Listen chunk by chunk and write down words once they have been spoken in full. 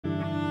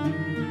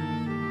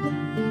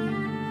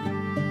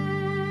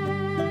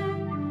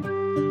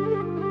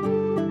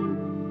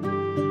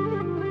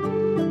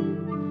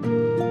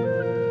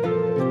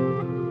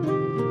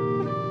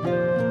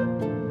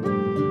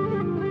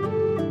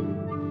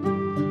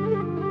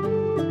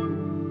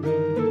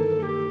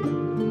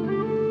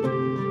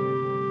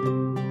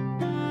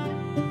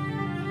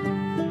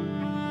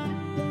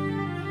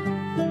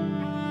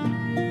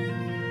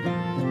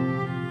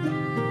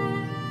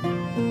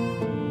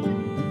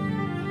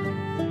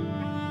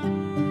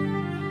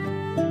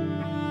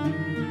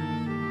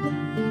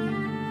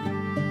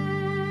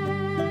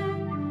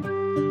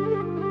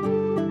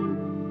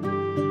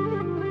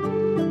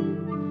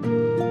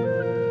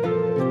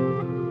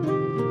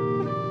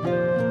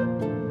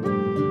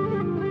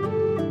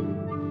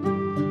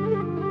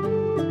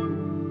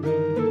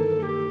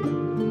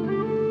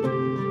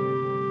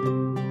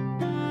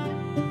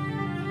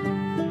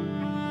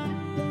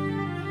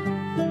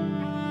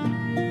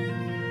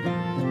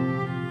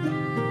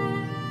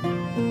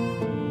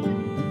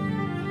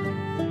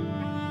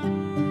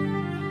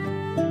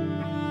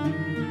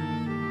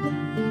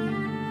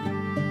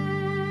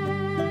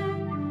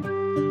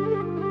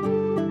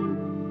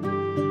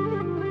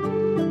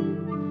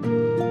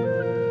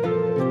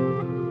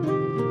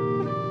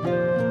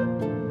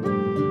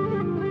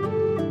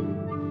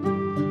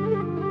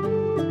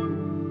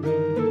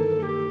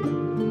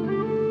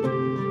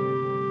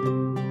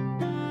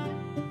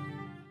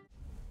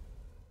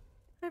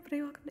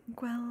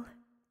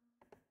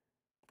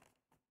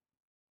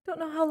Don't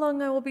know how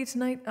long I will be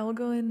tonight. I will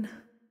go in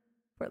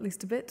for at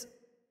least a bit.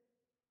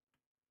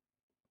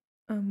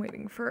 I'm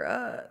waiting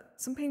for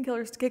some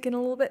painkillers to kick in a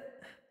little bit.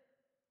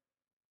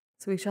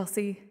 So we shall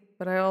see.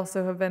 But I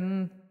also have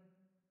been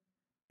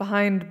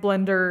behind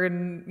Blender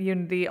and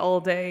Unity all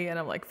day, and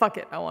I'm like, fuck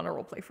it, I want to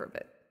roleplay for a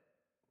bit.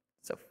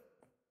 So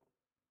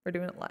we're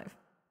doing it live.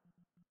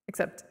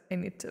 Except I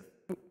need to...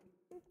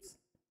 Oops.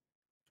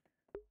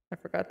 I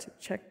forgot to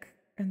check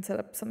and set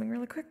up something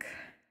really quick.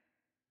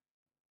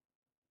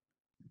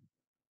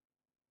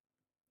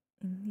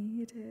 I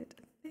needed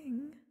a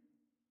thing.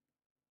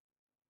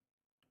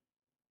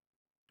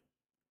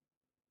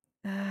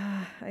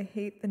 I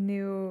hate the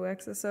new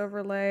Access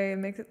overlay. It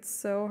makes it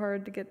so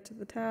hard to get to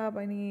the tab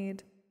I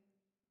need.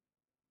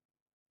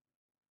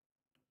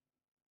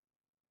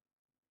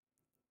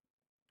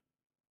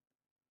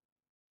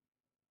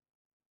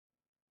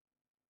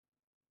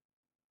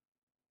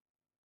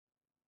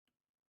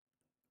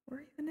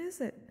 Where even is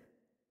it?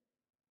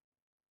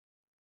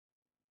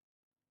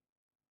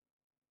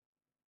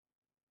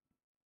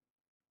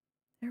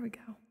 There we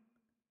go.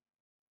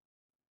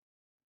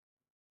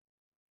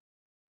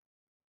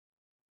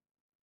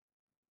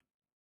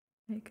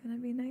 Are you gonna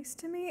be nice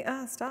to me?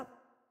 Stop.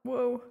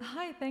 Whoa.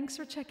 Hi, thanks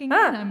for checking in.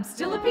 I'm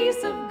still a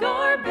piece of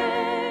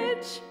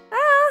garbage.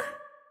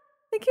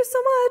 Thank you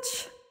so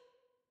much.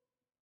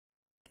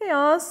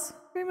 Chaos.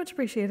 Very much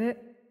appreciate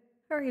it.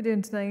 How are you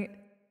doing tonight?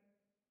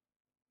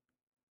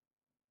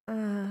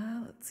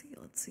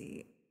 Let's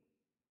see.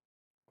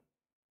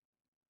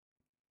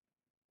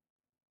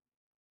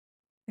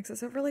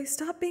 Access overlay,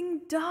 stop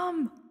being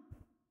dumb.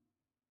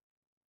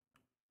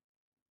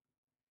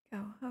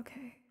 Oh,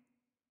 okay.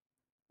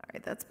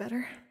 Alright, that's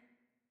better.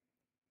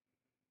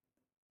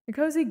 You're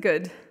cozy?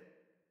 Good.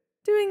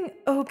 Doing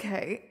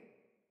okay.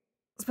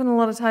 Spent a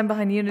lot of time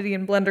behind Unity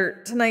and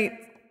Blender tonight,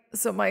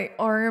 so my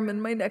arm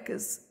and my neck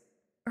is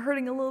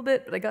hurting a little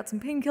bit, but I got some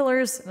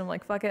painkillers, and I'm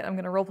like, fuck it, I'm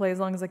gonna roleplay as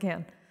long as I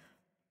can.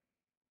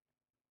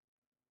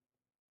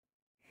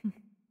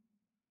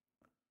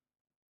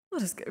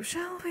 Let us go,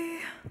 shall we?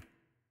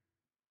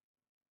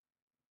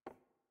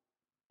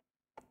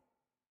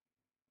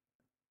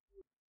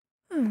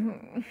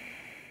 Oh,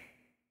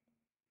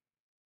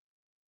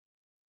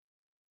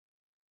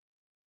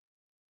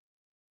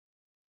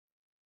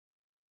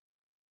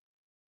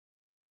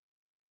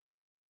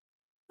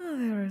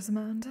 there is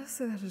Amanda,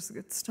 so that is a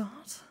good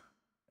start.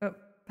 Oh,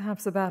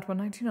 perhaps a bad one,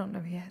 I do not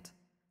know yet.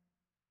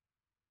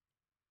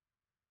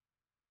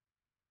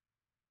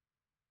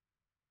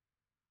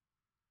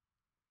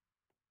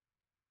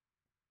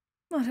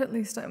 But at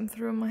least I'm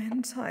through my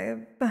entire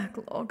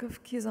backlog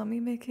of Kizami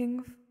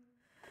making.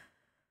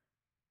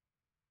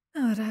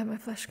 Now that I have my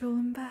flesh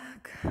golem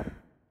back.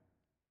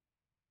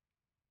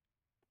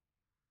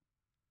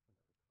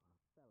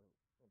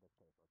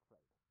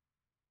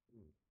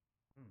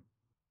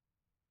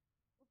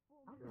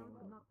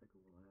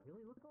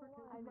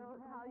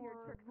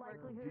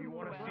 Do you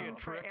want to see a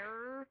trick?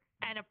 Error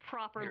and a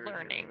proper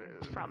learning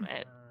from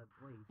it,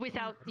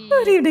 without the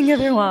Good evening,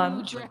 everyone.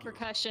 huge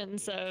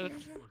repercussions of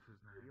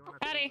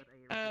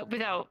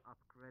without,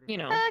 you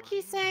know,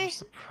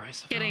 Kise.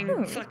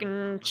 getting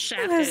fucking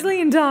shafted.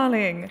 Leslie,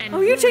 darling. And Oh,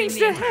 you ruining changed the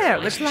your hair.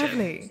 entire It's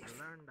lovely.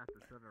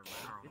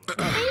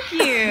 Thank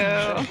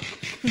you.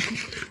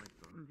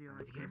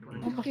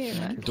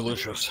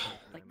 Delicious.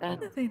 Like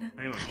that. Nothing.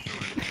 I'm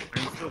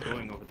still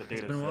going over the data.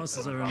 It's been a while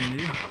since I ran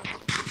into you.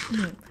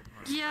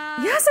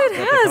 Yeah. Yes, it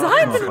has.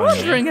 I've been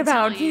wondering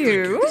about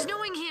you. Because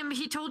knowing him,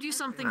 he told you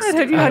something. I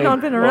heard you had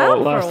not been around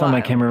for a while. Last time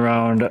I came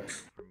around,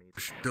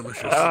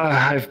 Delicious.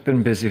 I've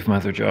been busy with my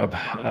other job.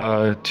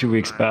 2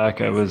 weeks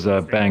back, I was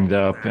banged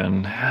up,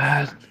 and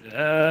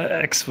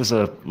X was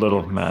a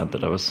little mad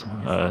that I was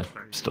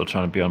still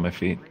trying to be on my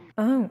feet.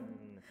 Oh.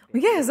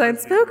 Well, yes, I had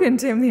spoken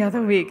to him the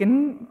other week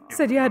and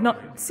said you had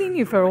not seen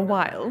you for a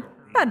while.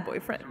 Bad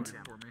boyfriend.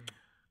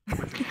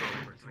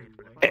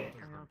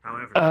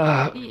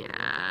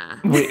 Yeah.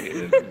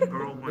 Wait,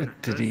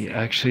 did he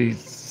actually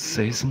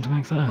say something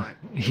like that?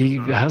 He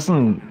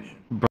hasn't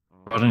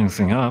brought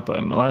anything up.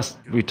 Last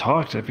we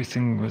talked, I thought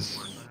everything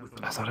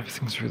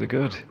was really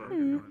good.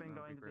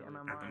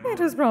 It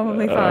was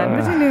probably fine,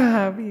 but you know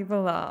how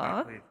people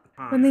are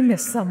when they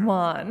miss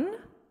someone.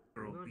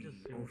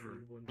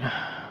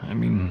 I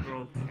mean,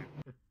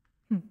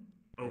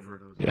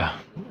 yeah,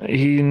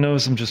 he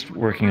knows I'm just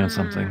working on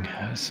something.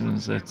 As soon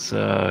as it's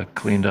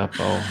cleaned up,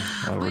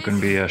 we're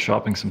gonna be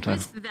shopping sometime.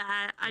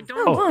 That, I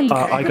don't Oh,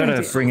 I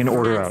gotta bring an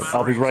order out.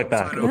 I'll be right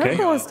back, okay? Of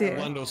course, dear.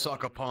 Orlando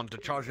Soccer Pond to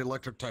charge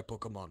electric type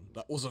Pokemon.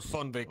 That was a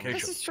fun vacation.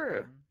 This is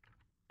true.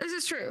 This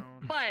is true,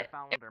 but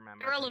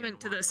irrelevant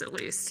to this at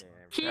least.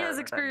 He has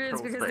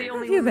experience because the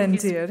only Have you been,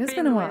 he's dear? It's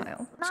been a with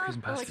while. Excuse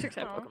me, electric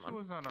type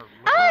Pokemon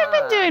I've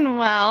been doing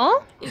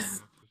well.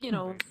 is, you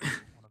know,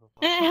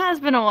 It has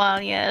been a while,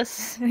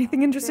 yes.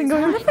 Anything interesting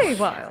going on in the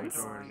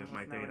Feywilds?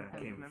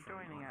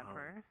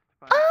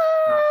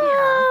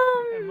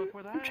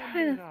 I'm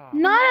trying to...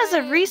 Not as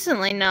of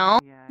recently, no.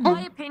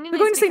 my opinion They're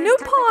going to say no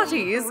because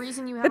technically parties. the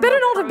reason you They have better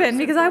no not have been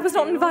pros because I was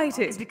not is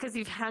invited. because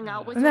you've hung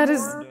out with And that him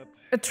is more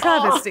a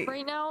travesty.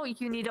 Right now,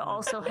 you need to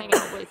also hang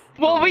out with.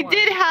 Well, we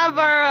did have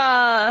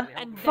our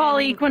And fall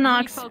then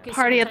equinox refocus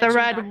party your at the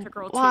attention Red back to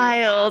Girl 2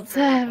 Wilds,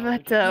 after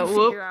but you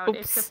figure out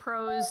if the whoops.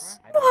 pros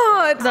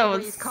What? That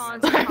outweighs was.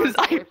 cons or cons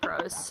outweigh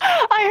pros.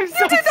 I am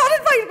so. You did not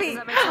invite me! Does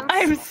that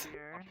make sense?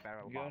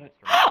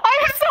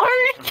 I'm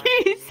sorry,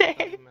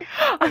 Kise.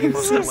 I'm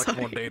Must so collect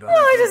more data.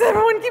 Why does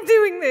everyone keep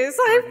doing this?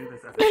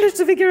 I've managed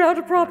to figure out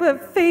a proper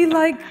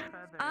Fey-like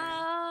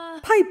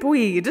pipe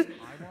weed.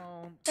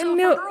 So And for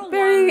no, girl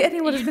barely one,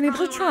 anyone has you been able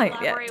to probably try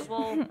wanna it yet.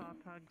 elaborate,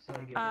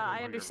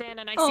 I understand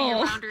and I see your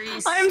Oh,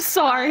 boundaries. I'm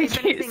sorry,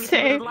 If anything, if you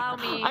would Kise. allow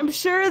me, I'm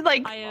sure,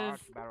 like, I have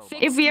if we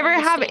fixed ever my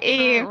have mistake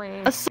a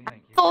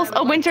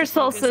currently. winter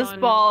solstice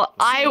ball,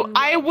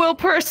 I will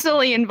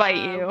personally invite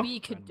you.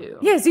 We could do.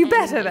 Yes, you And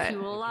better if then. you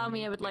will allow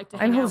me, I would like to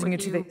I'm hang out holding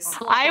with you to you. this.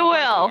 Blah, I blah,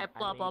 blah, will. at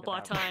blah blah blah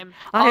time.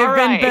 I have been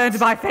Alright. burned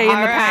by Faye in the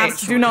Alright.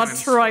 past. Do not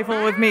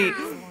trifle with me.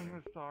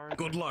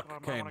 Good luck,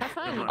 Kane.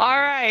 All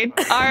right.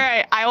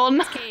 I will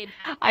not. Cade.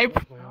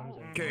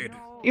 Cade.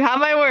 You have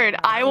my word.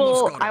 I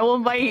almost will. got it. I will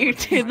invite you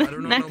to I the do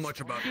not know next.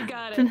 much about You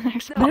got To it. the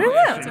next. Very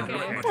well. It's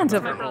okay.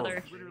 Wonderful. My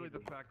brother.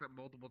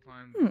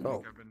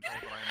 Oh.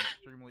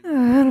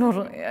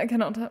 Unfortunately, I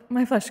cannot.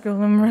 My flesh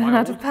golem ran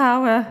out of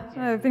power.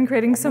 I've been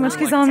creating so much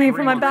Kizami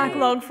from my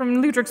backlog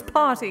from Ludric's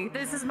party.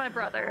 This is my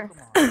brother.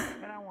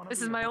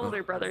 This is my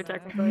older brother,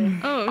 technically.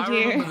 Oh I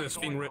dear. remember this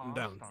being written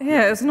down.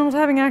 Yes, not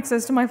having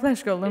access to my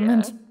flesh golem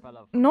and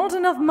not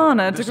enough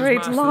mana to This is create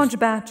Master's- large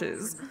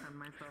batches.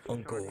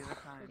 Uncle.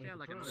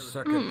 Oh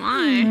Second.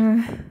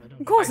 my.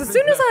 Of course, as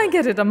soon as I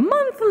get it a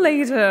month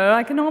later,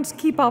 I cannot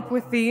keep up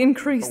with the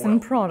increase in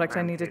product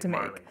I needed to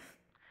make.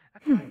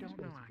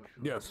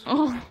 Yes.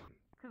 Oh.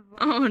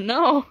 Oh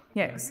no.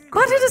 Yes,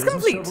 but it is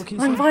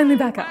complete. I'm finally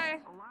back up.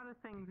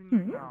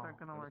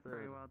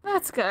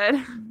 That's good.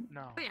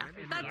 But yeah,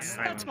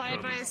 that's my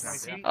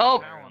advice.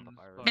 Oh.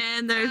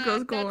 And there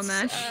goes That's,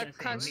 Golemash.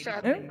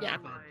 construct. Oh. Yeah.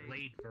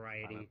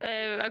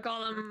 I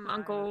call him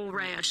Uncle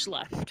Rash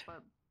left.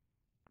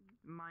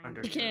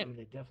 You can't.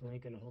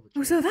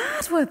 Oh, so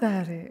that's what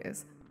that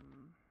is.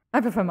 I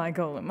prefer my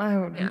golem.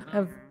 I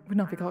would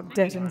not be caught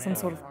dead in some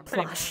sort of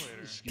plush.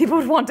 People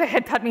would want to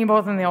headbutt me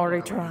more than they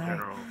already try.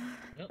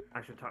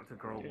 I should talk to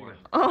girl one.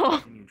 Oh.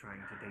 Continue trying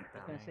to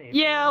date them.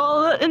 Yeah.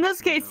 Well, in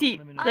this case,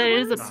 there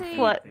is a wouldn't say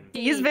plush.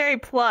 He's very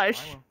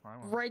plush.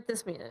 Right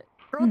this minute.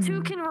 Girl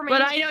 2 can remain.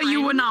 But I know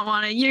you would not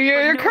want it. but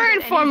Your know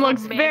current that form any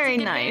looks romantic very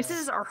advances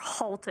nice. are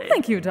halted.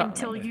 Thank you, darling.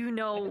 Until you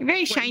know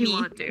Very what shiny. you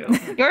want to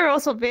do. You're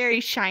also very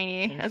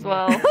shiny as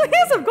well.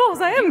 Yes, of course,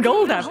 I am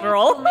gold after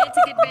all.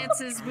 Romantic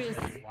advances with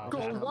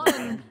Goal 1.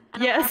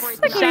 And Yes,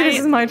 elaborate them Actually, this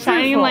is my true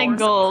shining form. like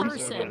gold.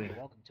 person.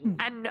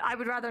 And I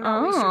would rather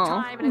not waste your Oh,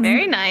 time and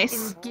very and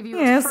nice. give you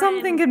Yeah, a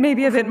something friend could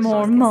maybe a bit who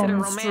more both consider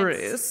monstrous,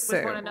 romance with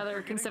so one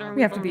another, considering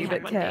we have to we've be a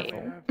only bit had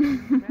one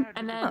careful. date.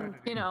 And then,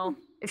 you know,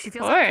 if she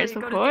feels Of like course, it, go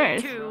of to date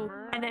course. 2,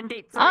 and then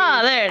date 3,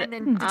 Ah, there. and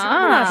then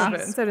Ah. determine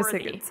if she's So does worthy,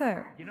 Sigurd,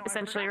 so.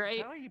 essentially,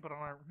 right?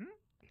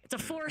 It's a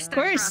 4-step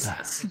course.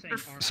 process.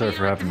 Sorry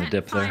for having the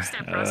dip there.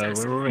 5-step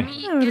process. Where were we?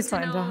 Meet, Oh, get it's to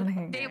fine, know,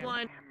 darling. Day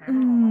 1,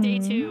 Mm. day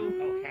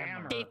 2,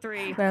 day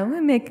 3. Well,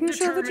 we're making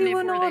sure that you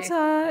are Determine if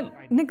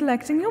not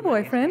neglecting your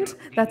boyfriend.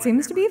 That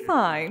seems to be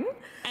fine.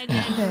 And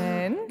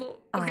then, Then,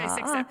 okay,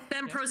 6 steps.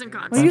 Then pros and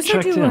cons. Well, you I said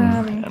checked you were in,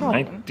 having a and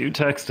I problem. do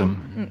text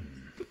him.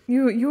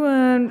 You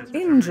were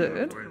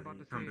injured.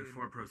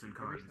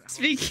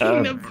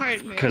 Speaking of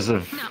partners.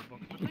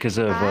 Because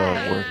of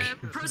work.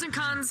 Pros and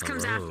cons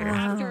comes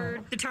after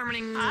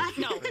determining.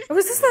 No,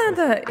 Was this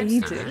the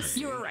Aegis?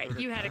 you were right.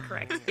 You had it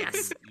correct.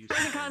 Yes.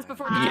 Pros and cons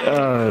before.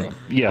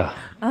 Yeah.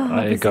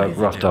 I got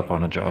roughed up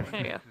on a job.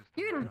 There you go.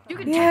 You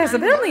can Yes,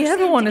 apparently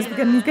everyone is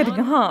getting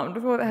harmed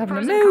before they have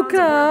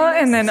Namuka,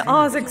 and then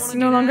Ozix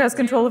no longer has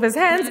control of his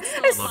hands.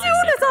 As soon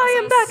as I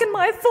am back in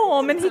my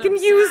form and he can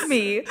use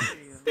me,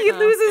 he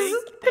loses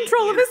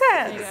control of his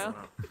There you hands. go.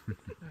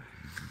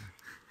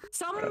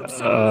 Some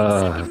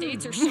second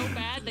dates are so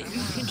bad that you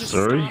can just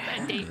Sorry? stop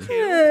and date 2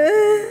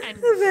 and get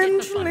the fuck out of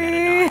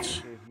Eventually,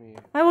 Dodge.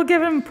 I will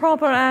give him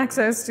proper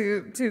access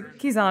to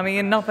Kizami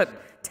and not that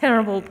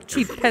terrible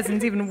cheap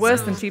peasants, even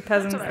worse than cheap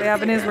peasants they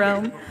have in his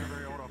realm.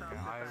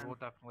 I will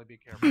definitely be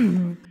careful.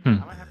 I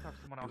might have to have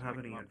someone else have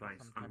any advice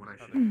on what I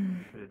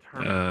should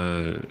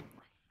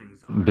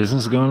determine.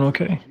 Business going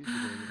okay?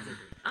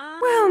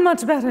 Well,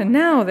 much better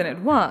now than it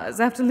was.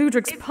 After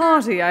Ludric's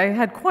party, I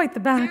had quite the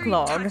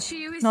backlog,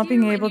 not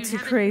being able to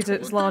create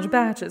large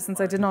batches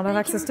since I did not have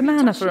access to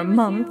mana for a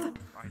month.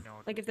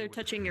 Like if they're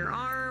touching your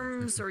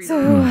arms or your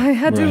So I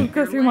had to Right.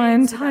 go through my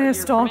entire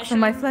stock from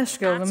my flesh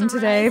golem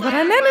today, but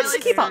I managed to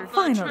keep up,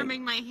 finally.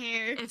 Trimming my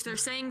hair. if they're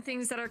saying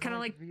things that are kind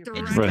of like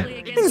directly Right.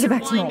 against Things are your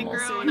back to line, normal.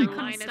 so And I you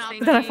couldn't kind of stop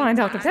think Then I find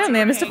out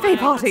apparently I missed a Fae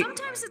party.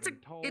 sometimes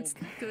it's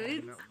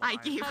good I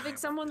gave having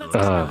someone that's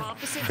kind of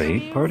opposite from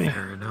Fate you. party?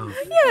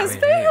 Yes,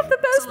 they have the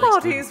best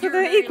parties for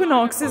the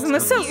equinoxes and the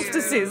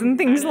solstices and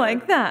things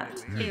like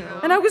that.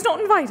 And I was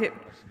not invited.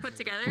 Put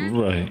together.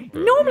 Right.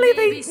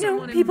 Normally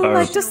people Uh,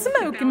 like to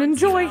smoke and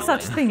enjoy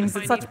such things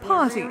at such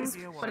parties.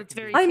 But it's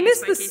very I case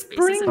missed by the case basis.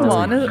 spring Oh,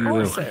 one you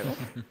also.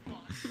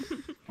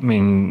 I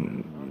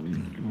mean,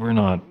 we're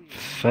not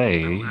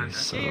Fae,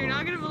 so You're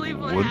not gonna believe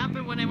what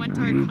happened when I went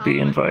to our would be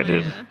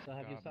invited?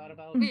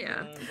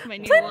 Yeah.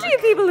 Plenty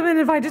of people have been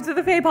invited to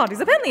the Fae parties.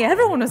 Apparently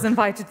everyone was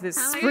invited to this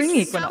spring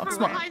equinox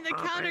one. Behind the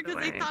counter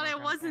because they thought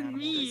it wasn't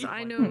me.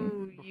 I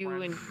know you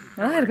and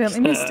I had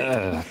apparently missed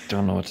it.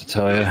 Don't know what to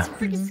tell you.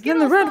 Then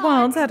the Red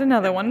Wilds had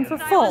another one for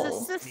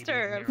fall.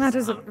 Sister. That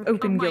is an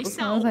open guild as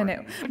far as I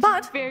know.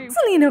 But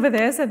Celine over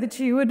there said that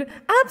she would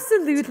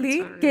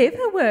absolutely gave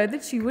her word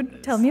that she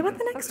would tell me about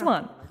the next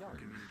one.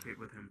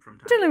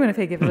 Generally when a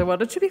Fae gives her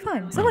word, it should be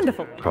fine. So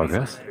wonderful.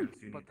 Progress?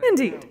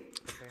 Indeed.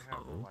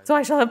 So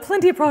I shall have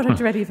plenty of product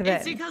ready for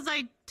It's that. because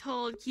I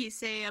told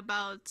Kise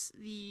about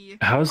the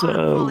How's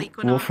fall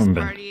equinox Wolfram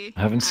been? party.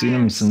 I haven't seen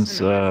him since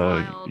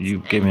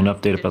you gave me an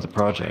update about the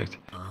project.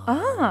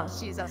 Ah,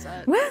 She's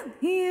outside. well,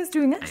 he is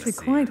doing actually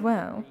quite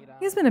well.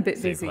 He's been a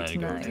bit busy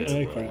tonight.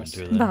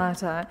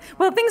 But,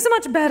 well, things are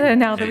much better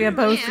now that we are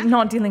both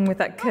not dealing with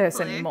that curse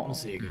anymore.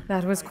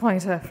 That was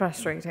quite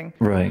frustrating.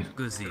 Right.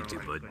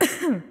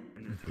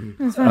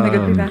 It's finally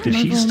good to be back. Did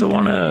he still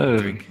want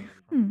to...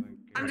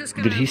 I'm just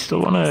gonna Did he still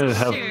want to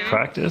have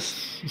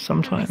practice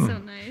sometime? so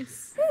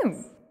nice.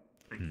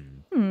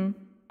 I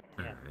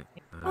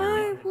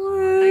I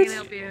would... can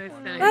help you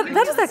with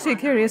That is actually a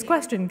curious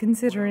question,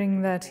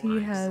 considering that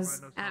he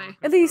has... Addy.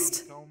 At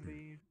least,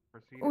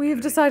 we've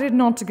decided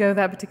not to go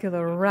that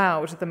particular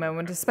route at the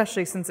moment,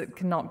 especially since it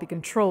cannot be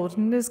controlled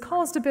and has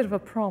caused a bit of a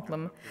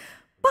problem.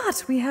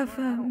 But we have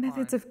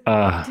methods of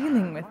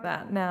dealing with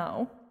that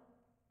now.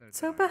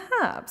 So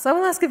perhaps I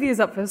will ask if he is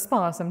up for a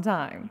spa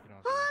sometime.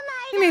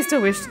 He may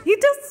still wish... He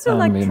does still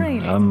like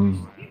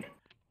training.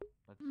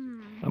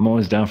 I'm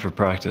always down for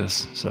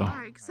practice, so...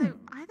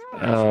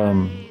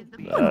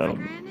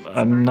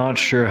 I'm not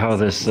sure how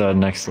this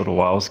next little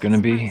while is going to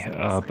be,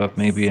 but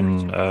maybe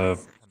in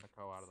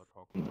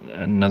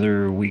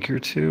another week or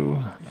two,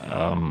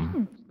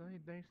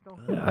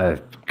 I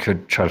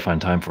could try to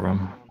find time for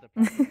him.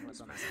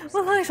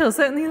 Well, I shall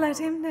certainly let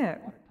him know.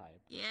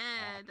 Yeah,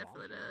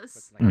 definitely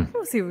does.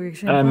 We'll see what we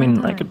can I mean,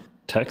 find I time. could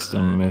text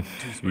him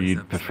if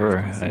you'd prefer.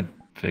 I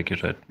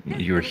figured that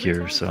you were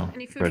here, so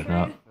read it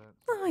up.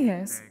 Oh,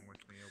 yes.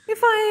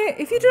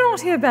 If you do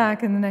not hear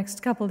back in the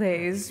next couple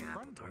days,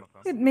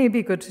 it may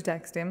be good to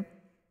text him.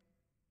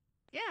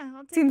 Yeah,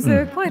 I'll take Seems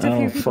there are quite a few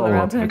I'll people follow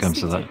around up when it to comes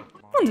to speak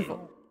that.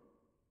 Wonderful.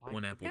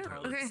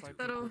 Okay,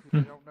 that'll...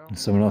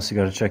 Someone else you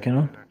got to check in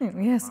on? Oh,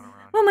 yes.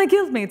 Well, my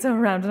guildmates are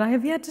around and I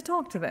have yet to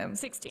talk to them.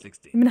 60.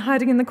 I've been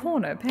hiding in the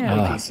corner,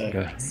 apparently.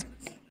 Okay.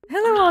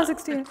 Hello,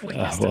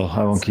 R60. Well,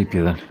 I won't keep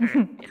you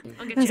then.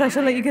 Yes, I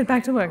shall let you get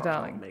back to work,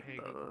 darling.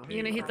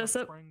 You gonna hit this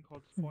up?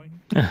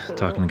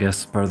 Talking to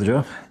guests is part of the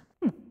job.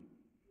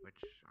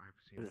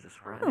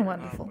 Oh,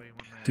 wonderful.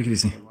 Take it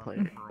easy.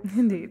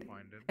 Indeed.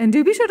 And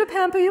do be sure to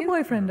pamper your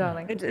boyfriend,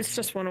 darling. It's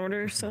just one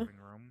order, so.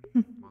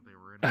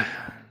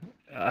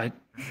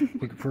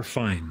 We're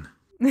fine.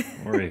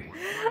 Don't worry.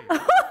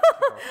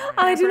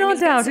 I do not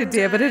doubt it,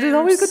 dear, but it is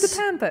always good to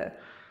pamper.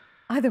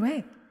 Either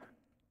way.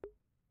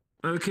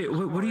 Okay,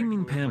 what do you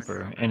mean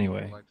pamper,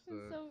 anyway?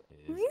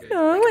 You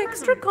know,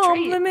 extra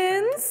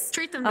compliments.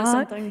 Treat them to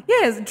something.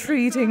 Yes,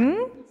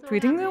 treating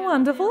them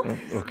wonderful.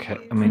 Okay,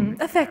 I mean...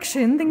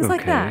 Affection, things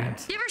like Okay.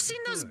 that. You ever seen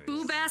those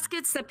boo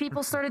baskets that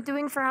people started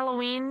doing for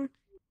Halloween?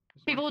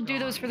 People would do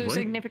those for their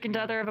significant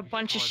other of a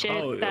bunch of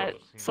shit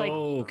that's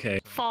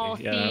like fall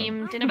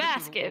themed in a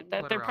basket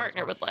that their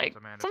partner would like.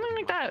 Something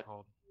like that.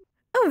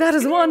 Oh, that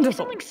is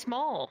wonderful. Something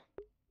small.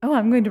 Oh,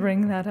 I'm going to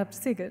bring that up to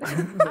Sigurd.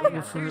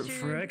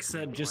 For X,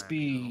 that'd just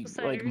be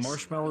like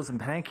marshmallows and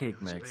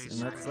pancake mix, and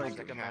that's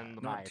like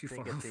not too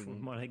far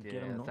from what I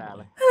get on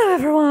normal. Hello,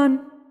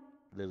 everyone.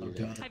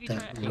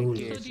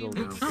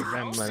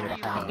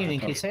 Evening,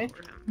 Kise.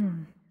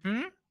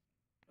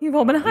 You've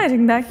all been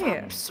hiding back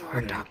here.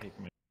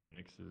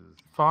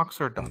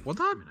 Fox or duck? Well,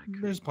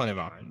 there's plenty of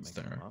options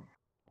there.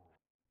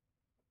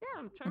 Yeah,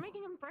 I'm trying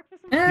making him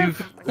breakfast.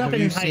 I've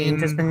been hiding,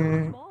 just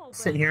been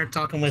sitting here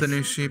talking with the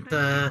new sheep?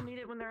 the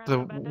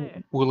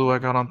Wooloo I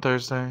got on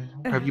Thursday.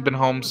 Have you been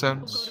home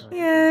since?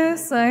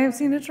 Yes, I have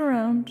seen it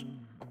around.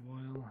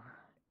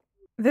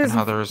 There's And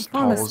how they're as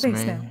far tall less as space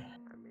me. now.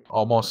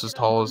 Almost as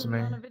tall as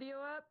me.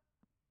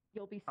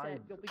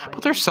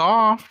 But they're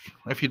soft.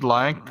 If you'd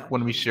like,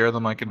 when we share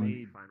them, I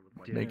can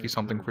make you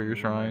something for your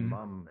shrine.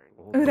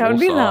 Oh, that would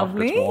be Soft,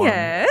 lovely. it's warm.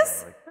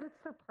 Yes.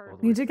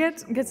 Need to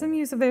get some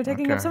use of their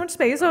taking up Okay. so much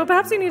space, or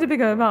perhaps you need a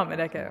bigger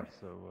apartment, Echo.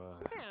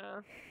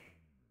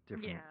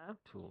 Yeah.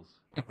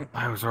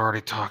 I was already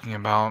talking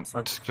about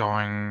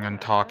going and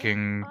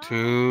talking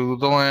to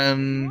the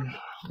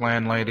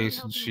landlady,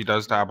 since she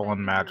does dabble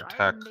in magic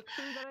tech.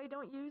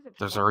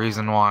 There's a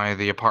reason why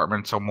the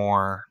apartments are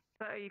more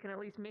So you can at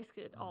least mix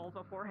it all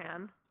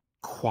beforehand.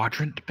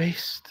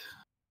 quadrant-based.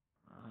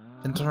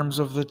 In terms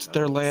of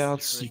their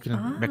layouts, you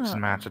can mix and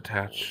match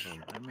attach.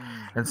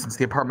 And since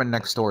the apartment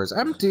next door is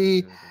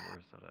empty,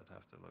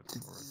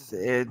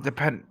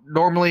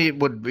 normally it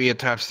would be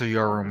attached to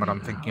your room, but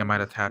I'm thinking I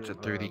might attach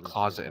it through the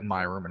closet in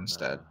my room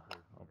instead.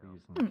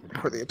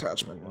 For the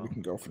attachment, we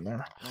can go from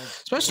there.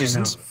 Especially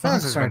since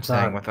Faz has been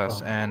staying with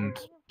us, and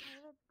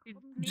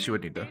She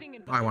would need to.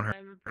 I want her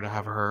to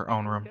have her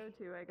own room.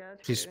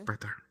 She's right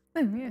there.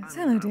 Oh, yes.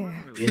 Hello, dear.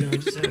 You know, I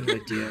just had an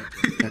idea,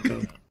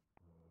 Echo.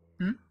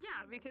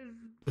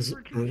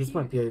 This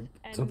might be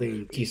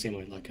something Kise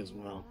might like as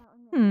well.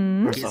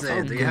 Hmm.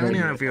 Kise, do you have any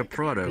of your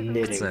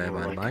products, by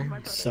the way?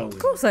 Of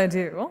course I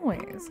do,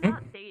 always.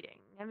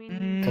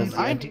 Because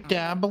I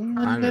dabble in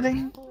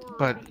knitting,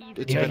 but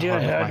it's the a bit idea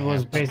I hard with my had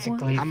was hands.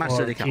 basically How much for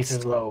did it cost?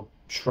 Kise's little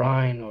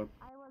shrine, or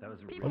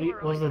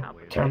what was the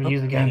term you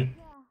used again?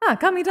 Ah,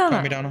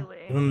 Kamidana. Kamidana.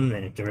 1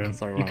 minute,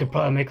 Darren. You could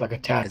probably make like a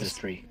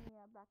tapestry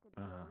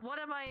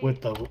with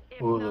the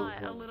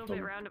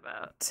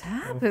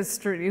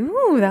Tapestry.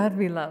 Ooh, that'd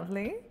be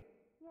lovely.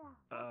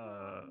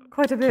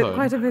 Quite a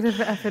bit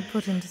of effort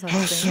put into such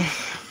things.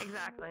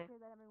 Exactly.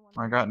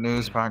 I got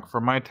news back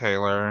from my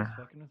tailor.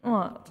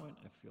 What?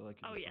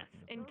 Oh yes,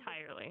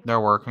 entirely.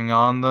 They're working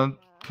on the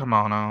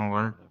kimono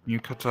or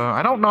yukata.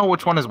 I don't know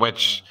which one is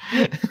which.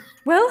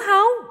 Well,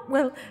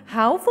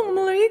 how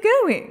formal are you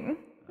going?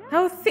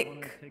 How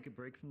thick?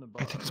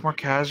 I think it's more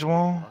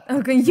casual.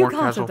 Okay, More yukata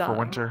casual for da.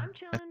 winter.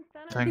 I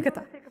think.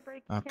 Yukata.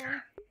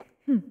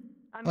 Okay.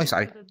 At least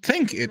I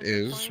think it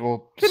is.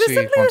 We'll If it is see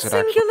simply a once it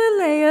actually. singular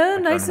layer,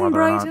 done nice and whether or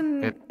bright not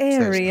and it stays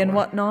airy that and way.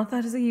 whatnot,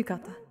 that is a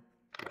yukata.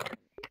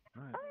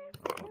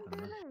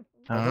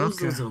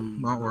 Okay.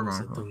 Well, we're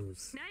going.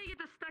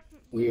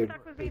 Weird.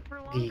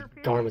 The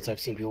garments I've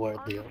seen people wear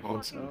at the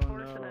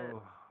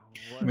onsen.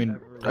 I mean,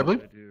 I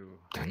believe.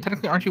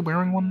 Technically, aren't you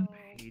wearing one?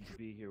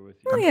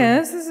 Oh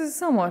yes, this is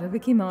somewhat of a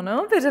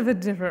kimono, a bit of a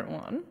different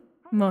one.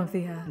 More of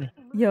the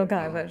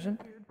yogai version.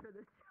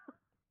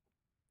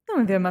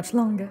 Oh, they're much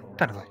longer.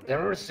 I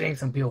remember seeing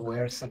some people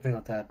wear something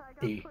like that.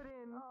 The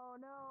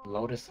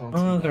lotus onsen.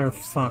 Oh, they're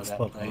fox that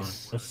Pokemon.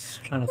 place.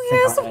 Just trying to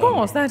Yes, of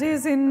course, that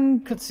is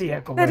in Could see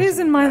Echo that wear is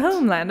in something my like that.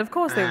 homeland. Of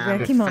course they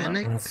wear kimono.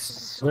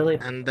 Phoenix, Lily,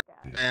 and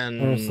then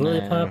there's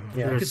Lillipup,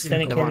 yeah, there's the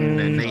one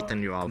that Fennekin,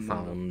 Nathan you all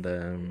found.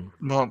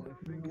 Well,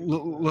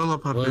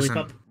 Lilliput isn't.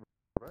 Lillipup.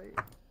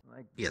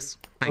 Yes,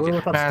 thank you.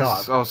 Lillipup's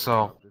Baz dog.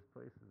 also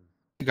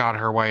got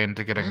her way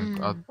into getting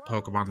a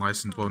Pokemon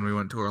license when we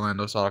went to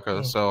Orlando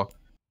Soccer, so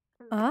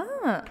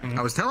Ah.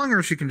 I was telling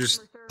her she can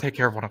just take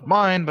care of one of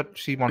mine, but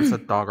she wants a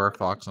dog or a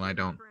fox, and I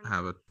don't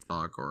have a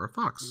dog or a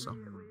fox, so.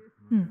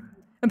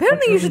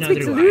 Apparently you should speak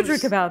to Unfortunately,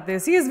 Ludric about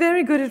this. He is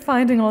very good at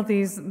finding all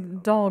these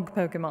dog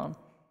Pokemon.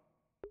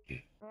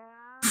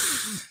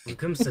 When it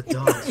comes to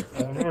dogs, I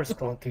remember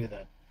scrolling through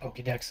that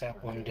Pokédex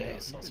app one day,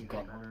 saw some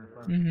got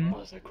what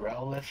was it,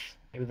 Growlithe?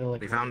 Maybe they're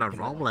like. We found a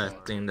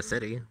Rowlet in the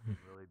city.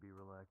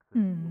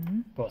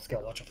 Go, let's go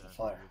watch it for the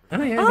fire.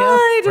 Oh, yeah,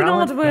 I do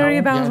Growlithe, not worry no.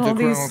 about Yeah, all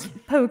the these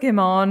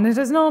Pokemon. It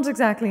is not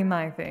exactly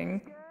my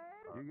thing.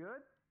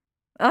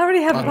 I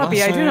already have a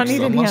puppy. I do not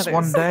need any unless others.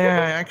 one day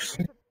I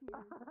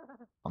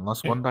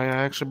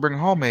actually, bring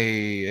home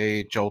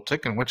a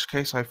Joltik, in which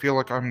case I feel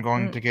like I'm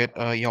going to get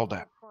yelled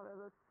at.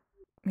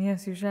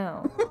 Yes, you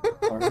shall.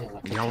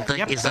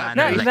 Joltik is an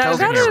that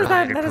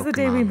electric is the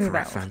day we Pokemon move for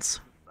out. reference.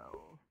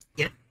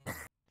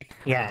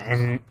 Yeah,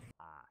 and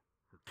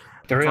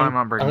the So I'm not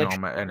room, bringing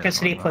home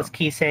electricity anyone, plus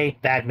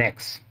Kise, bad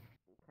mix.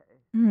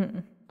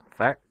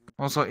 Fair.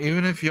 Also,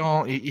 even if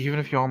y'all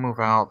move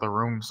out, the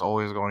room's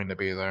always going to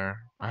be there.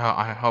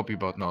 I hope you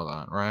both know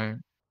that, right?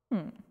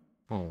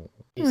 Oh.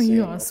 Oh,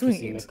 you are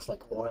sweet. Mix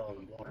like oil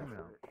and water.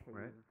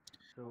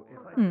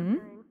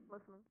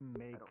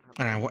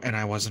 And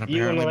I wasn't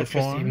You and apparently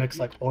electricity before. mix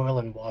like oil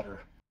and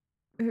water.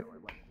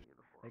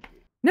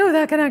 No,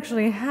 that can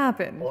actually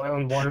happen. Oil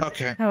and water.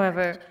 Okay.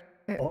 However,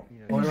 Oil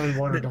and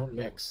water don't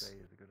mix.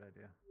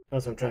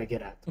 That's what I'm trying to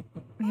get at.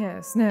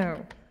 yes,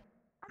 no.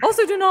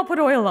 Also, do not put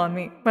oil on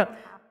me. Well,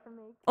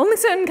 only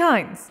certain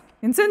kinds.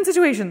 In certain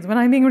situations when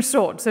I'm being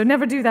restored. So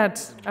never do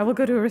that. I will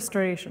go to a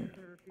restoration.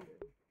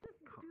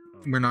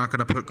 We're not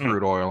gonna put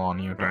crude oil on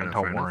you, don't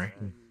worry.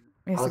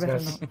 Yes, I you was better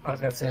gonna, not. I was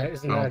gonna say,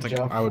 isn't I don't that a think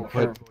job I would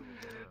for? put-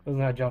 Isn't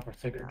that a job for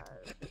Sigurd?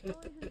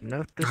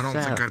 Note to I don't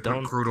think self, I'd put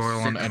don't crude oil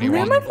on sit anyone.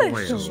 No, my on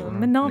flesh oil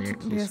but not near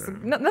yes,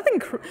 Kise. nothing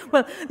crude.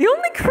 Well, the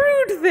only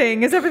crude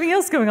thing is everything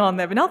else going on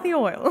there, but not the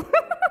oil.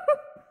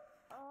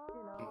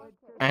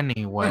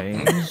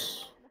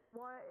 Anyways,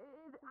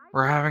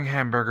 we're having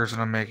hamburgers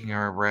and I'm making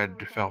a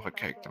red velvet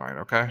cake tonight,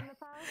 okay?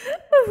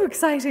 Oh,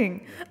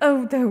 exciting!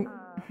 Oh, though.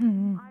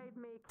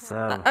 So,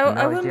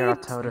 I will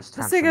need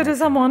Sigurd or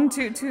someone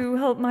to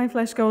help my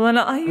flesh goal, and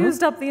I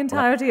used up the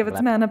entirety of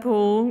its mana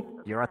pool,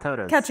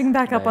 catching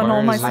back up on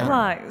all my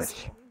supplies.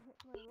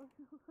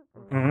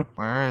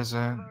 Where is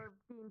it?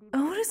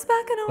 Oh, it's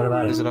back in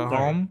all. Is it at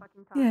home?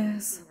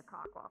 Yes.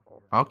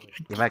 Okay.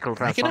 I can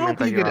help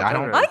you get it. I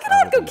don't. I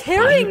cannot go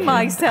carrying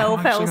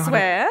myself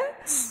elsewhere.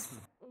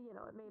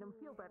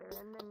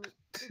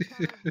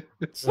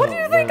 What do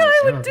you think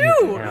I would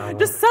do?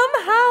 Just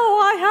somehow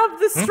I have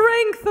the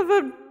strength of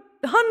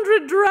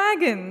 100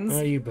 dragons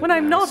when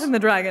I'm not in the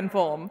dragon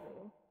form.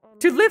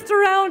 To lift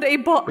around a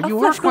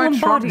flesh golem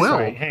body.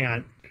 Sorry, hang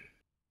on.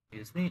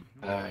 Excuse me?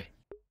 Hi.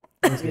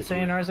 What's he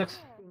saying, Arzix?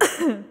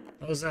 I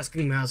was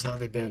asking Maz how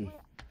they've been.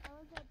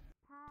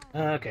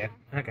 Okay.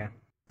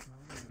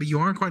 But you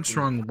are quite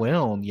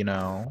strong-willed, you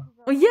know.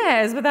 Well,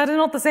 yes, but that is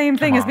not the same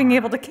thing as being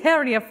able to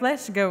carry a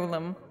flesh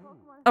golem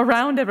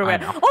around everywhere.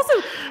 Also,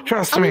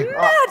 Trust me,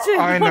 imagine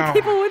I what know.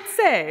 people would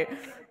say.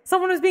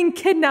 Someone was being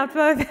kidnapped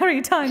by a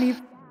very tiny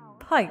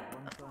pipe.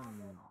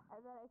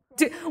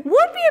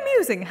 Would be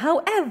amusing,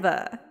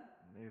 however,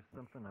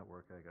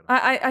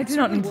 I do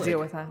not need to deal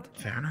with that.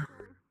 Fair enough.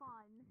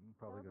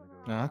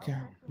 Okay.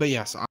 But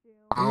yes,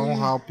 I'll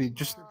help you.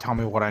 Just tell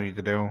me what I need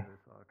to do.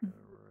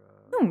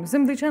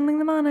 Simply channeling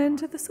the mana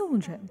into the soul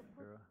gem.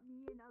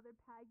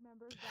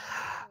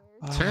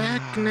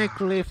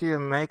 Technically, if you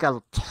make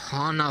a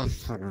ton of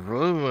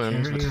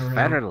ruins with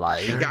feather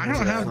light, Yeah, I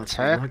don't have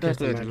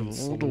technically it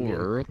would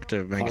work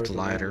to make it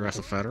lighter as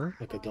a feather.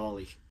 Like a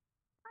dolly.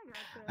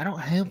 I don't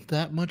have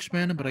that much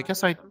mana, but I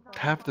guess I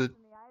have the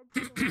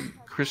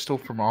crystal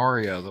from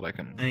Aria that I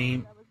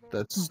can.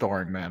 That's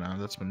storing mana.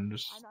 That's been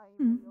just.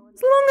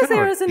 As long as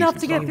there is enough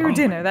to get through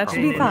dinner, that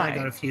should be I got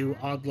fine. a few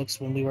odd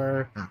looks when we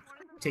were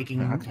taking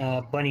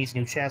Bunny's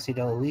new chassis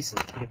to Elisa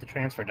to get the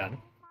transfer done.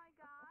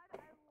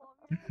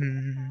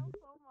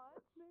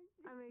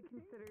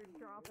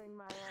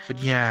 But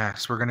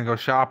yes, we're gonna go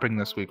shopping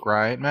this week,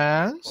 right,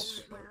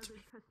 Maz?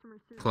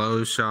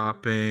 Clothes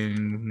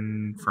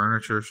shopping,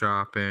 furniture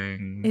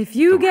shopping. If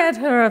you get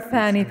her a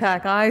fanny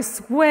pack, I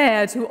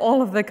swear to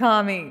all of the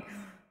kami.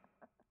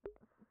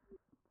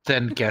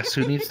 Then guess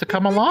who needs to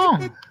come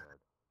along?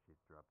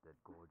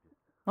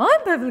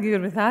 I'm perfectly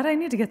good with that. I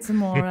need to get some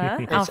more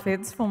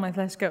outfits for my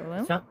flesh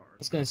golem. I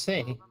was gonna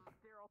say.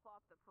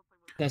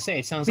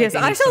 It sounds Yes,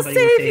 like I shall somebody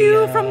save with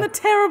you from the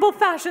terrible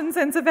fashion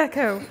sense of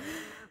Echo.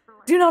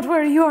 Do not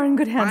worry, you are in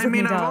good hands with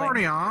me, I've darling.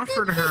 already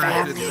offered her.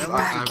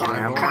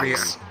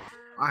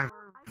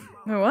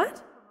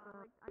 What?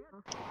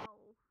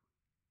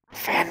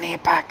 Fanny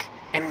pack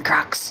and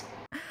Crocs.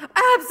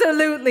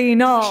 Absolutely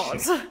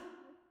not.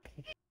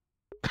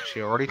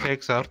 She already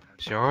takes up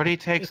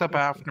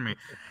after me.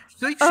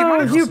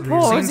 Oh, you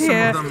poor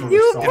dear.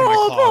 You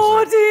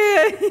poor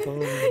dear.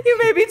 You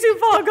may be too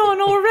far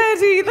gone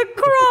already. The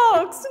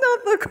Crocs, not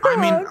the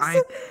Crocs.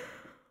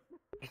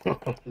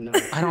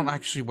 I don't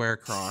actually wear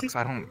Crocs.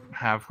 I don't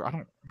have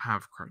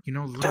Crocs. You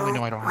know, literally,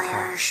 no, I don't have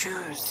Crocs.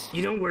 Shoes.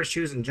 You don't wear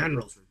shoes in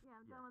general.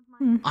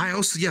 I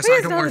also, yes,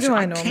 Yes, I don't neither wear do shoes.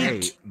 I I normally.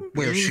 can't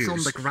wear Beans shoes.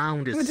 on the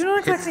ground is We do not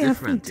it's exactly have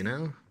different, feet. you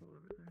know?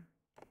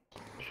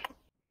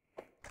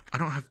 I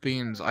don't have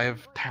beans. I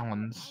have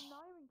talons.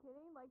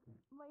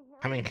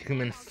 Having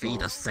human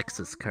feet as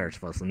sexist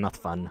curse was not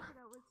fun.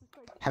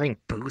 Having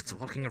boots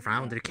walking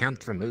around that you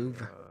can't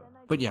remove.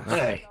 But yeah.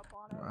 Hey.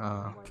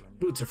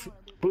 Boots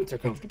are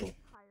comfortable.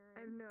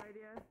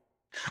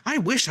 I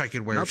wish I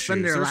could wear Not spend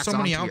shoes. their There's last so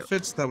many onto you.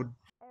 outfits that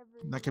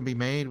can be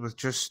made with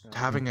just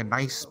having a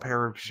nice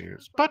pair of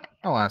shoes. But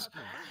alas,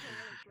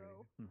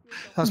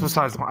 that's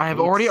besides the point. I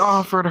have already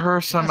offered her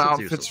some That's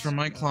outfits useless. from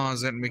my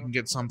closet, and we can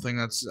get something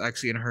that's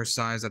actually in her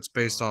size. That's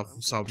based off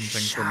of something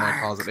from my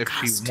closet if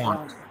she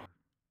wants.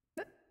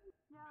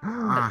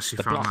 She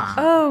The found block. that.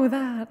 Oh,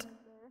 that.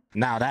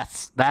 Now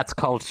that's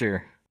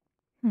culture.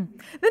 Then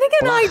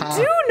again, I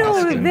do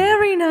know a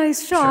very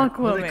nice shark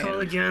What do they call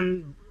woman.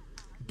 again?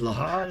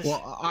 Blahage?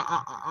 Well,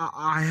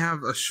 I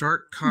have a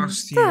shark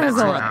costume. That is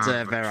That's all what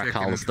right. Vera chicken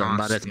calls them,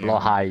 but it's costume.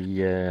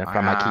 Blahai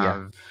from I IKEA.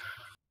 have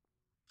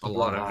a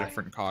lot of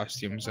different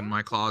costumes in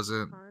my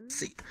closet.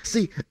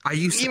 See, I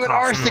used to even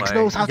cosplay. R6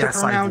 knows how to Yes,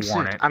 I've pronounce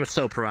worn it. it. I'm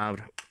so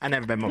proud. I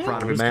never been more proud I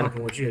of a was man.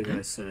 talking what you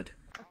guys said.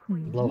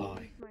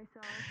 Blowhigh.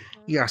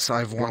 Yes,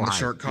 I've worn the Why?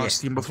 shark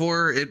costume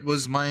before. It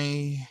was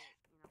not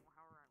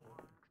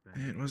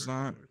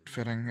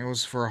fitting. It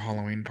was for a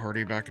Halloween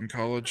party back in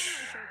college.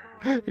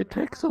 It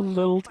takes a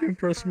little to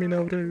impress me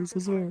nowadays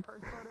as well.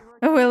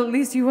 Oh, well, at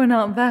least you were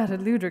not that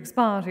at Ludric's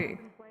party.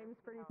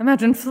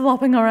 Imagine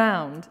flopping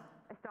around.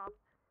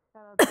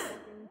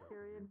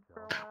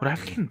 Would I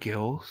have getting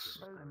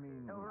gills?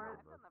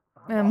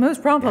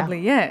 Most probably,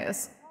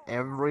 yes.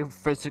 Every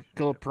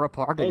physical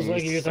property I was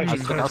like, you thought you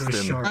is turned into a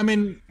custom. shark. I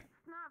mean,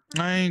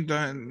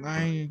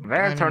 I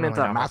Vera turned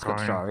into a have mascot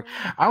time. shark.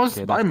 I that's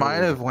might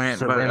cool. have went,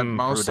 but at Swim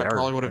most through I the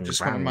probably earth would have and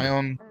just went in my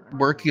ground. own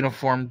work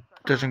uniform,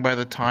 judging by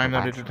the time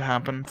that it had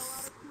happened.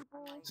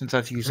 Since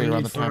that's usually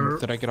around the time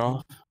that I get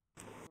off.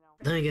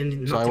 Then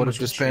again, So I nothing would much have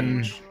just would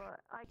been. change.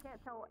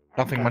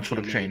 Nothing much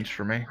would have changed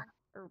for me.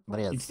 But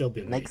You'd yes, still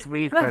be next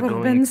week That we're would've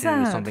going been to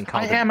sad. something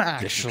called I the am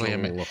actually a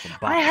digital man.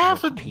 battle I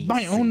have PC.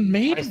 my own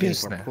maid I think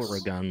business. for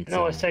Porygon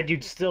No, I and said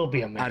you'd still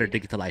be a man. other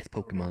digitalized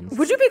Pokemon.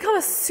 Would you become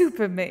a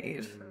super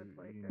maid?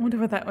 Wonder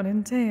what that would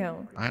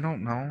entail. I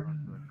don't know.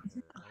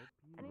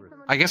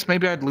 I guess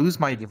maybe I'd lose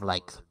my Give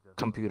like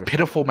computer.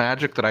 pitiful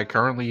magic that I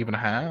currently even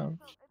have.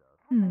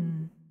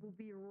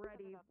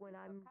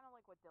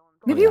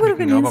 Maybe you would have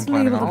been Speaking of, I'm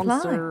instantly able to planning fly.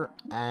 Answer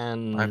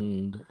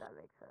and.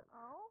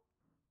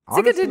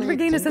 Zika did Honestly,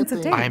 regain a I think sense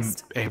of that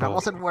taste. I'm If I able.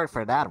 wasn't work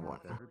for that one,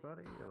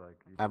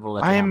 I will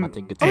let I you am have my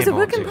ticket. Oh, is it able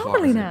working to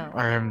properly fly. now?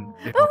 I am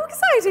able- Oh,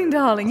 exciting,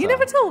 darling. You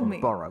never told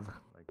me. Borov.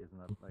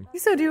 You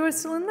said you were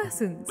still in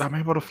lessons. I'm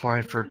able to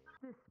fly for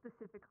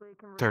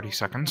 30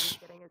 seconds.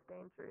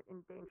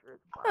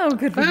 Oh,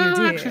 good for you,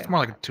 dear. Actually, it's more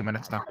like 2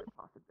 minutes now.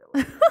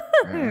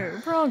 Oh,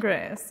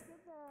 progress.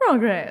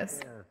 Progress.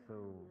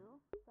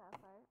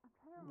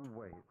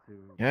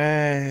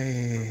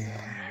 Yay!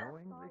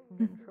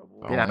 Be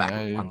right back.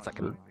 I 1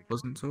 second.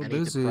 wasn't so I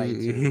need to pray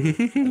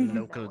busy. to a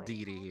local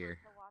deity here.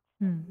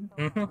 Hmm.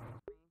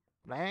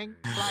 Playing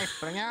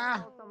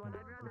Lifebringer.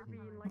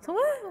 So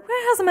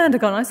where has Amanda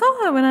gone? I saw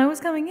her when I was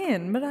coming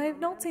in, but I have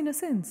not seen her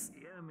since.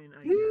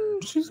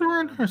 She's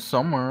around here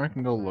somewhere. I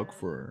can go look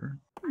for her.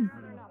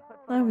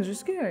 I was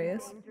just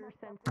curious.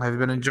 Have you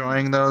been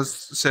enjoying those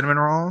cinnamon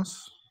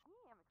rolls?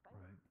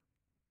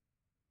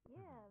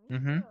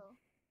 Mm-hmm.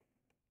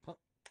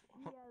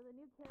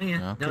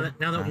 Yeah, Okay,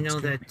 now that we know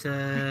that's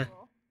that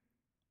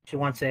she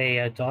wants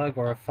a dog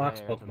or a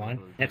fox Pokemon,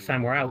 next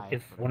time we're out,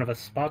 if one of us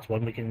spots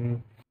one, we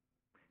can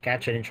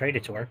catch it and trade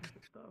it to her.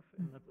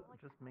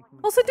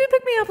 Also, do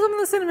pick me up some of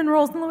the cinnamon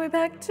rolls on the way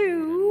back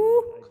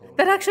too.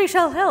 That actually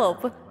shall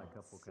help.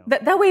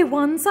 That way,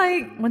 once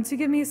you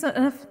give me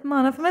enough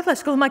mana for my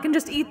flesh golem, I can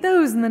just eat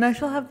those, and then I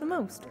shall have the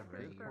most.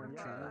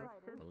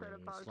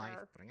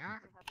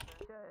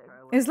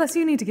 Is less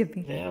you need to give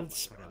me. Yeah,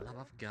 For the love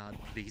of God,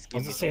 please I was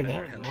give me gonna say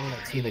better that. help. More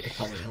like tea that could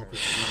probably help you.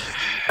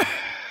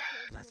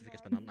 Last week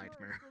has been a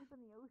nightmare.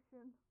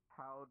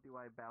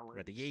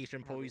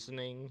 Radiation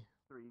poisoning,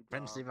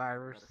 frenzy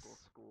virus.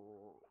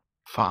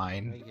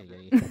 Fine.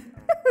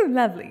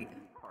 Lovely.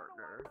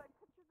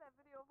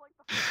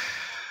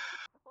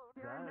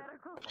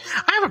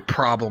 I have a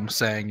problem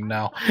saying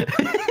no.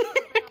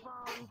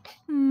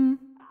 Hmm.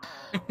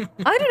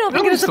 I do not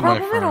think it is a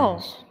problem at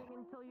all.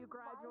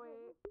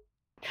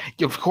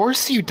 Of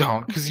course you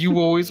don't, because you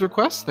always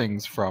request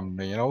things from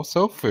me,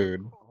 so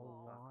food.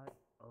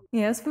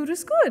 Yes, food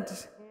is good.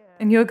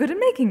 And you're good at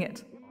making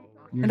it.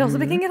 And also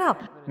picking it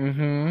up.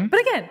 Mm-hmm.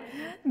 But again,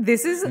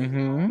 this is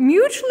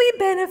mutually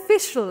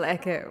beneficial,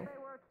 Echo.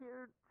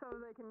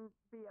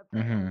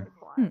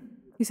 Mm-hmm.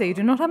 You say you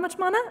do not have much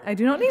mana? I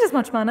do not need as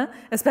much mana,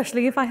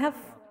 especially if I have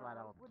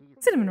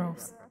cinnamon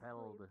rolls.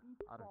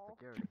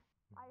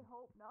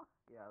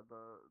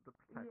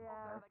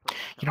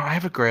 I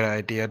have a great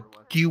idea.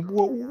 Do you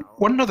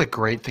want to know the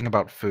great thing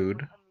about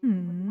food?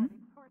 Hmm.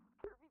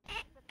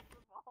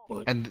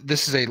 And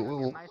this is a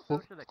little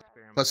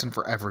lesson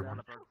for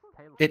everyone.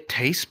 It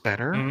tastes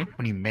better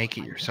when you make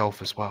it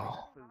yourself as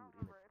well.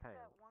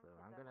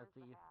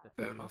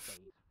 Fair enough.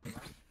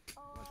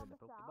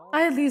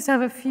 I at least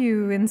have a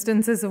few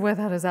instances of where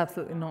that is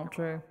absolutely not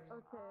true.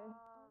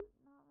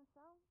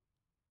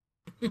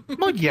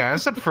 Well,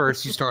 yes, at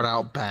first you start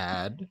out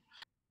bad.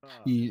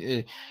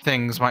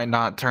 Things might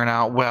not turn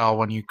out well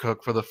when you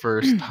cook for the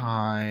first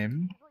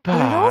time. But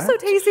it also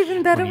tastes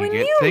even better when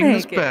get you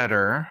things make it.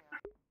 better.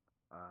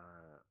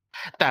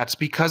 That's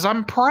because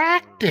I'm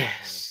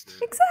practiced.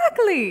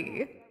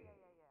 Exactly.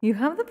 You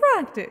have the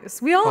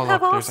practice. We all Oh,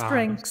 have look, our there's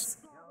strengths.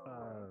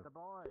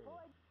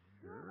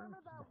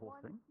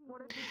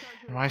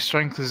 My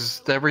strength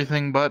is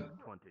everything but...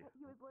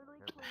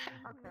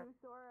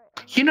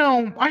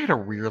 I had a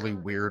really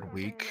weird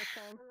week.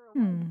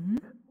 Hmm.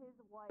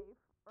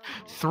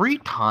 3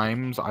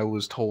 times I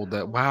was told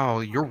that, wow,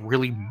 you're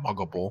really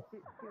muggable.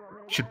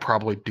 Should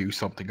probably do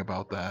something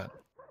about that.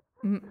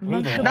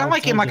 Not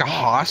like in a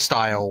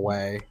hostile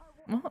way.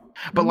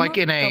 But like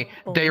in a,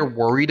 they're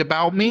worried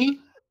about me.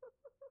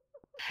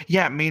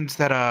 Yeah, it means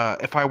that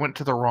if I went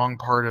to the wrong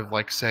part of,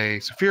 like, say,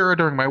 Saphira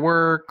during my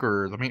work,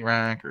 or the meat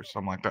rack, or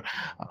something like that,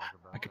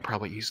 I could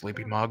probably easily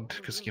be mugged,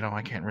 because,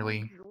 I can't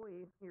really...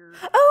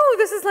 Oh,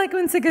 this is like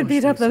when Sigurd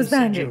beat up those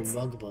bandits.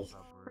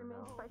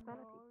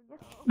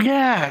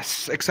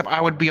 Yes, except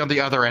I would be on the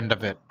other end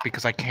of it,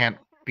 because I can't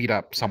beat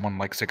up someone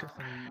like Sigurd.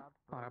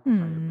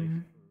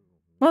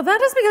 Well,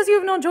 that is because you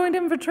have not joined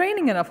him for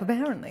training enough,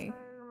 apparently.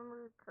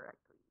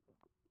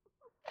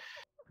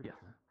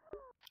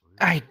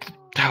 I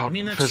doubt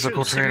that's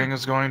physical true. training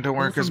is going to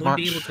work as Wolfram would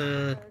be much.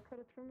 able to...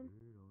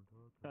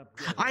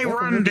 I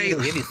Wolfram run would be able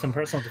to daily. give you some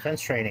personal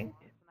defense training.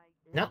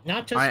 Not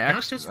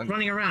just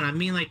running around. I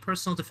mean like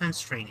personal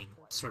defense training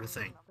sort of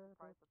thing.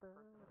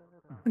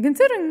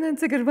 Considering that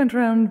Sigurd went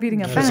around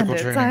beating up Physical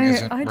bandits, training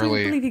isn't I do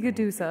really- believe he could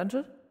do such.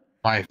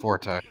 My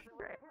forte.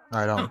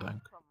 I don't think.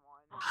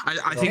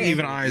 I think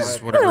even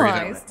eyes would Hello, agree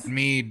Eyes. that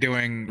me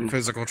doing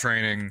physical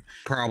training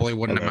probably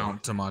wouldn't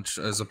amount to much,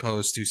 as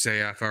opposed to, say,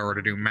 if I were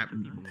to do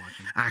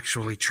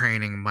actually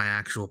training my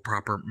actual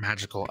proper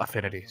magical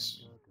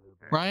affinities.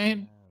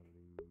 Right?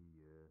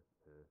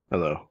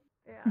 Hello.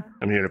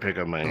 I'm here to pick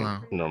up my Hello.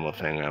 normal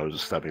thing. I was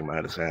just stopping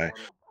by to say hi.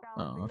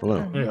 Oh,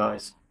 Hello. Hey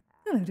guys.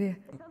 Oh dear.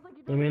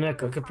 I mean, I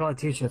could probably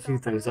teach you a few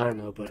things I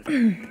know, but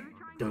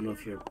don't know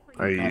if you're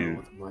Are you- compatible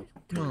with them, like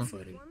kind of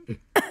fighting.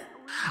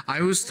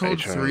 I was told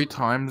Hey, 3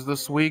 times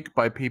this week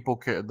by people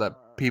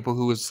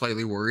who was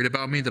slightly worried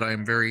about me that I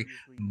am very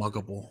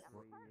muggable.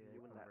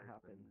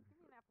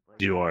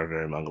 You are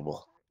very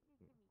muggable.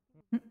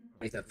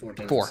 Make that 4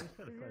 times. 4.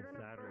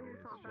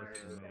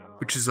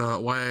 Which is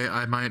why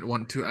I might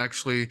want to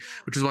actually...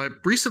 Which is why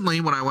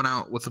recently, when I went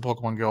out with the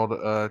Pokemon Guild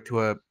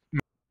to a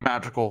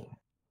magical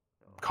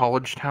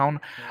college town,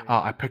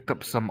 I picked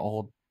up some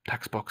old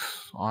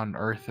textbooks on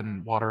Earth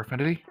and Water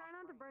Affinity.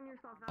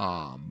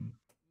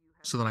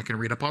 so that I can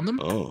read up on them.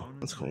 Oh,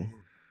 that's cool.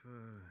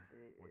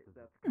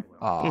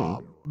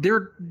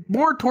 They're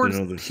more towards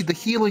You know, there's- the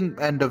healing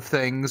end of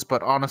things,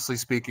 but honestly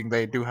speaking,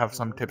 they do have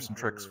some tips and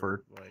tricks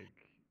for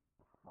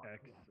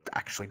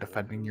actually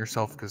defending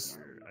yourself, because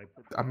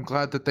I'm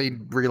glad that they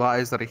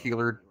realize that a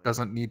healer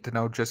doesn't need to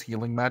know just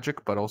healing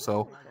magic, but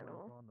also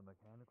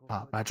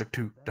magic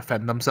to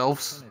defend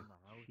themselves.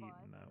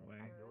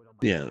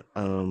 Yeah,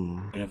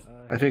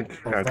 I think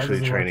actually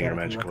training your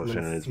magical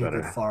affinity is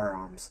better.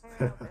 Firearms.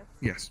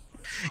 Yes.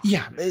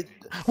 Yeah.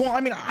 Well,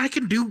 I mean, I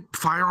can do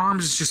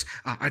firearms. It's just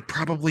I'd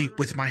probably,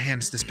 with my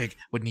hands this big,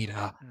 would need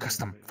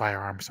custom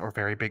firearms or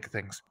very big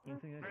things.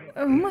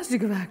 Must you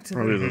go back to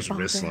Probably the those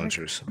wrist barbaric?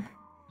 launchers.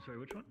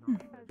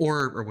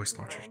 Or wrist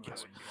launchers,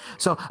 yes.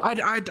 So I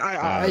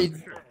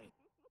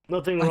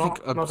Nothing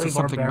think nothing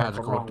something barbaric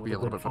magical wrong would be a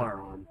with little good bit better.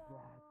 firearm.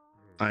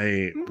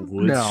 I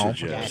would No. Yeah,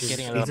 suggest. it's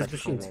getting a little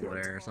bit cold over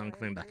there, so I'm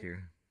coming back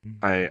here.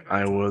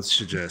 I would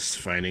suggest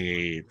finding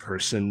a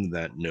person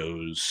that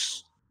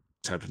knows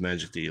the type of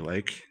magic that you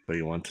like, but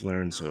you want to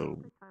learn.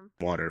 So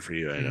water for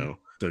you, I know.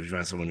 So if you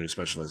find someone who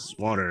specializes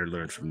in water,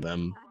 learn from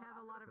them.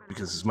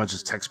 Because as much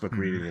as textbook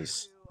reading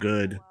is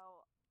good,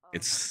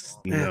 it's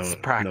no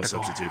practical.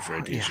 substitute for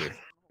a teacher. Yeah.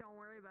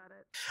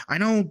 I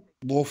know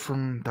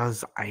Wolfram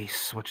does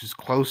ice, which is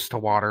close to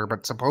water,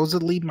 but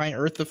supposedly my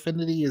earth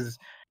affinity is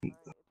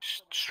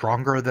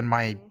stronger than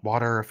my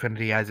water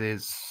affinity as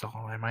is, so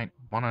I might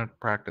want to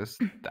practice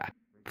that.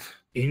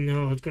 You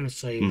know, I was gonna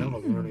say, you have a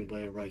learning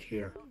blade right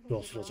here. Who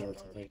also does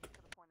earth, I think.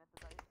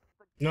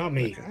 Not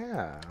me.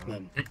 Yeah.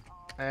 Them.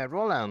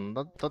 Roland,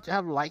 don't you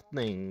have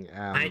lightning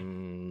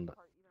and...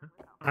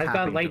 I've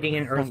got lightning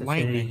and earth affinity,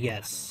 lightning.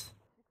 yes.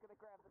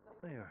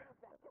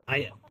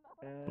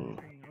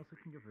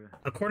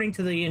 According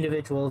to the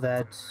individual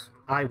that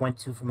I went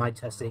to for my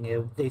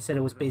testing, they said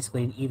it was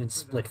basically an even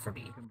split for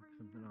me.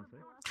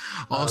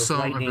 Also,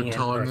 I've lightning been and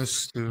telling earth.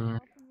 this to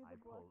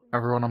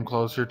everyone I'm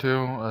closer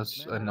to,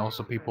 and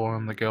also people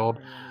in the guild.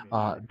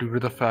 Due to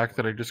the fact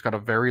that I just got a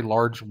very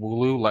large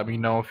wooloo, let me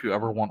know if you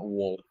ever want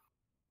wool.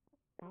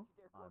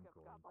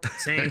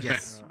 Same.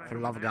 Yes, for the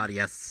love of God,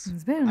 yes.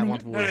 It's very I neat.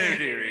 want wool.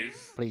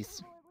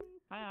 Please.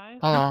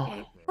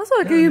 Hello. Also,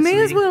 okay, you may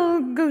as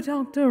well go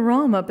talk to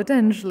Rama,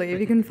 potentially, if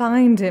you can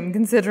find him,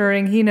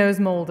 considering he knows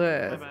Mold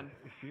Earth.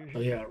 Oh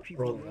yeah,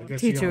 Roland, I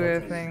guess Teach you have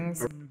Earth a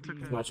things.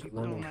 magic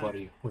learning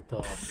buddy with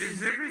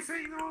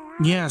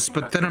Yes,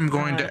 but then I'm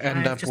going to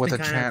end up with a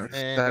chance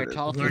that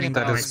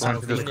is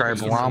going to describe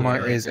Rama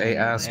is a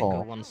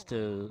asshole.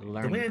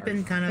 The way I've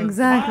been kind of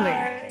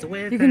Exactly. The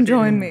way I've You kind can of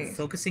join been me.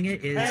 focusing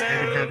it is I've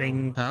been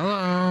having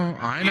Hello,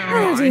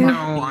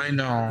 I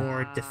know.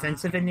 more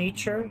defensive in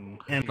nature.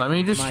 And Let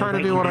me just my try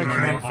to do what I lightning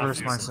can more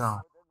first offensive.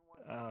 myself.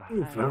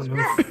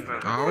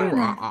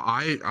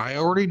 I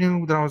already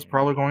knew that I was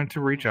probably going to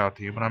reach out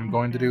to you, but I'm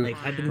going to do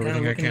I've been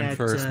everything I can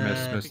first,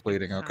 at,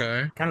 misleading,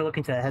 okay? kind of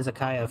looking to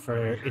Hezekiah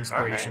for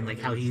inspiration, like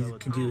how he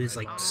can do his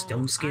like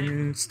stone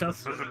skin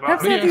stuff.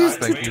 Perhaps have these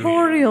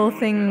tutorial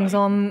things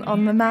on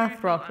the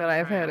math rock that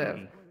I've heard of.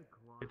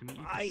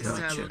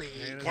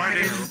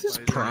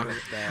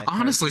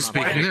 Honestly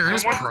speaking, there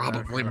is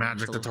probably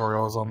magic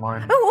tutorials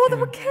online. Oh, or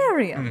the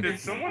Macarium. Did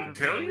someone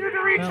tell you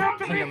to reach out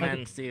to me?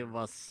 Clemency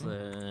was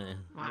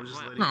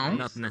No.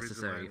 not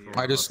necessary.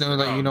 I just knew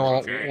that you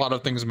know a lot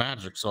of things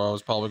magic, so I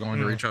was probably going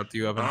to reach out to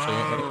you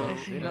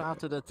eventually. You know how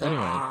to detect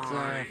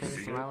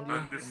things around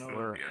you?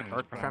 Or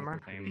earth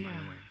tremor? Yeah,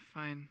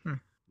 fine.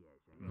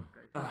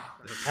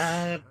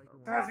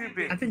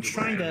 I've been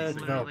trying to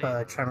develop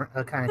a kind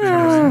of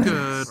tremor.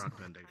 Good.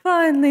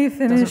 Finally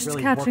finished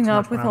really catching work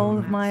up much with when all I'm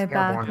of my scareborn like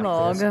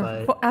backlog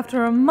this, but-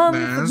 after a month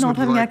of Maz, not would you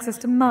having like- access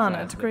to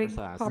mana to create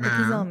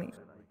properties on me.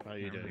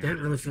 Don't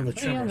really feel the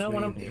tremors. no,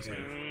 when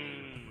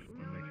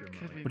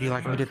Would you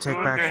like me to take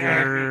back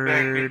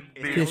your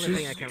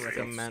dishes? I can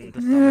recommend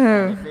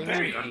Oh,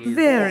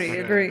 very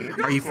agreed.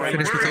 Are you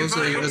finished with those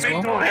as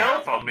Mental well?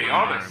 health, I'll be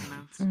honest.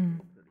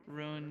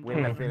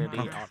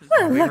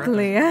 Well,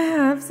 luckily I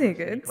have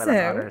Sigurd,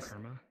 so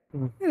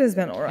it has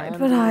been alright,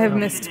 but I have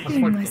missed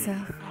being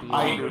myself.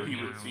 I knew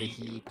he would see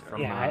me.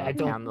 Yeah, I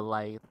don't.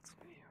 Candlelight.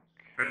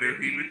 I knew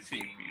he would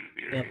see me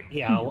there.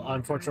 Yeah,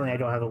 unfortunately, I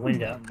don't have a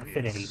window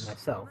affinity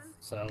myself,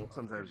 so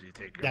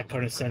that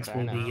kind of sense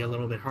will be a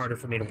little bit harder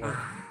for me to work.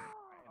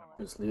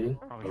 Misleading.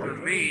 For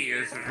me,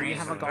 as a Do you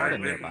have a reason,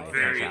 garden I've been nearby?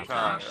 very I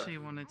tired. actually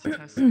wanted to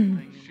test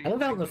something. I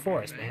live out in the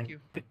forest, man.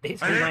 I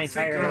Basically, my don't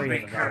entire think I'll area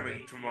be is a garden.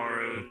 coming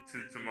tomorrow to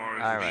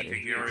tomorrow's Alrighty.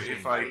 meeting, or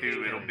if I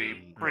do, it'll be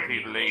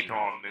pretty late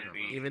on in the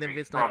Even if evening,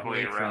 it's not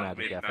probably late for around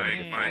magic,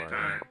 midnight my for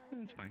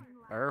time.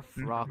 Earth,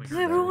 rocks.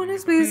 Everyone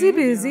is busy,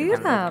 it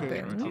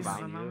happens.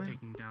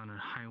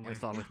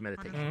 It's all with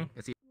meditation.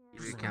 You see,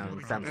 you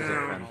can sense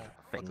different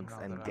things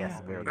and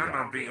guess where they Then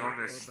I'll are. be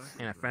honest.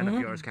 And a friend of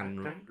yours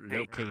can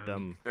locate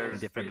them in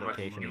different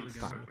locations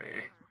each time.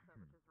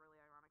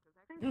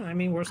 No, I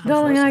mean, worst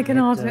Darling, I comes to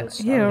cannot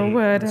worst, hear a Starly-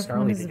 word. Starly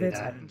Everyone is to a do bit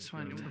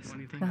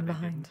that. not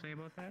behind.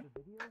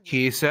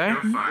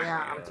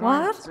 Kise?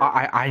 What?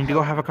 I need to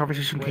go have a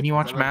conversation. Can you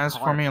watch Maz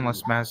for me,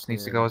 unless Maz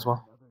needs to go as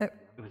well?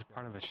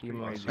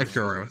 If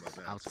you're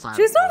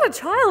She's not a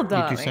child, You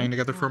darling. two staying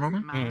together for a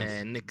moment?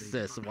 Nick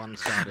says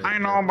one-shot. I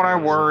know, but I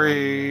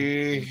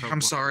worry. I'm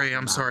sorry.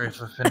 I'm sorry.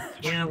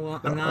 Yeah, well,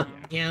 I'm not.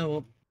 Yeah,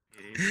 well,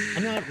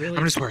 I'm not really.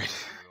 I'm just worried.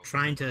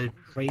 Trying to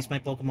raise my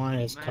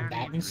Pokemon as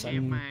combatants.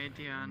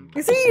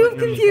 You see, you've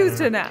confused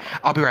her now.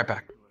 I'll be right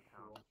back.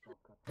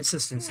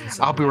 Assistance.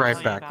 I'll be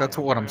right back. That's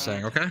what I'm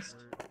saying, okay?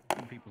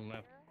 People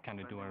left kind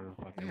of do whatever the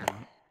fuck they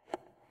want.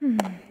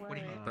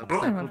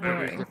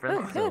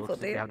 Careful,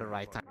 dear. Have the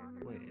right time.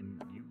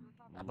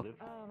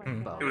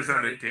 It was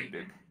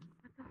unintended.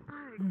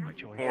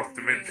 Fourth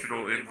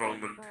dimensional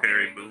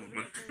involuntary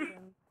movement.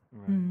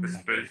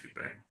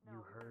 Supposedly.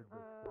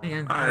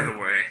 Either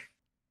way.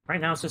 Right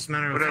now it's just a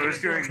matter of What I was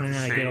going trying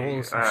to to get a hold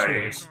of some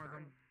say, sewers.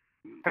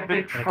 I've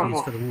been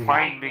trouble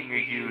finding a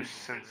use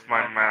since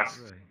my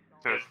mask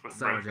search was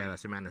So broken.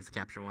 jealous you managed to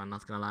capture one,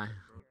 not gonna lie.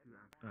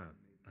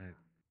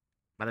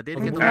 But I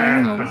did get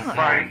And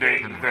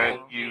finding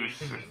that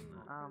use.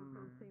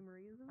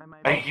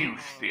 A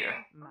use, dear.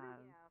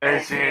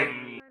 As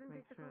in,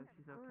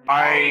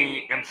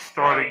 I am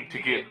starting to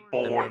get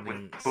bored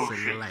with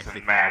potions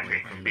and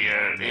magic,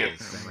 dear.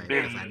 It's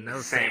been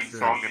the same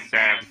song and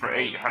dance for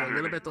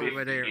 850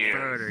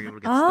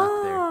 years.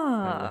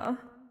 Ah,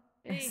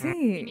 I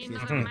see.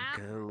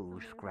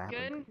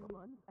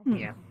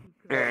 Yeah.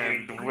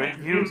 And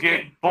when you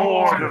get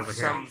bored of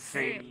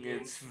something,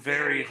 it's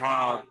very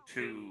hard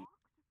to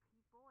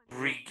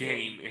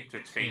regain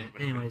entertainment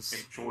and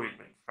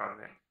enjoyment from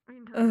it.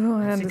 Oh,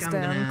 I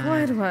understand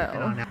quite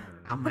well.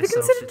 Have you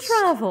considered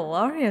travel?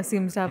 Arya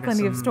seems to have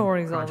plenty of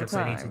stories all the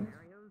time.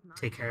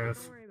 Take care of.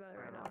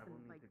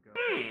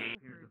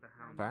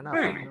 Fair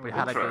enough. We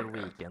had a good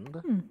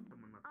weekend.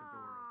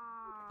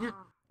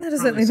 That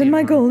has certainly been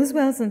my goal as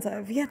well, since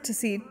I've yet to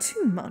see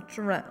too much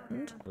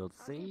around. We'll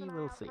see.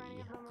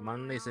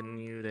 Monday's a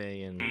new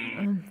day, and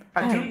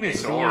I do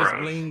miss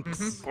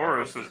Oros.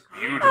 Oros was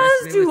beautiful.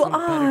 As do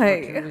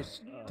I.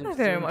 I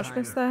very much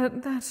miss that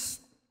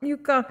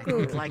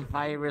Yukaku. It's like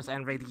virus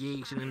and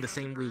radiation in the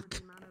same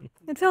week.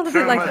 It felt a So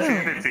bit like much home.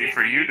 energy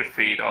for you to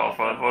feed off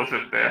of,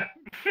 wasn't there?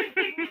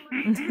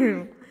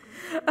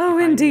 Oh,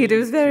 indeed, it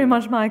was very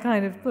much my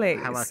kind of place.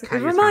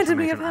 It reminded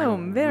me of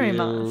home, very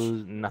much.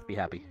 Not be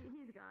happy.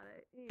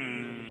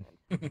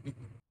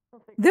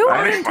 Though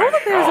I'm told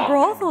that there's a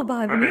brothel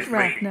by the meat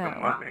rack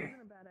now.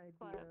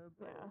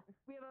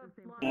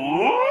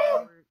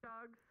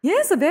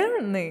 Yes,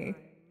 apparently.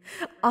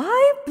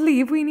 I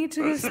believe we need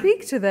to go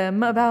speak to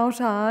them about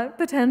our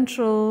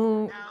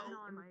potential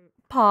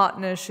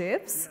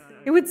partnerships.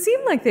 It would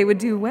seem like they would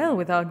do well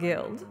with our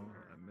guild.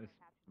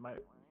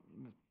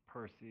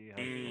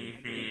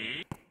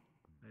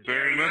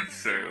 Very much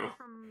so.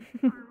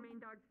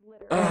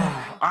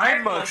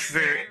 I'm much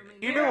very.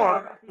 You know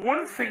what?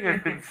 One thing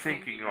I've been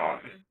thinking on.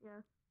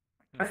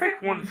 I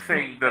think one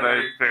thing that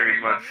I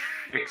very much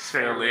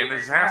excel in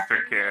is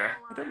aftercare.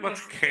 I don't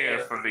much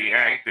care for the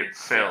act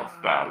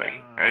itself,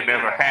 darling. I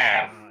never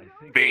have.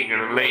 Being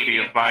a lady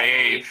of my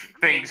age,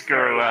 things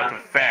grow out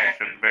of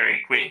fashion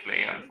very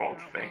quickly,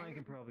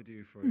 unfortunately.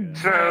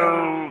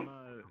 So,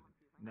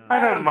 I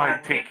don't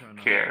mind taking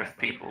care of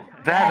people.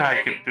 That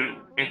I can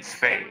do in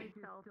spades.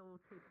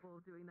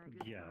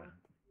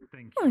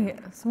 Oh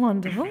yes,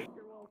 wonderful.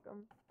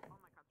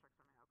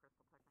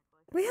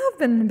 We have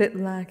been a bit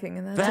lacking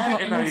in that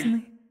department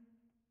recently.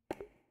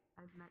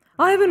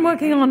 I've been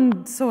working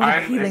on sort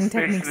of healing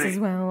techniques as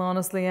well,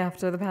 honestly,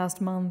 after the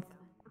past month.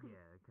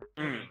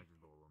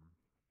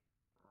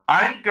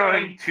 I'm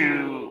going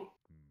to,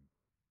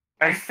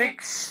 I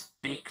think,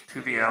 stick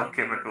to the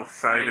alchemical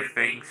side of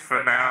things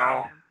for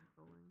now,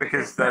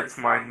 because that's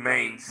my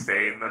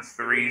mainstay, and that's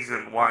the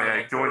reason why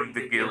I joined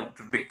the guild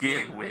to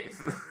begin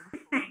with.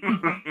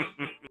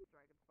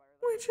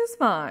 Which is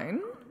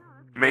fine.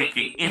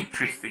 Making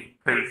interesting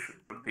potions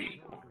for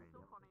people.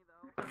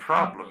 The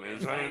problem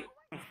is, a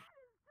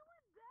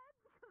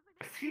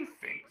few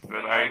things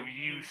that I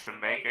used to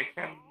make, I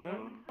can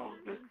no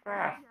longer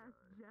craft.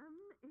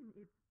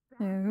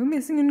 Oh,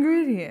 missing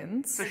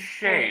ingredients. It's a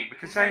shame,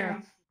 because I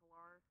have...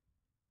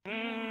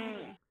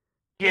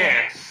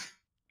 yes.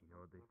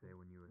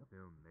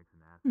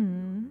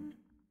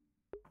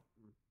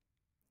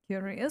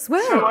 Curious.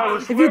 Well,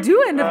 if you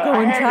do end up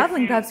going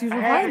traveling, perhaps you shall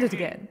find it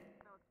again.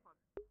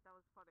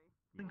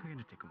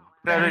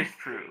 That is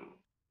true.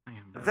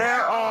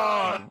 There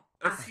are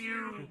a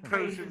few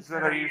potions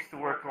that I used to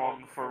work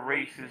on for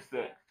races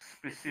that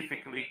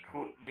specifically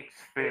couldn't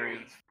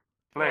experience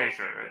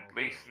pleasure, at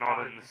least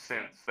not in the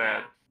sense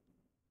that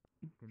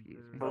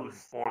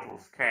most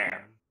mortals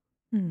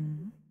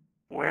can.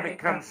 When it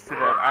comes to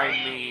that, I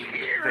mean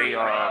they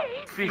are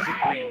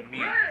physically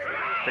mute.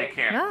 They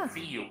can't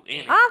feel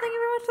anything. Ah, thank you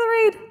very much for the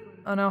read.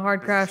 Oh no,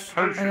 hard crash.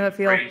 I know that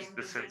feel. Raise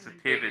the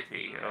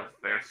sensitivity of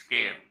their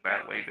skin.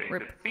 That way they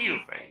can feel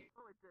things.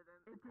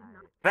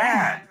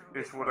 That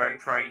is what I'm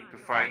trying to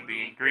find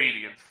the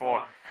ingredients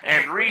for.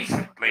 And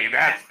recently,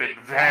 that's been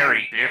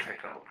very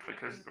difficult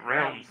because the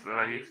realms that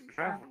I used to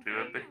travel to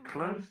have been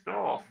closed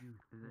off.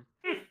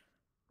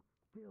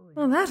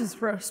 Well, that is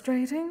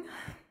frustrating.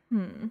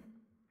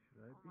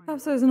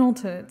 Perhaps there's an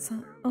alternative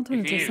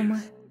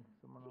somewhere.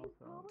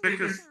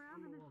 Because,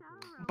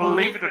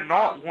 believe it or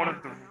not, one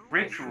of the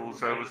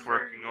rituals I was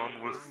working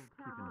on was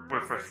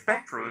for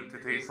spectral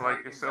entities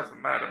like yourself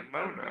and Madame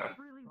Mona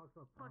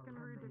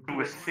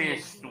to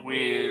assist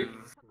with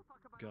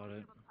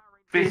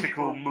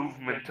physical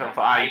movement of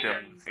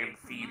items and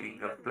feeling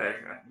of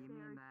pleasure.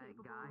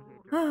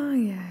 Ah,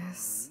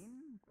 yes.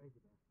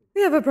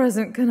 The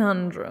ever-present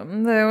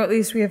conundrum, though at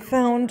least we have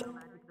found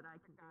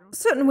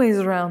certain ways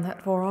around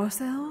that for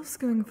ourselves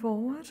going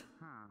forward.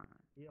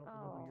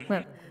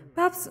 Well,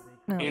 perhaps...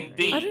 No, I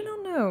do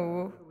not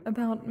know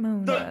about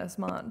Mona as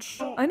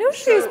much. I know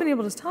she has been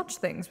able to touch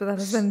things, but that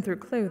has been through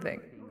clothing.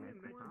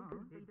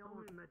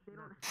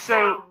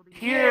 So,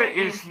 here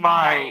is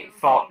my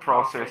thought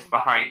process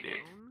behind it.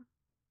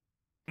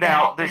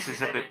 Now, this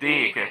isn't a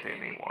dig at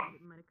anyone.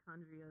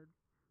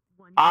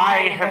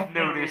 I have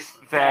noticed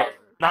that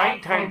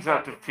 9 times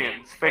out of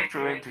 10,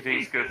 spectral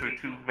entities go through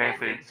 2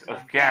 methods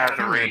of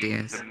gathering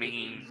the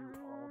means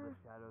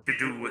to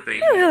do what they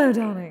do. Hello,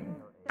 darling.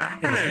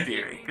 Hello,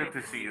 dearie. Good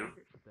to see you.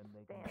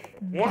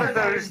 One of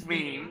those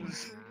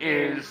means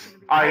is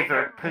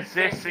either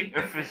possessing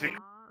a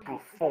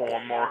physical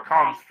form or a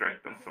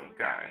construct of some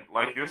kind,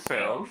 like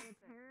yourself,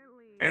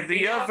 and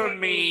the other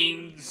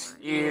means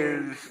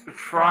is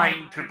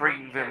trying to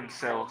bring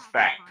themselves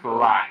back to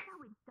life.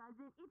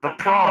 The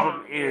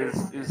problem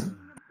is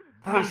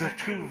those are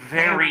 2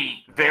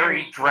 very,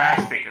 very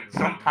drastic and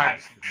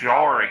sometimes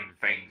jarring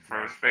things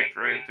for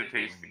spectral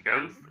entities to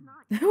go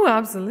through. Oh,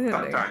 absolutely.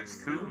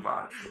 Sometimes too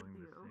much.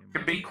 It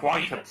can be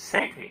quite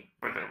upsetting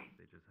for them.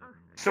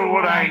 So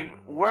what I'm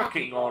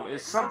working on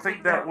is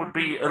something that would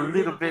be a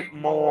little bit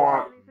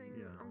more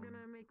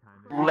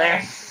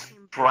less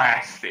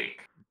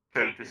drastic,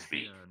 so to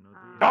speak.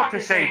 Not to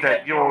say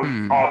that your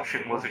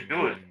option wasn't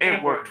good.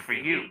 It worked for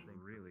you.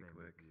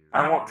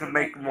 I want to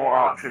make more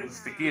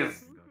options to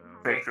give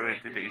spectral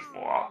entities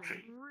more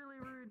options.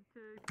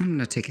 I'm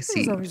gonna take a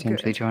seat and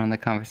potentially join the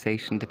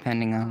conversation,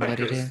 depending on what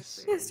it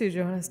is. Yes, do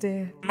join us,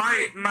 dear.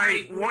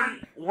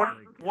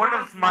 One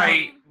of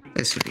my...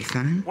 This would be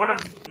fine. One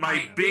of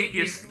my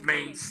biggest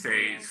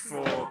mainstays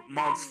for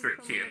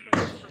Monsterkin,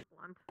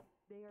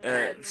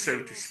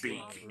 so to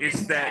speak,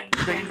 is that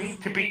they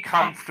need to be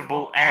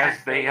comfortable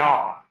as they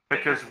are.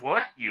 Because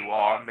what you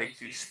are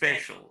makes you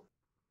special.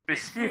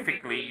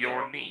 Specifically,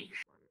 your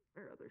niche.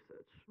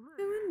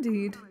 Oh,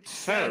 indeed.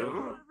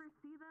 So...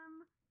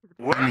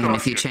 I mean,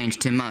 if you change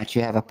too much,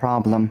 you have a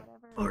problem.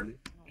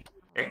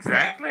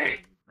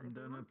 Exactly.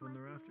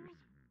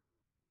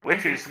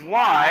 Which is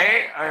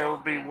why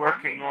I'll be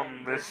working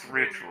on this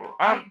ritual.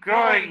 I'm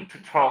going to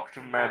talk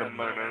to Madame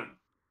Mona,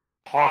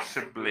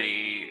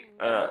 possibly,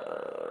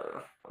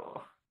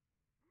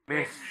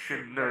 Miss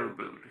Shinobu,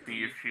 to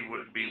see if she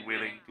would be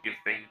willing to give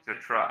things a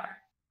try.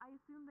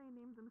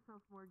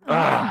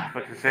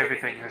 Because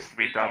everything has to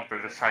be done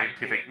through the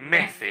scientific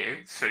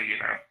method, so, you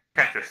know,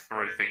 can't just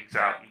throw things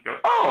out and go,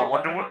 oh, I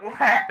wonder what will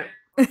happen.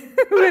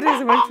 It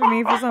has worked for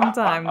me for some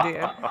time,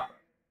 dear.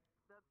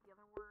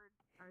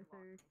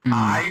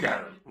 I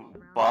know,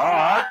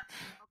 but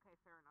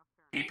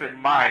keep in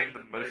mind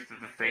that most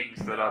of the things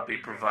that I'll be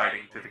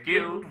providing to the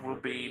guild will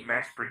be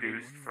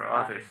mass-produced for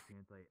others.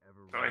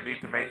 So I need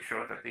to make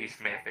sure that these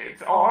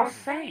methods are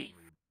safe.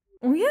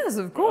 Oh, yes,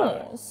 of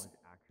course.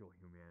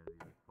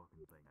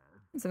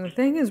 So the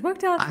thing has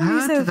worked out for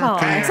me so far,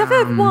 except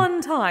for one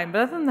time,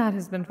 but other than that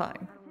has been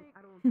fine.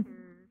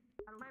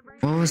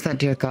 What was that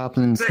dear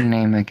goblin's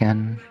name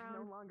again?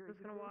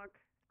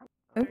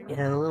 Oh.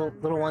 Yeah, the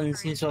little one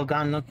seems to have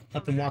gone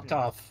up and walked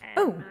off.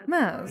 Oh,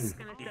 Maz.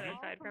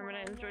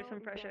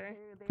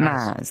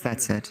 Maz,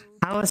 that's it.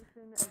 How has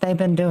they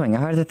been doing?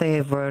 I heard that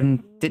they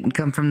didn't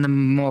come from the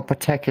more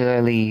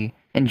particularly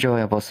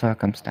enjoyable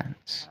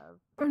circumstance.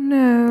 Oh,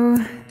 no.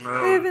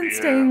 They've been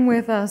staying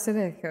with us at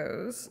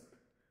Echoes.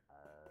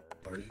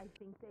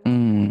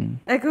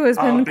 Echo has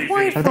been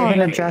quite fond. They've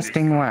been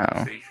adjusting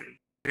well.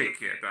 Take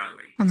care,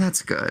 darling. Well,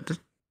 that's good. To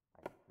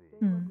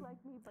an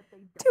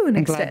I'm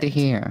extent. glad to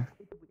hear.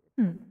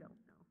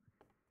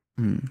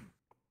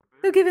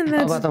 Though given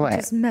that by the way,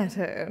 just met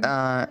her,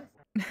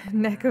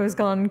 Neko has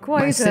gone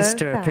quite my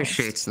sister fast.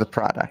 appreciates the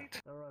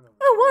product.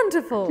 Oh,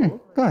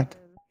 wonderful! Good.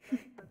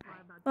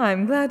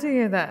 I'm glad to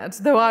hear that,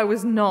 though I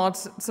was not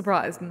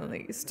surprised in the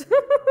least.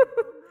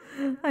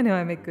 I know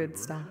I make good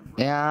stuff.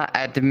 Yeah,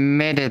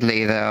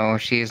 admittedly, though,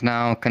 she is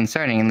now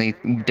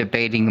concerningly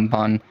debating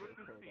upon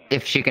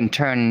if she can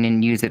turn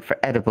and use it for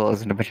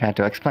edibles, which I had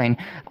to explain.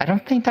 I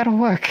don't think that'll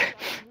work.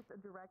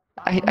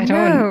 I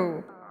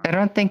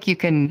don't think you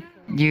can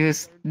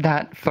use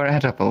that for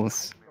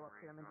edibles.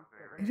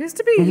 It is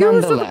to be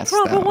used with a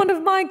proper one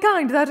of my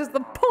kind. That is the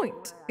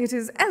point. It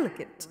is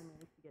elegant.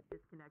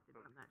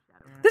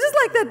 This is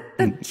like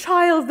that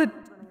child that...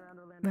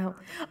 Well,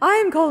 I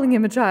am calling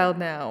him a child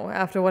now,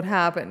 after what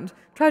happened.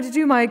 Tried to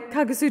do my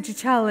Kagasuchi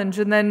challenge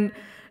and then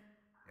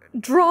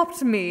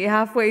dropped me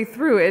halfway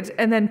through it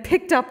and then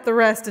picked up the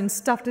rest and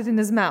stuffed it in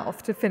his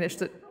mouth to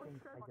finish it.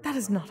 That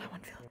is not how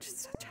one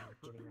villages a challenge.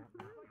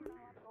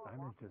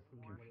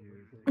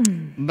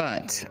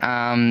 But,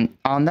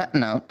 on that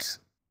note,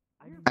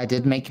 I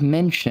did make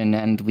mention,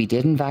 and we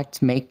did in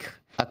fact make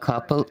a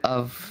couple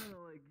of...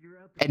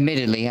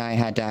 Admittedly, I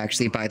had to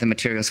actually buy the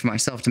materials for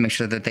myself to make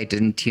sure that they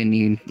didn't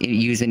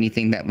use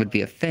anything that would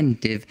be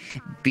offensive,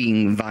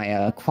 being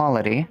via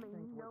quality.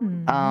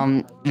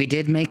 We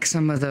did make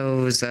some of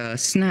those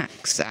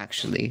snacks,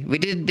 actually. We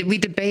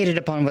debated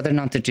upon whether or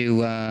not to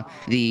do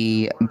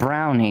the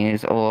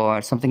brownies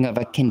or something of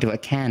akin to a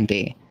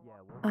candy.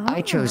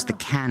 I chose the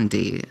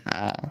candy.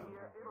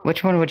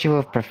 Which one would you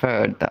have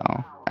preferred,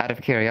 though, out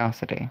of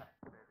curiosity?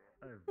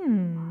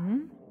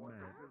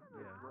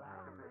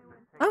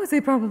 I would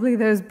say probably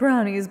those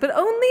brownies, but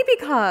only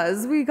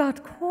because we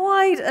got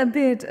quite a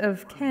bit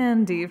of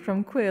candy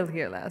from Quill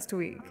here last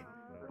week.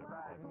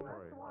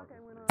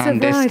 So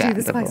variety,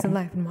 the spice of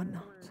life and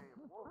whatnot.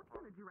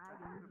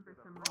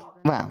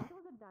 Well,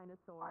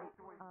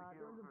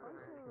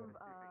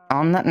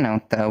 on that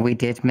note, though, we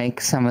did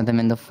make some of them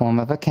in the form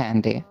of a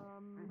candy.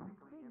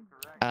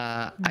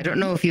 I don't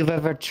know if you've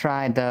ever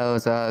tried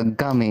those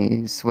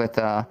gummies with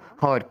a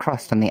hard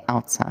crust on the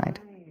outside.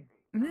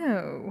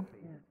 No.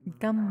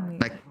 Gummy.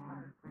 Like...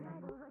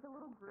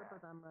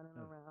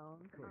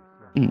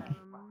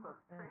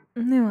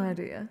 No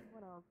idea.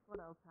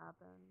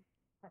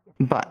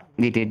 But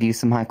we did use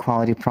some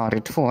high-quality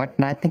product for it,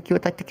 and I think you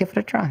would like to give it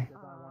a try.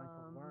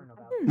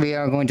 We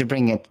are going to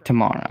bring it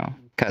tomorrow,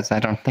 because I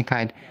don't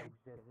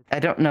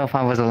know if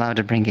I was allowed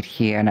to bring it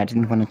here, and I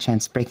didn't want a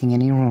chance breaking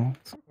any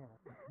rules.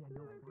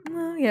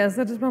 Well, yes,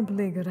 that is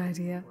probably a good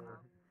idea.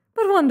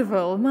 But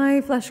wonderful.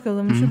 My flesh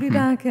golem should be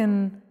back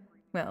in...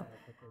 Well,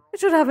 it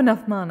should have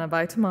enough mana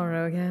by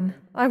tomorrow again.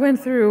 I went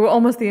through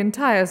almost the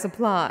entire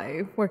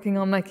supply, working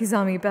on my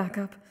Kizami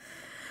backup.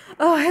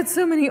 Oh, I had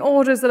so many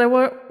orders that I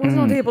was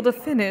not able to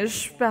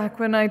finish back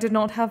when I did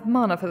not have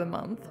mana for the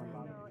month.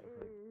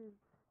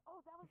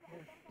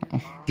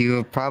 You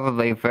were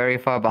probably very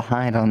far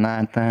behind on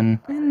that, then.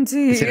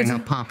 Indeed. Considering how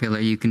popular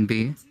you can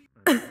be.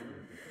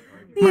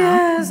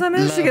 Yes, I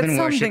managed to get some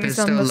worship things is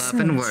done still myself.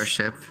 love and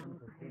worship.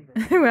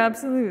 Oh,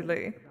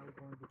 absolutely.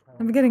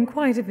 I'm getting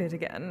quite a bit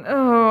again.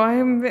 Oh,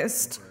 I've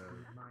missed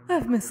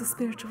the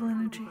spiritual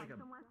energy.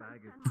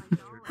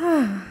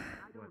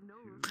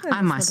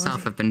 I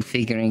myself have been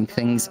figuring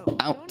things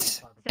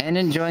out and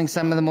enjoying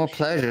some of the more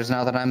pleasures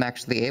now that I'm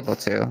actually able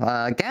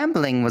to.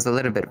 Gambling was a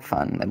little bit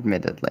fun,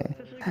 admittedly.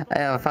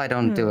 If I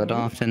don't do it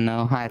often,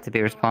 though, I have to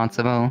be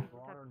responsible.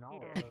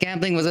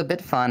 Gambling was a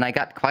bit fun. I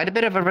got quite a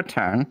bit of a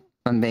return,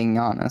 if I'm being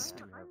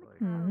honest.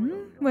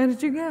 Where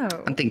did you go?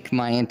 I think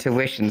my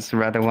intuition's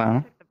rather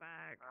well.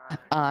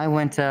 I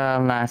went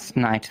last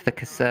night to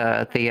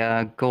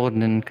the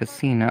Golden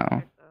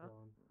Casino.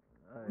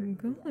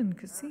 Golden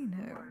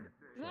Casino?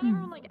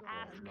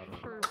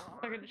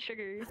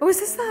 Sugar. Oh, is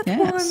this that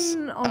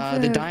one?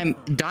 Of the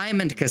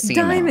Diamond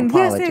Casino. Diamond,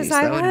 Apologies. yes,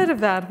 I've heard of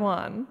that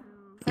one.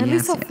 I at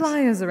least saw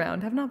flyers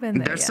around. Have not been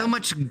there There's yet. so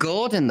much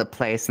gold in the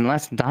place and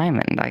less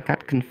diamond. I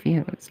got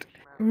confused.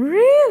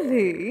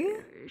 Really?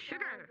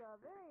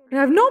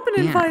 I've not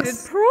been invited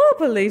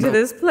properly to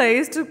this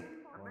place to...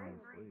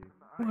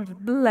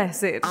 God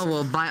bless it. Oh,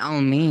 well, by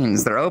all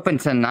means. They're open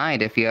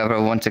tonight if you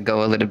ever want to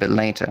go a little bit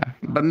later.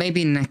 But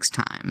maybe next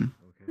time.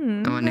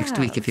 Or next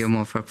week if you're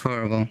more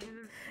preferable.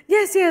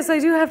 Yes, I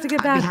do have to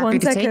get back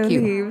once to Echo take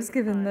you. leaves,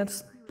 given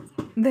that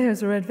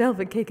there's a red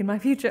velvet cake in my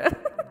future.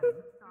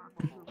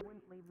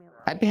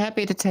 I'd be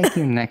happy to take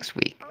you next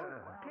week.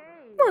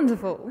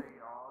 Wonderful.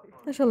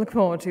 I shall look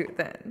forward to it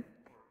then.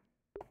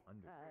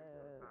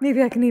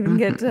 Maybe I can even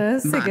get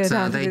Sigurd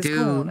out of his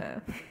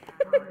corner.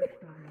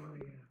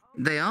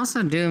 They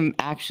also do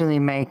actually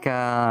make,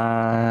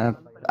 I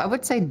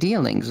would say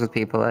dealings with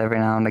people every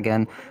now and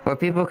again, where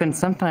people can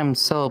sometimes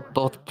sell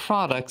both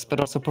products but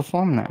also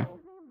perform there.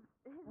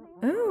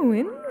 Oh,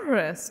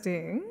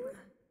 interesting.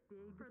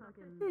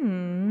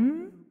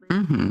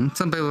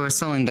 Some people were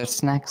selling their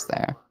snacks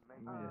there.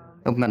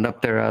 Opened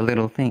up their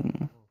little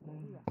thing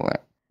for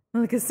it.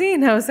 Well, the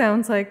casino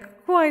sounds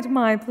like quite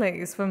my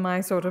place for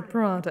my sort of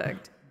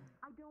product.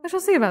 I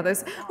shall see about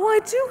this. Oh, I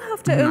do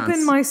have to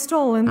open my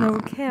stall in the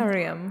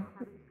Vocarium.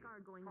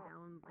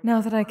 Now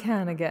that I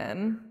can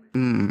again.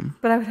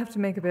 But I would have to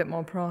make a bit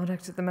more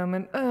product at the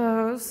moment.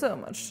 Oh, so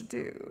much to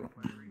do.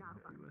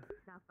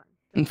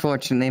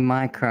 Unfortunately,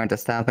 my current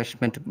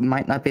establishment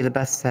might not be the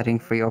best setting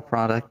for your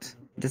product.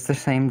 It's the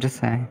same to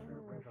say.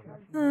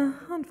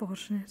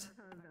 Unfortunate.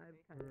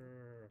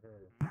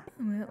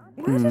 Well,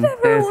 where did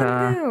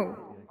everyone go?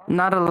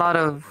 Not a lot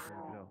of...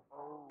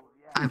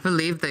 I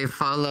believe they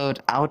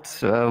followed out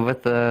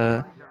with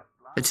the...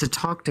 to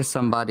talk to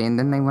somebody, and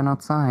then they went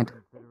outside.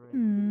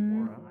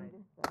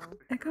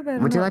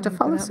 Would you like to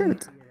follow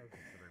suit?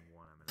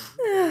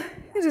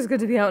 It is good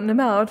to be out and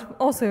about.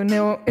 Also,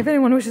 no, if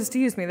anyone wishes to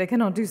use me, they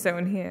cannot do so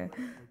in here.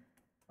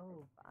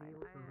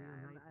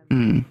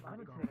 Do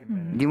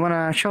you want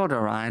a shoulder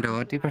ride,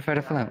 or do you prefer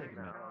to float?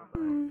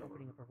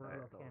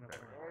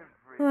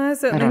 Well, I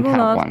certainly don't will have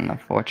not. one,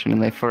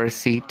 unfortunately, for a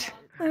seat.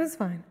 That is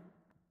fine.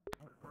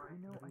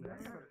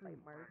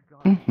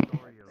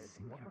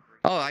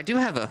 Oh, I do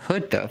have a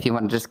hood though. If you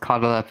want to just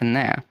cuddle up in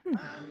there.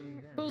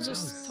 Bill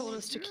just told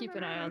us to keep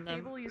an eye on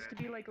them. used to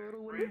be like a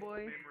little wooden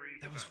boy.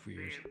 That was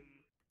weird.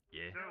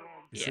 Yeah.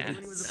 Yeah.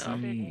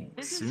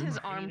 This is his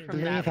arm from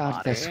Leave that out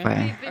body. this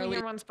way. Been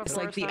here once It's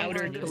before, like the so I'm outer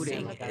going to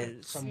coating see.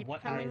 is From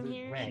what I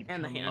read,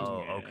 and the hand.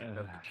 Oh,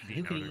 okay.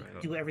 you can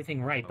do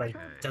everything right, but it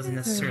doesn't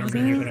necessarily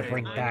mean you're going to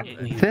bring back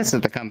who you This is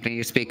the company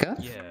you speak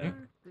of. Yeah.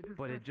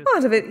 But it just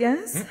Part of it,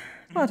 yes.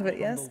 Part of it,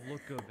 yes. the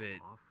look of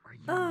it.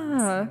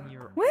 Ah,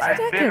 where's I've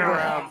been Decker?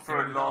 around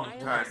for a long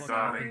time,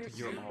 darling.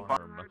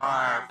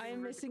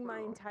 I'm missing my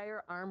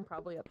entire arm,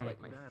 probably up to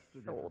like my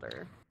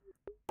shoulder.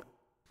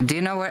 Do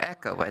you know where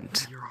Echo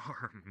went?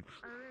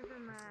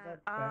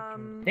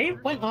 They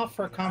went off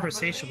for a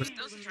conversation with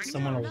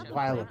someone a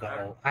while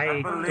ago.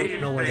 I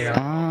don't know where they are.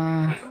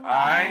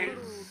 I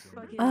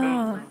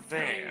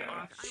There.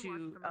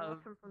 Of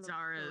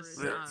Zara's.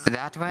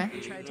 That way?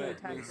 Tried to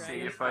attack Let me see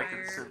if I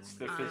can sense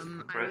the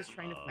physical I was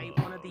trying to fight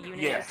one of the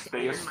units. Yes,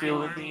 they are and still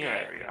my in the arm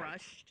got area.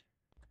 crushed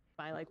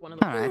by like one of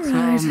the. Alright,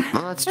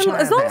 Right. let's And try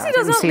as long as that. he does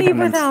Didn't not see leave them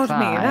without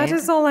me, that inside.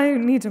 is all I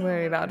need to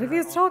worry about. If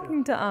he's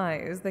talking to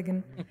eyes, they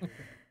can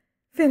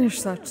finish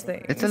such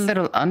things. It's a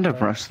little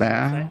underbrush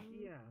there.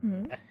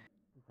 Hmm.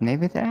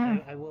 Maybe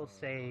there. I will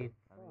say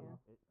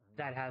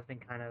that has been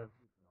kind of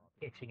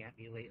itching at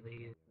me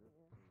lately.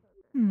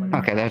 Hmm.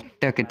 Okay,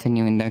 they're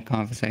continuing their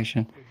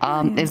conversation.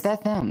 Is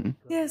that them?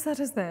 Yes, that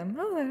is them.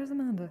 Oh, there's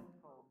Amanda.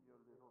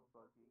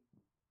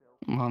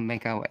 We'll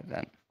make our way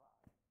then.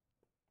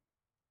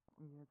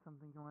 You had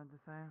something you wanted to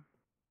say?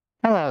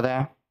 Hello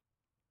there.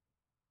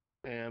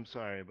 Hey, I'm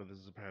sorry, but this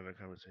is a private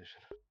conversation.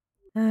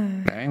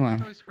 Very well.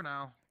 At least for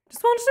now.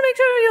 Just wanted to make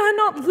sure you had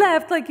not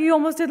left like you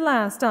almost did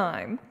last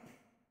time.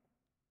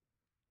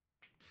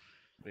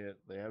 Yeah,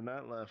 they have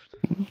not left.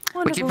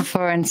 Would you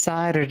prefer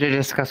inside or to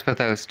discuss with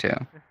those two?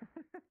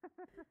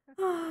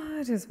 Oh,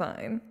 it is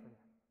fine.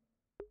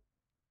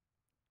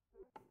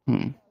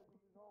 I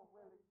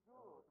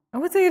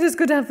would say it is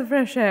good to have the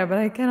fresh air, but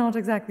I cannot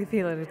exactly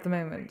feel it at the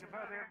moment.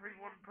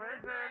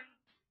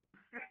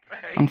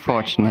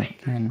 Unfortunate.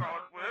 Then.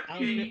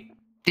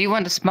 Do you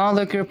want a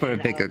smaller group or a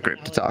bigger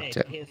group to talk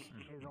to?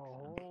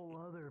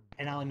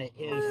 And I'll admit,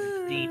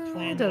 if the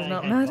plan It does that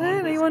not I had matter. gone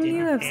with Anyone you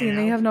didn't have pan seen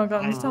that you out, have not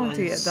gotten to I talk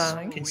to yet, was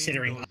darling.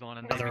 Considering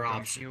other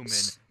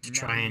options to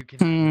try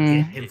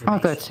and I'll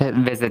go to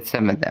visit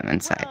some of them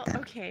inside then.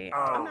 Okay,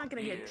 I'm not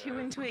gonna get too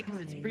into it because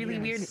it's really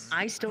weird and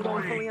I still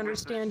don't fully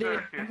understand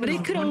it. But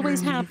it could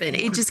always happen.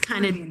 It just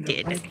kind of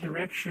did.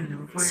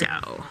 So.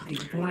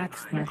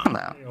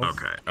 Hello.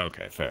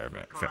 Okay, fair.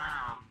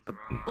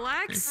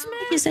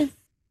 Blacksmith?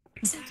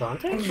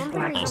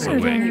 Also,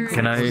 wait,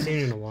 can I?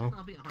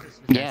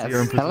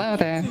 Yes. Hello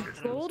there.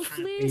 Gold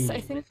fleece? I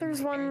think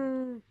there's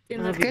one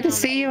in the Good to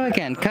see you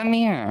again. Come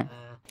here.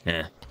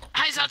 Yeah.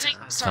 Hi, Zalti.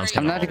 Sorry.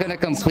 I'm not gonna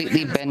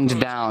completely bend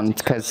down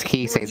because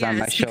Kise's on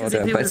my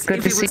shoulder, but it's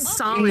good to see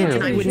solid, you.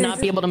 and I would not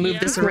be able to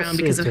move this around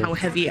because of how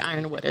heavy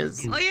ironwood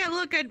is. Oh yeah,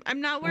 look, I'm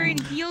not wearing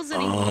heels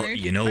Oh,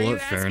 you know what?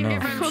 Fair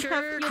enough. I'm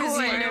sure because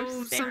you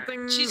know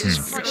something. Jesus,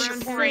 fresh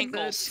around your your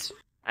ankles.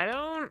 I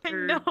don't.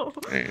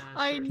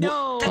 I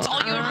know. That's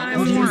all you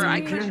remember.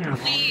 I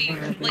couldn't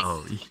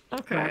leave.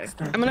 Okay.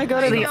 I'm gonna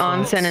go to the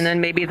onsen and then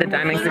maybe the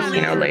Diamond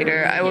Casino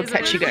later. I will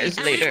catch you guys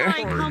later.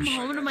 I come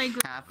home to my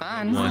Have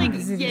fun. like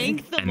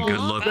yank them and good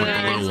luck with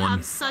the little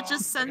one. Such a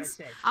sense.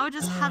 I would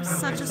just have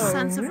such a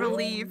sense of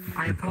relief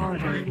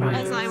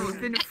as I've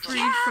been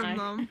freed from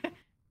them.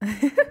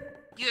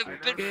 You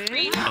have been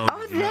freed.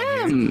 Oh,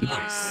 them!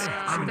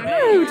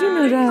 Oh,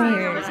 do not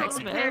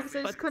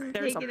die. I couldn't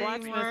take it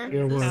anymore.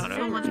 You're It's welcome.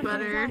 so much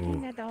better.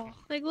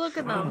 Like, look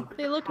at them.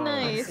 They look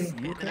nice.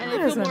 And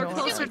I feel more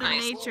closer to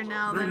nature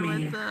now than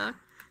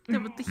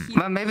with the heat.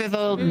 Well, maybe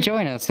they'll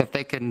join us if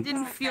they can.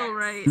 Didn't feel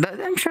right.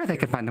 I'm sure they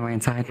can find a way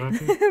inside.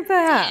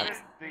 Perhaps.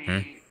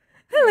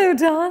 Hello,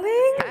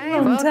 darling. Hey,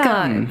 Long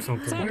welcome.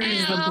 time.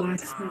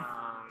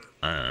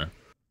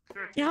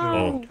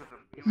 Yo.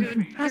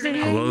 How's it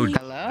Hello.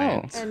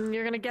 Hello. And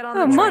you're gonna get on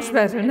Oh, the much train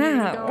better and you're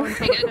now. gonna go and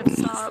take a pit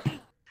stop.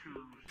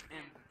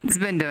 It's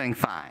been doing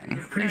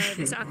fine.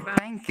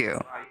 Thank you.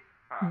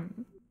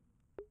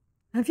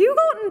 Have you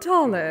gotten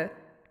taller?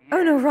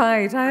 Oh, no,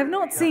 right. I have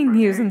not seen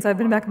you since I've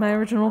been back in my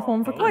original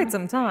form for quite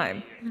some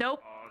time.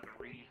 Nope.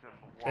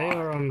 They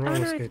are on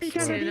roller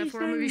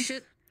skates.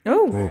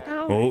 Oh.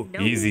 Oh,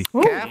 easy.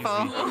 Oh. Careful.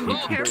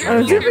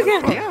 Oh, do be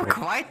careful. You have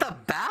quite the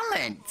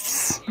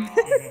balance.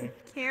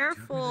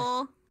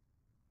 Careful.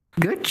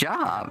 Good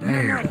job.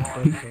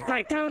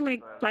 Like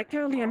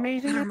totally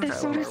amazing at this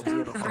sort of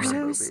stuff.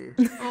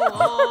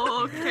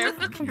 Oh,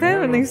 careful.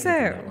 Apparently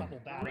so.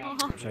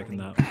 Checking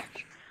that.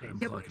 I'm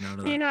clocking out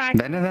of You that. know, I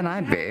Better than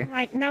I'd be.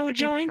 like no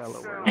joints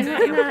and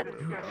whatnot.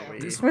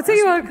 Would say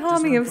you are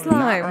calming of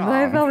slime, but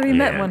I've already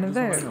met one of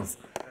those.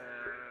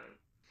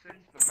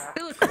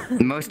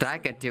 The most I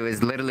could do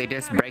is literally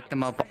just break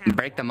them off,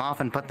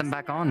 and put them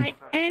back on. Like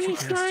any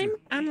slime,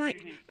 I'm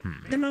like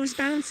the most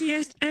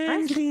bounciest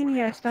and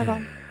cleanest of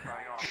them.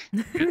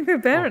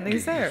 Apparently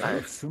so.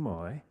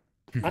 Sumo, eh?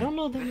 I don't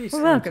know that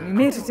Well, welcome, you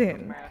made it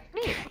in.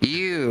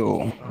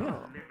 You.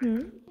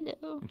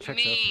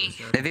 Me.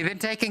 Have you been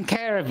taking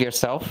care of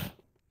yourself?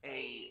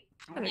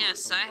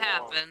 Yes, I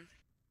have been.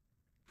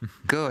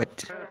 Good.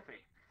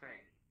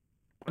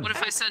 What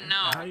if I said no?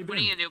 What are you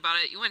gonna do about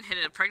it? You wouldn't hit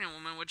a pregnant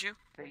woman, would you?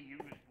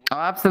 Oh,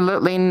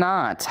 absolutely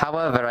not.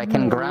 However, I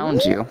can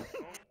ground you.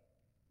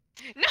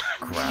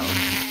 Ground.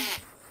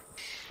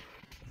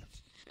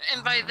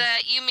 And by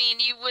that, you mean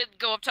you would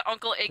go up to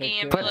Uncle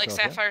Iggy and be like,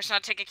 Sapphire's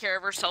not taking care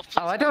of herself.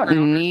 Oh, I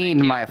don't need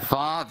my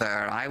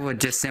father. I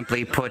would just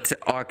simply put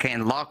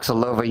arcane locks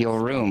all over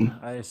your room.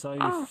 I saw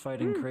you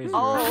fighting crazy.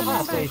 I'm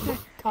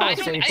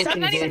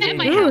not even at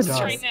my house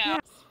right now.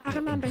 I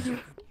remember you.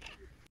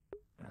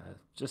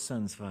 Just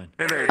sounds fine.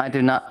 I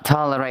do not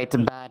tolerate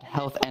bad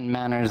health and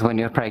manners when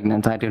you're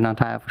pregnant. I do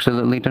not. I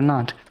absolutely do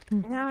not.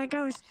 Now it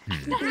goes.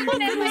 I'm not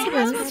at my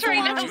house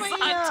right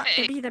now,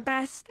 To be the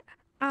best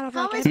out of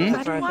How all am I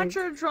supposed to watch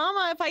her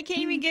drama if I can't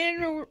even get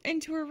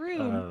into her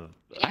room?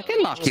 I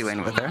can lock you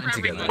in with her.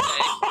 Together.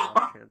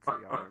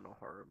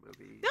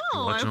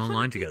 No, Watch it I'm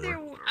online together.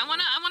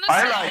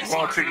 I like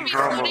watching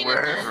drama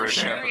wherever it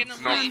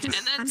happens. And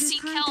then see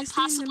Kel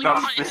possibly Not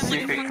run into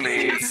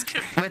specifically.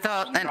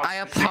 And I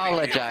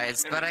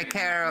apologize, but I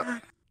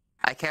care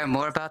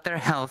more about their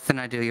health than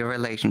I do your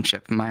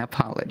relationship. My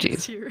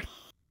apologies.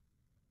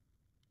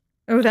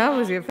 Oh, that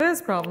was your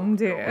first problem,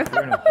 dear. If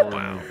we're in a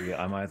horror movie,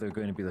 I'm either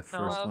going to be the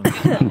first one or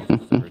the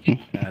third.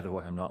 Either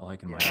way, I'm not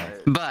liking my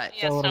health. But,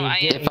 in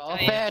all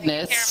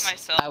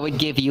fairness, I would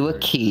give you a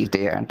key,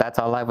 dear. That's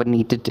all I would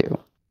need to do.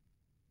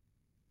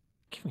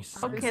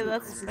 Okay,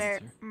 that's fair.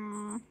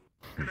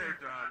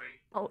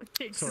 Oh,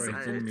 Sorry,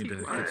 I didn't mean to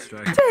get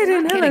distracted.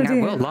 Jaden, hello, I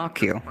will dear. lock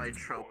you. I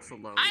know,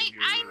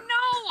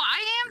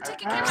 I am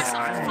taking care of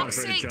myself for fuck's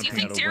sake. Do you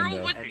think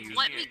Daryl would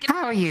let me get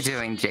How are you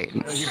doing,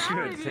 Jaden? You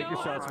should take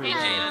your shots with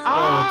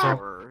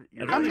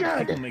I'm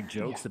good. People make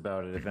jokes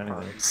about it, if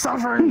anything.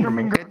 Suffering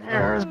from good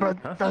hairs, but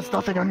that's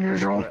nothing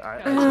unusual.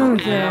 Oh,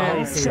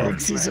 dear. Shedding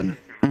season.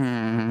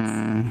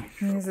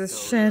 This is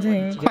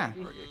shedding.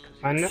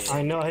 I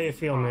know how you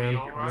feel, man.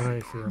 I know how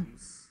you feel.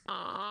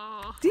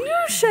 Do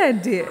you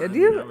shed, dear? Do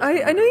you?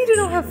 I know you do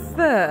not have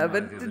fur,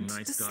 but do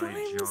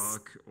slimes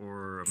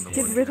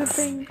get rid of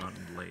things?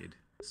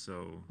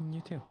 So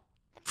you too.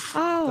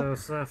 Oh. So,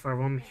 Sapphire,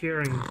 what I'm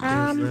hearing is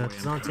that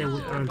Dante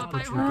would want to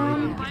put you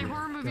in dating.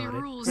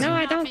 No,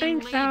 I don't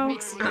think so.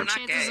 Oh,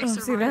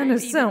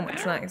 Savannah's so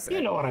much nicer.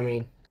 You know what I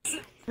mean.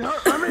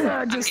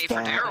 I just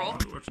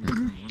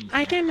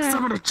I can I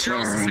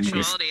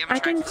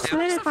can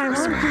split if I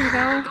want to,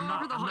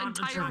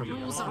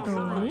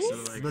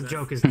 though. The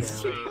joke is down. I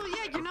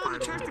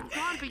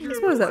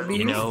suppose that would be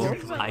useful.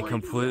 I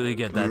completely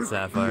get that,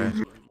 Sapphire.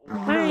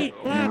 Wait,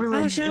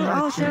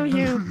 I'll show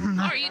you.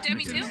 Oh, are you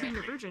Demi too?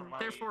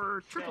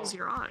 Therefore, triples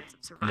your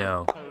odds.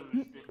 No.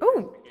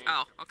 Oh.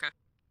 Oh, okay.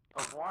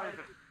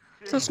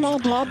 It's a small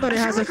blob, but it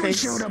has a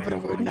face. Showed up at a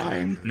good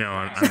time. No,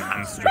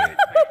 I'm straight.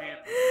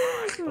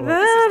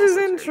 That is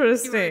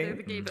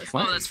interesting.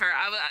 Oh, that's fair.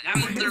 I'm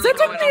literally Is that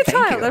definitely a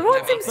child?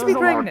 Everyone seems to be There's a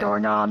lot pregnant.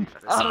 going on.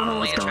 I don't know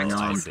what's going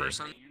on.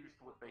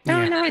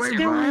 No, it's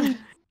still me.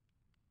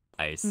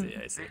 I see.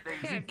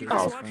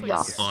 Oh,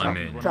 yeah. I'm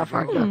in.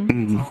 Sapphire.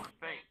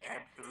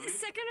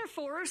 Second or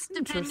first,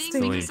 depending.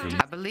 Interesting.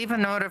 I believe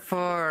in order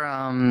for,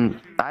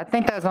 I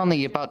think there's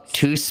only about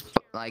two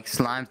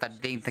slimes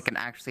that they can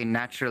actually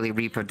naturally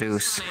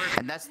reproduce.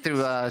 And that's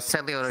through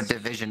cellular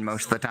division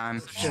most of the time.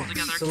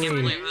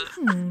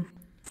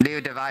 They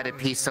divide a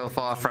piece so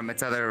far from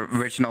its other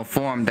original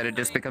form that it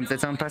just becomes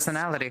its own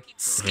personality.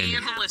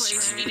 Scandalous. You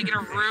just need to get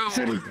a room.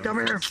 Come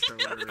here.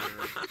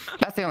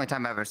 That's the only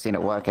time I've ever seen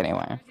it work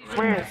anyway.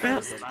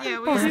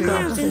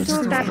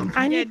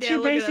 I need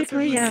to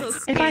basically,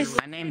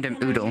 if I named him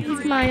Oodle.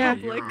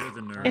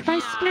 if I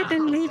split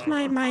and leave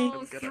my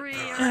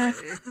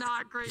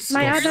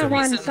other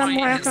one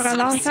somewhere for a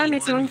long time,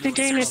 it's going to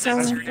gain its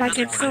own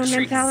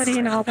mentality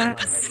and all that.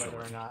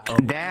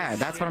 There,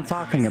 that's what I'm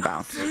talking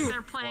about.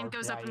 Their plan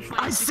goes up in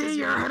flames. I see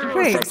your head.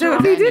 Wait, so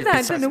if you did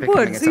that, then it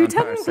would. So you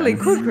technically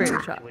could create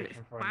a child.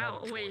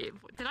 Wow, wait.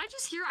 Did I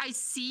just hear I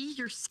see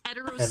your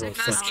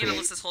heterosexual?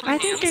 Scandalous is holding I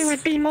think it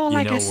would be more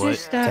like a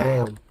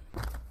sister.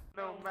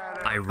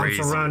 I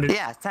raised.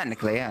 Yeah,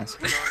 technically, yes.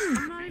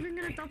 I'm not even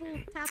gonna double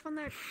tap on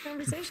that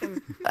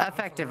conversation.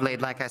 Effectively,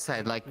 like I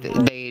said, like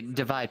they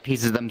divide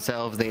pieces of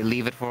themselves, they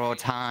leave it for all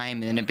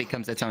time, and it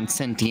becomes its own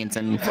sentience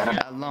and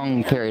a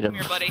long period of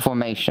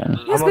formation.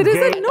 Yes, but is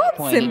it not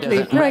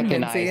simply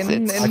pregnancy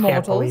in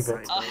mortals?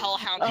 A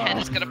hellhound head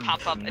is gonna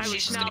pop up and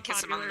she's just gonna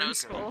kiss him on the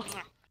nose.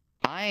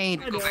 I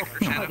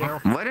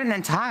wouldn't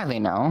entirely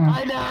know.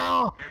 I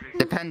know.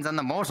 Depends on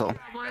the mortal.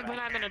 But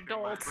I'm an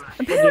adult.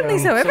 Apparently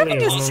so.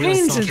 Everything has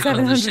changed in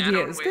 700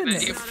 years, didn't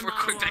it?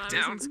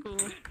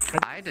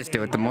 I just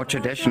do it the more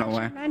traditional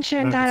way.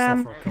 Mentioned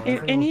that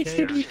it needs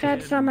to be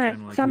fed some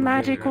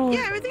magical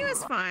Yeah, everything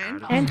was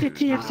fine.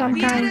 entity of some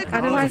kind.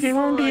 Otherwise, it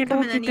won't be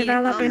able to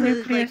develop a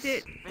nucleus.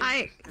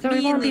 So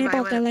we won't be leave,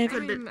 able to live.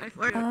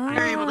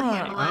 We're able to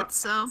handle it,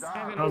 so.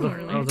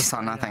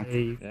 Saw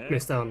nothing.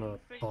 Missed out on the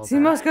ball. So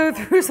you must go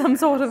through some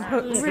sort of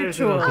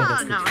ritual.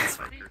 Oh, no, it's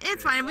fine.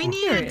 It's fine. We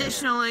need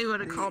additionally would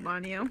have called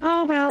on you.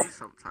 Oh well.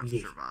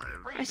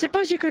 I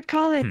suppose you could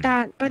call it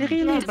that, but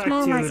really it's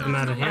more like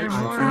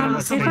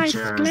if I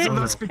split, it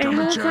looks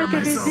like a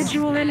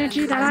residual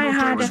energy that I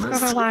had for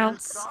a while.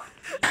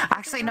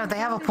 Actually, no, they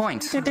have a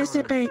point. To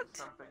dissipate.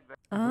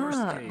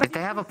 But they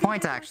have a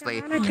point,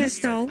 actually. Anarchists,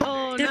 though.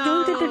 They're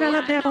going to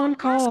develop their own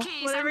core.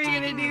 What are you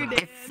gonna do?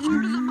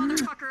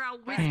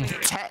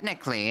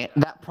 Technically,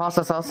 that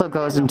process also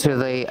goes into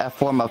the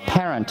form of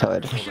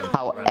parenthood.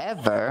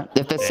 However,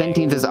 if the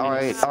sentience is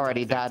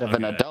already that of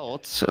an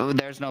adult,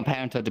 there's no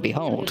parenthood to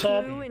behold. She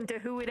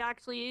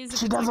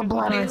doesn't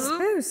blame I us.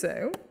 suppose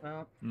so.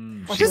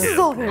 This is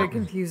all very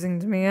confusing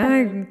to me.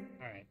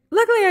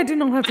 Luckily, I do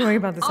not have to worry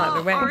about this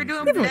either way. Are we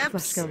doing Even with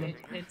blips? Alright,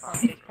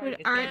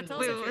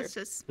 wait, let's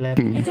just.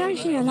 It's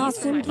actually a lot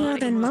simpler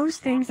than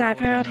most things I've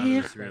heard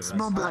here.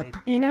 Small blip.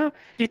 You know,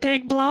 you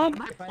take blob,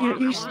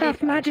 you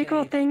stuff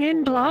magical thing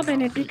in blob,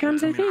 and it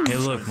becomes a thing. Hey,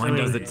 look, mine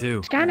does it too.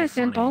 It's kind of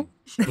simple.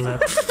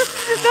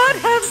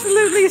 That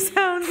absolutely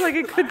sounds like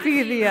it could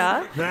be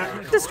the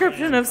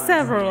description of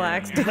several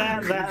acts.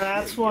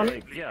 That's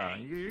one.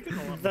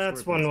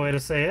 That's one way to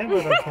say it,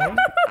 but okay.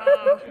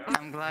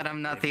 I'm glad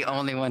I'm not the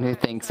only one who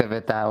thinks of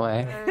it that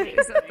way.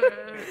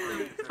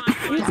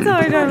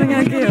 Sorry, darling,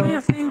 I do.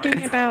 You're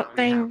thinking about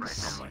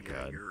things. Oh my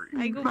god.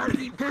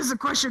 Here's a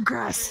question,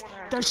 Chris.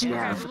 Does she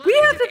have? We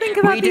have to think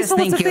about these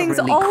sorts of things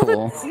really all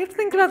cool. the. We have to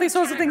think about these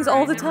sorts of things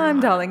all the time,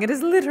 darling. It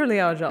is literally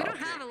our job.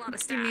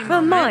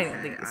 Well, mine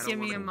at least. Give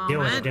me a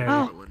moment.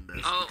 Oh,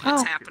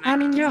 I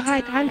mean, you're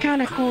right. I'm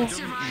kind of cool.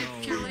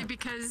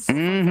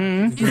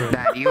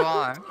 That you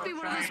are.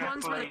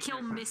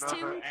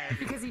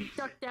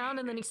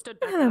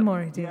 Hello,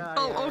 Maury, dear.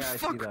 Oh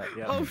fuck.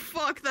 Oh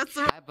fuck, that's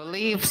the I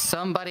believe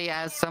somebody,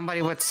 as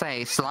somebody would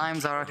say,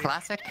 slimes are a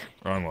classic.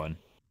 Wrong one.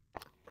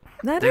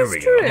 That There is we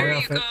go.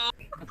 true.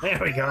 There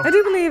we go. I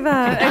do believe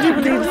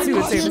Sue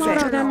is There's a lot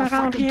of safe. them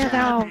around here,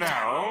 though.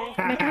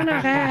 They're kind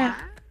of rare.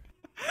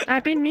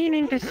 I've been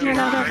meaning to see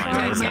another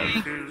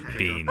slime.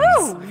 Beans.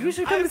 Oh, you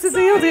should come to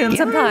Sicilian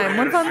sometime.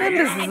 One of our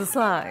members is a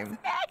slime.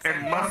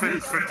 And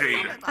muffins for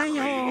Jada. I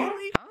know.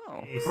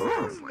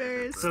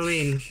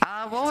 Celine.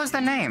 What was the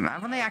name?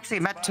 I've only actually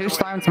met 2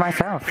 slimes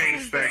myself.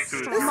 Thanks back to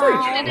its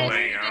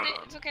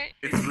It's okay.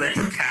 It's less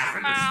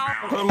cavernous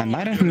now. I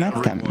might have met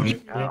them. You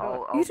do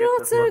not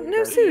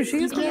know Sue.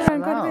 She has been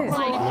around quite a bit.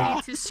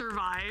 likely to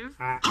survive.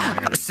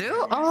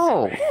 Sue?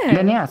 Oh,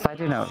 then yes, I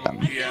do know them.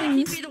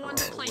 It's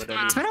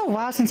been a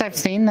while since I've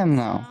seen them,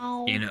 though.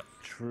 You know,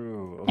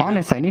 True.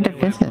 Honestly, I need to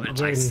visit.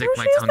 I stick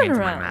my she's tongue been into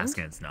my around. mask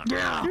and it's not She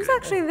was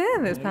actually there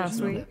this past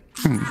week.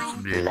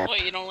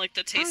 What, you don't like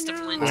the taste of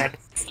lint? I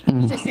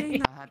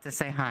had to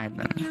say hi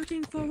then. Yeah,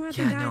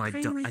 no, I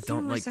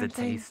don't like the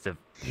taste of,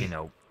 you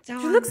know. She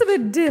looks a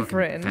bit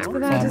different,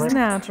 but that is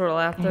natural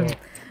after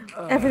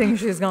everything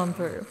she's gone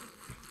through.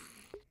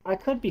 I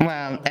could be.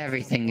 Well,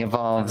 everything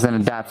evolves and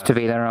adapts to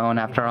be their own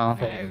after all.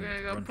 Why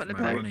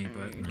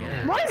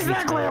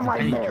exactly am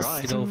I missed?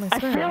 I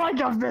feel like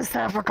I've missed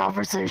half a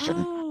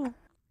conversation.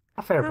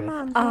 A fair bit.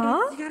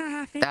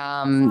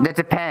 It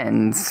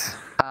depends.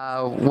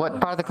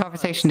 What part of the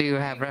conversation do you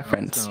have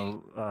reference?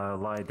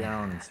 Lie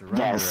down and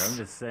surrender. Yes. I'm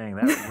just saying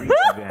that reach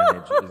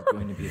advantage is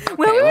going to be.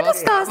 Well, we were let's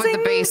start with the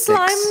discussing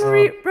basics.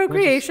 slime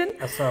procreation,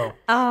 So,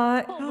 or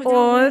I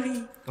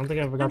don't think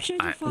I forgot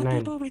the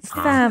name.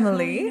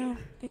 family,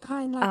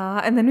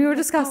 and then we were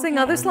discussing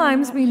other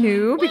slimes we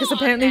knew, because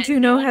apparently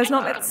Juno has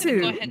not met Go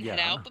Sue. ahead and head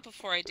out, but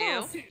before I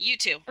do, you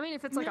two. I mean,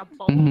 if it's like a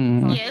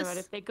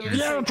Yes.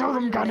 Yeah, tell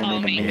them got Follow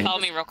an me. enemy. Follow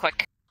me real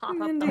quick.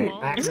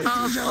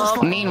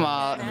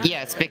 Meanwhile,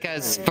 yes,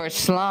 because for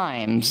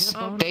slimes,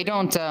 they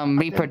don't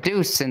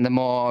reproduce in the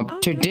more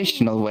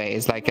traditional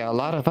ways like a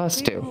lot of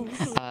us do.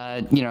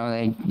 You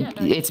know,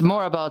 it's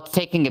more about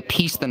taking a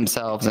piece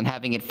themselves and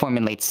having it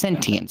formulate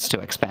sentience to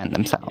expand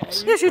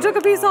themselves. Yeah, she took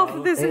a piece off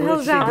of this and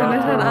held it out and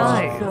it had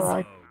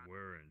eyes.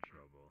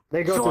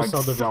 They go So through it's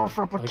self-division.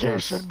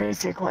 self-replication,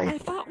 basically.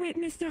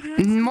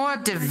 More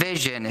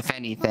division, if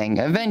anything.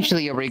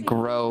 Eventually, you'll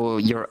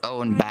regrow your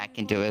own back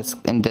into it,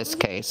 in this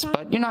case,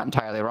 but you're not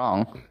entirely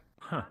wrong.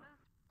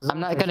 I'm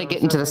not going to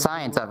get into the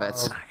science of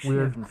it.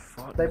 Weird.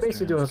 They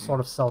basically do a sort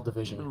of cell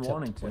division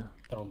Wanting to to.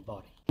 their own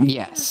body.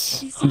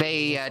 Yes.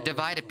 They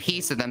divide a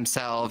piece of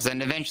themselves,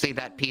 and eventually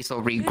that piece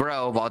will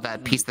regrow, while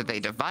that piece that they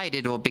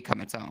divided will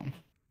become its own.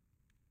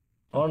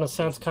 Or in a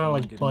sense, kind of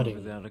like Getting budding.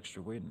 over that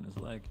extra weight in his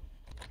leg.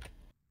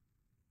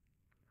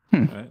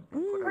 Hmm. Right.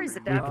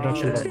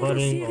 Reproduction by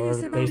budding,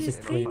 or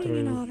basically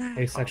through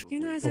asexual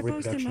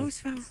reproduction.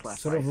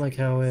 Sort of like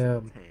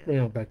how,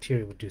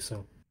 bacteria would do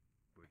so.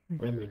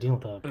 Remember dealing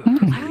with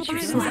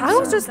I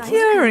was just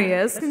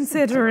curious,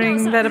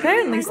 considering that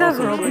apparently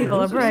several people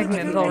are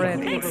pregnant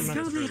already.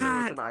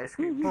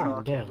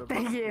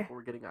 Thank you.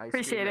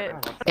 Appreciate it.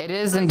 It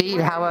is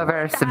indeed,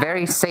 however,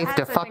 very safe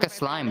to fuck a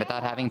slime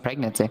without having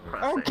pregnancy.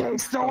 Okay,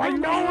 so I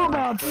know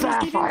about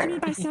Sapphire.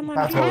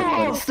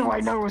 How else do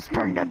I know who's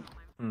pregnant?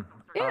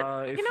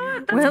 Yeah, you know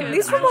what? Well, at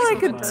least from what I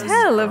could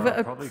tell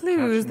of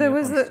clues, there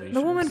was the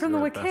woman from the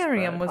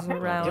Wicarium was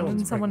around,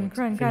 and someone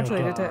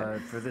congratulated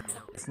her. For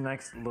this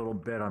next little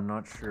bit, I'm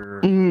not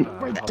sure.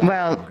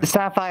 Well,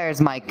 Sapphire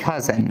is my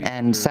cousin,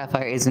 and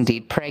Sapphire is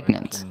indeed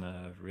pregnant.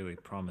 Really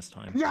promised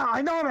time. Yeah,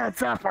 I know about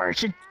Sapphire.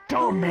 She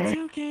told me. It's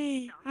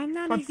okay. I'm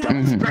not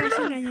exactly the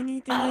person that you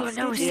need to At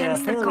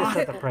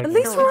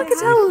least from what I could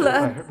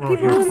tell,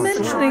 people were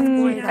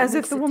mentioning as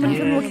if the woman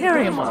from the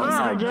Wicarium was.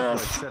 I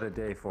set a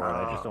day for it.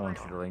 I just don't want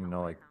you to,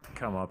 like,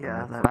 come up.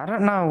 I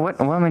don't know what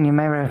woman you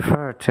may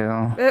refer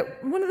to.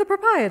 One of the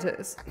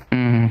proprietors.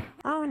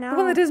 Oh no. The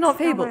one that is not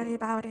Fable. Don't worry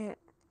about it.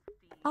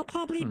 I'll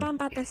probably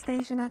bump at the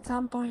station at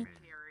some point.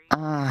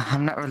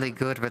 I'm not really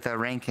good with her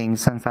rankings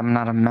since I'm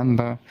not a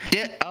member.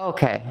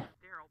 Okay.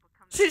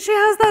 She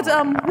has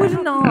that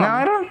wooden arm. No,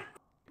 I don't.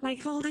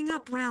 Like holding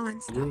up rail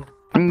and stuff.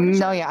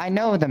 No, yeah, I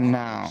know them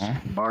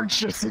now. Marge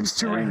just seems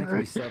too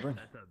angry.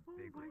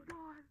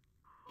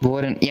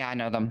 Wouldn't. Yeah, I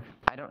know them.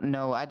 I don't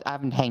know. I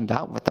haven't hanged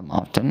out with them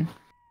often,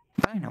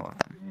 but I know of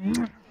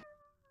them.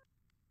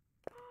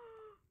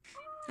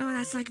 Oh,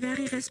 that's like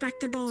very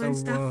respectable and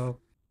stuff.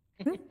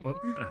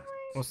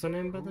 What's the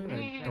name of that?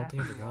 I don't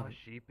think I forgot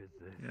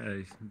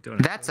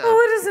it. That's a. Oh,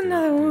 it is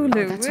another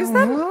Wooloo. That's Is a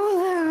that?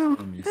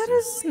 Wooloo. That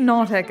is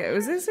not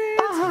Echoes, is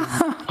it?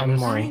 I'm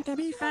Maury. To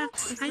be fair,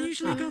 I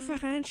usually go for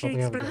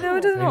handshakes, but No,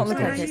 it does not look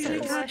I like usually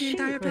Echoes. grab the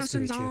entire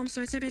person's arm,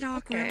 so it's a bit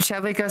awkward.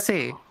 Shall we go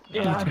see?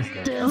 Yeah,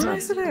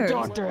 there's a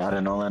doctor out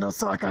in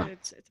Osaka.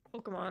 It's a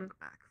Pokemon.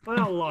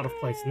 Well, a lot of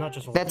places, not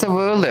just one. That's a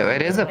Wooloo.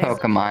 It is a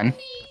Pokemon.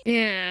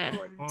 Yeah.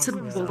 It's a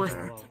bullet.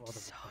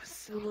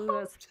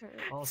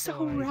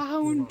 So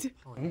round.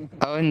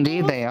 Oh,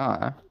 indeed they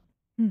are.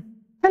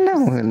 Hello,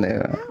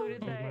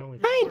 Wooloo.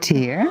 Hi,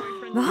 dear.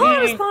 The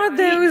hardest part,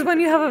 though, is when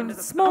you have a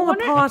small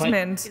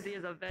apartment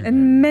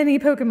and many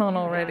Pokemon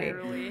already.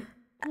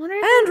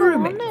 And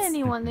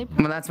roommates.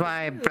 Well, that's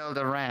why I build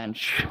a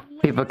ranch.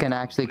 People can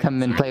actually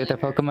come and play with their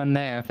Pokemon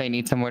there if they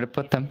need somewhere to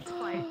put them.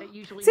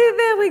 See,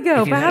 there we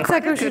go. Perhaps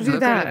Echo should do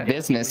that.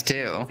 Business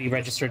too. Be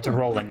registered to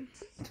Roland.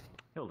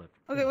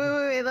 Okay,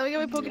 wait. Let me get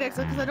my Pokedex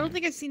because I don't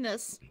think I've seen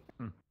this.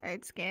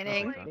 Alright,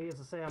 scanning.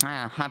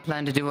 I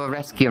plan to do a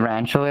rescue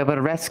ranch. We'll be able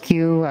to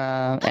rescue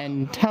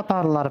and help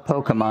out a lot of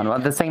Pokemon, while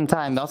at the same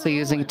time also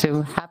using it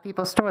to have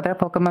people store their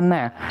Pokemon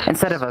there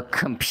instead of a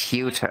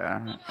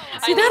computer.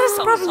 See, that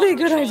is probably a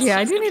good idea.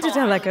 I do need to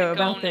tell Echo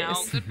about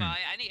this. Do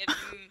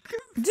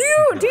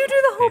you do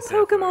the whole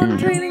Pokemon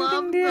training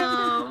thing, dear?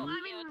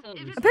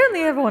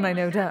 Apparently everyone I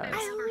know does.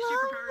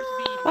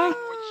 What?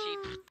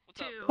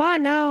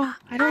 No,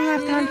 I don't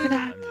have time for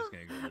that.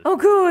 Oh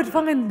good,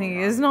 finally,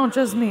 it's not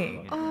just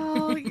me.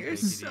 Oh, you're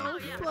so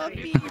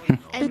fluffy.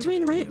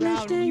 Between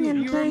weightlifting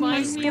and playing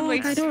my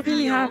sport, I don't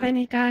really have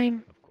any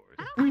time.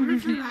 Oh,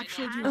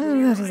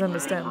 that is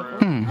understandable.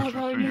 I'll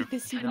probably make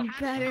this even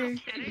better.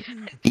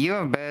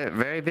 You're a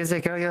very busy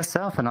girl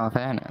yourself, in all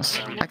fairness.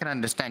 I can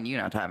understand you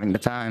not having the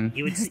time.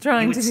 You would,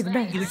 trying to be the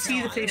best. You would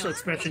see the facial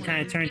expression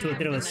kind of turn to a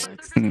bit of a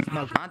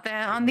smug.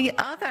 On the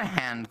other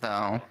hand,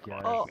 though,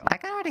 I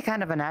can already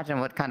kind of imagine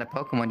what kind of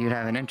Pokemon you'd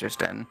have an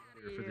interest in.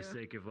 For the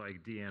sake of,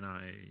 like,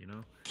 DNI, you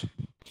know?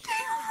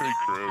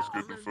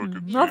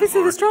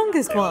 Obviously the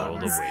strongest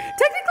ones.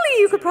 Technically,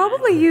 you could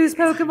probably use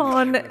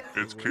Pokemon.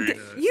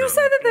 You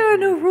said that there are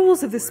no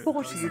rules of the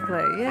sport you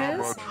play,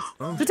 yes?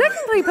 So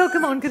technically,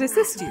 Pokemon could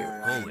assist you.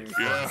 Yeah,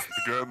 I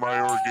got my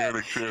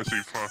organic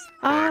chassis.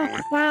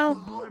 Well,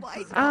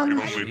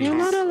 you're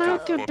not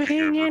allowed to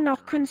bring in or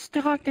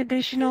construct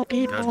additional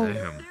people.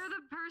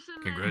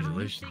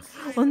 Congratulations.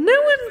 Well,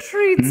 no one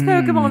treats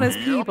Pokemon as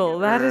people.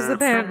 That is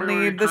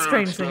apparently the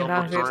strange thing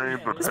about it.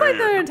 Despite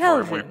their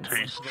intelligence.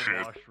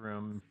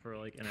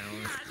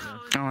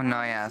 Oh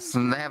no, yes.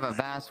 They have a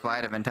vast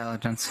wide of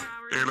intelligence.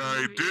 And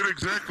I did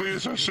exactly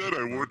as I said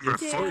I would, and I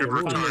fucking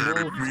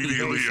retired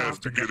immediately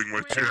after getting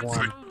my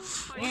chassis.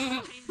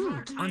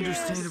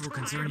 Understandable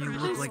considering you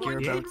look like you're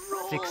about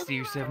 60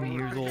 or 70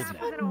 years old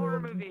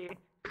now.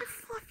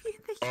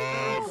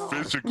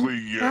 Physically,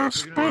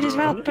 yes. Well, might as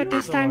well put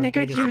this time to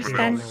good use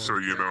then. So,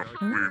 you know,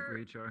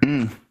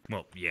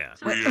 Well, yeah.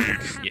 we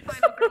age.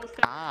 Yes.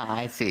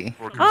 I see.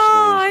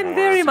 Oh, I'm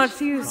very much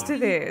used to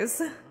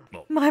this.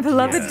 My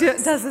beloved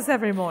does this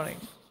every morning.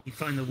 You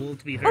find the wool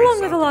to be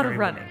along with a lot of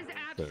running.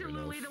 That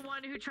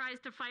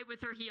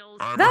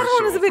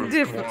one is a bit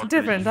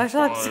different. I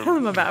shall have to tell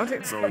him about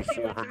it.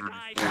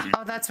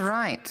 Oh, that's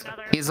right.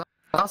 He's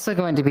Also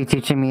going to be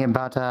teaching me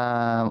about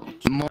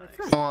more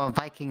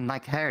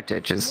Viking-like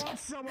heritages.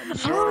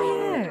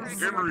 Oh,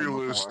 yes.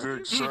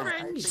 Unrealistic, so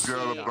I've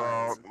got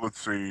about, let's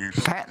see.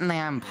 Apparently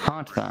I'm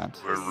part of that.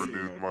 I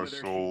renewed my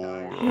soul,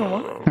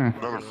 Hmm.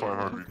 another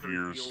 500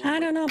 years. I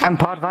don't know. I'm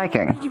part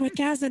Viking. You would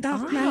cast the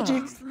dark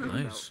magic.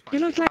 Nice. You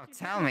look like. Oh,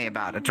 tell me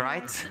about it,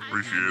 right?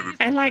 Appreciate it.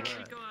 And like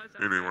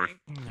Anyway.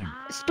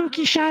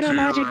 spooky shadow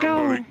magic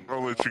go.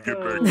 I'll let you get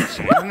back to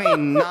sleep. I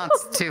mean, not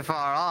too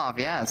far off,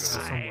 yes.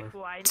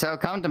 So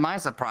come to my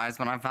surprise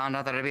when I found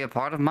out that it'd be a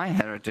part of my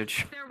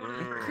heritage.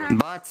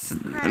 But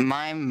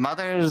my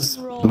mother's,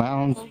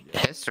 well,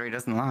 history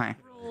doesn't lie.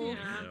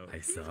 I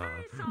saw.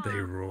 They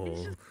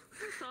roll.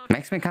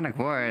 Makes me kind of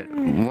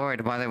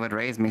worried why they would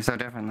raise me so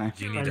differently.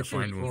 You need to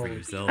find one for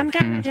yourself. I'm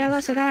kind of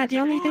jealous of that. The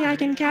only thing I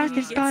can cast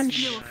is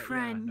sponge.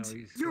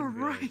 Friend, you're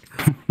right.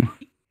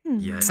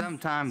 Yes.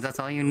 Sometimes that's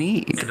all you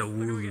need. And a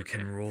woo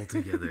can roll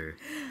together.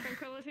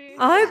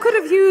 I could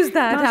have used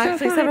that Not so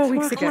actually far, several it's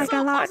weeks worked ago. like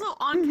a lot. Also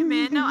on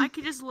command now, I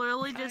could just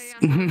literally just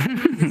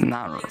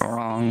Not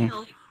wrong.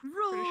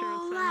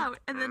 roll out,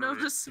 and then it'll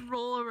just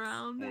roll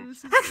around. And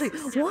it's just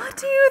Actually, what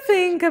do you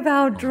think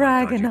about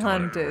dragon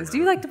hunters? Do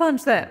you like to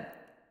punch them?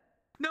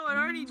 No, I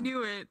already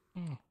knew it.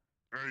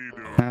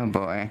 Oh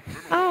boy.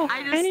 Oh,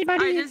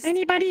 anybody who I just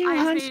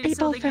hunts made it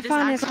so people they for could just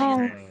fun is actually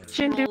wrong.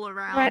 Shouldn't do roll what?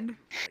 around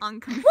on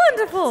command.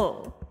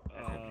 Wonderful!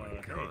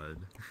 God.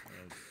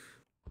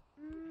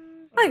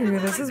 I agree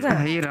with this as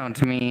well. You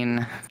don't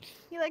mean...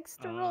 He likes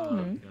to roll.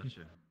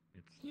 Gotcha.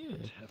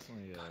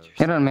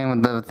 You don't mean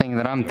what the thing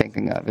that I'm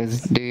thinking of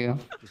is, do you?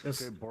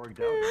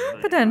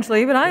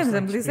 Potentially, but I'm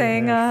simply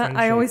saying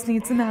I always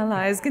need some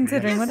allies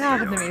considering what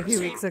happened to me a few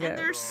weeks ago.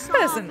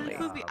 Personally.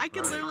 I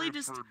can literally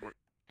just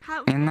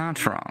have You're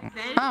not wrong.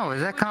 Oh,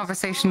 is that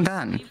conversation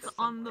done?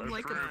 on them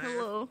like a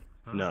pillow.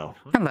 No.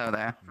 Hello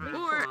there.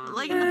 Or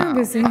like I'm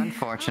busy.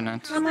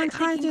 Unfortunate. Someone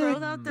tried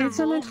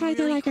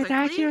to like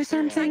attack you or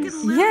something?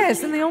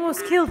 Yes, and they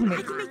almost killed me.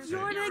 I can make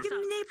yarn, I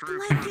can make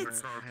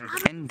blankets.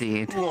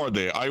 Indeed. Who are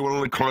they? I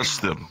will crush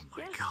them.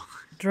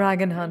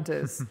 Dragon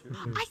hunters.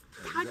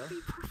 That'd be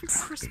perfect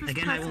Christmas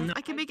Again, I will present. not-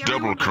 I can make Double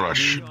everyone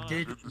crush. You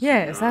did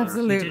Yes,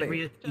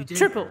 absolutely. you did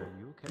Triple.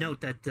 note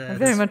that I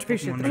very much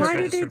appreciate the Why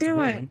did they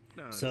do it?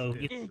 So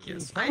What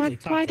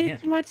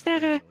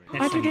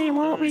do they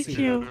want with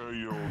you?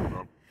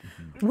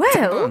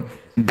 Well,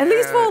 at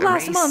least for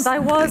last month I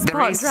was the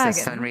part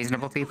racist, dragon.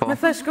 unreasonable people. My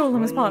flesh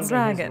golem is part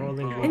dragon.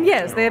 And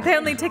yes, they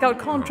apparently take out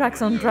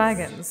contracts on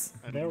dragons.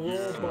 They're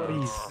all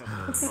buddies.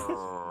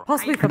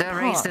 Possibly for The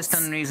parts. racist,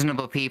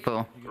 unreasonable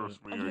people.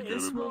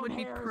 This one would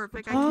be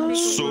perfect. I can make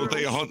So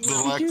they hunt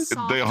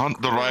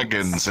the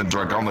dragons and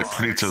dragonic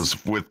creatures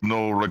with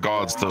no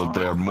regards to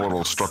their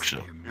moral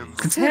structure.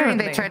 Considering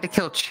they Apparently. tried to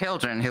kill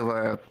children who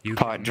were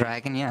part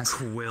dragon, yes.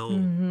 Quill.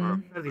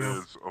 That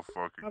is a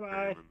fucking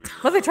Bye-bye.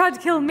 Well, they tried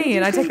to kill me,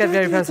 and I take that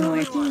very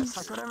personally.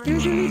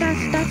 Usually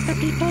that's the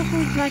people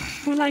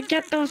who like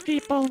get those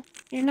people,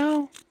 you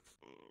know?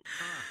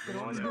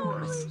 Oh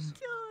God,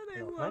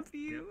 I love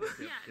you.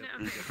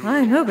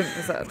 I'm hoping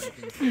for such.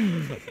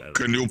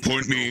 Can you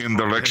point me in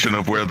direction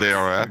of where they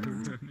are at?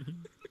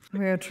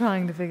 We are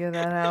trying to figure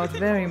that out,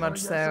 very much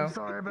so.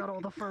 Sorry about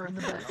all the fur in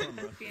the back.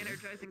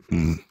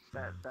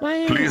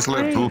 Please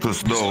let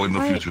Brutus know in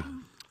the future.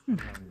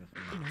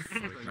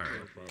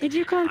 Did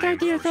you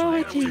contact the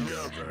authorities?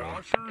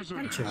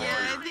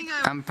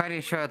 I'm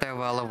pretty sure they're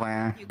well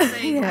aware.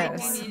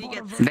 Yes.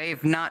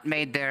 They've not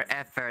made their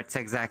efforts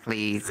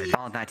exactly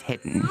all that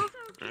hidden.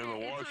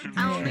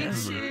 I'll make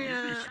sure.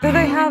 Though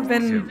they have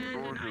been,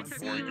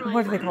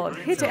 what do they call it,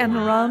 hit and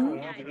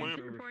run?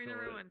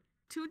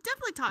 To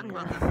definitely talk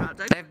about that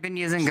project. They've been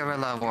using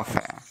guerrilla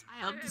warfare.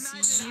 I hope to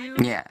see you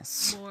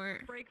Yes. more.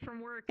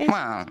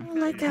 Well,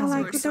 Like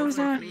those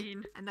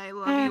And I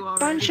love you already.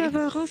 bunch of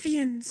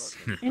ruffians,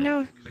 you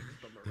know?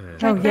 Oh,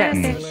 Like yes.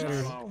 bandits.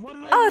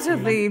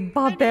 Utterly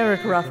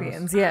barbaric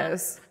ruffians,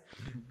 yes.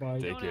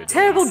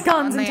 Terrible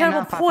guns and oddly terrible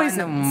enough, I find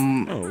poisons.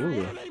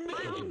 them-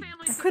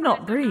 I could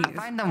not breathe. I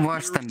find them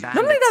worse than bandits.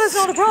 Normally that is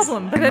not a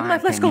problem, but in in my my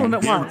flesh golem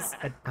it opinion. was.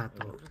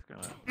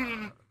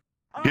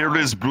 Here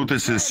is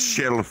Brutus's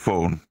cell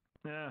phone.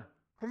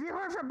 Have you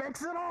heard from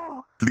Mix at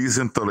all? Please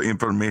enter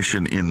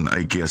information in,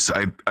 I guess.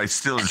 I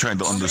still am trying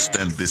to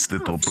understand this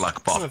little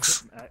black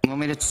box. Want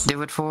me to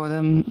do it for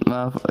them?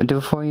 Do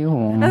it for you?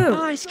 Or?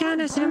 Oh, it's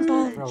kind of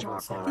simple.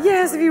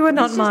 Yes, if you would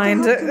not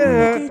mind.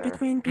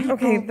 Between people.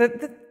 Okay,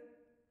 the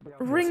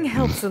ring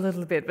helps a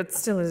little bit, but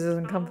still it is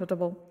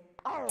uncomfortable.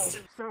 Oh,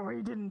 so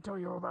he didn't tell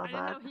you about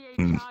that.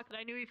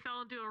 I knew he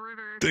fell into a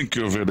river. Thank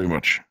you very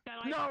much.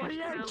 No,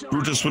 he ain't told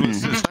Brutus will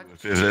assist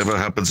you if it ever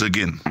happens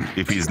again,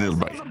 if he's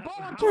nearby.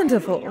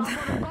 Wonderful.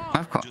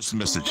 Of course. Just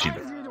message him.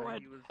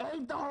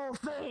 ate the whole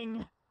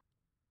thing.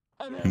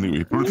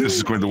 Anyway, Brutus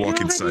is going to walk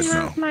You inside already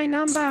now. have my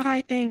number,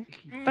 I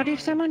think. But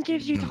if someone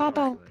gives you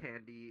trouble,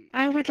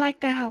 I would like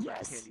to help.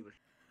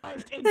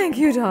 Thank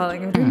you,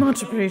 darling. It would be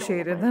much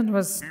appreciated. That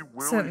was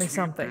certainly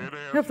something.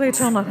 Hopefully it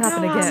shall not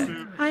happen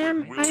again.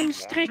 I'm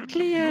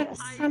strictly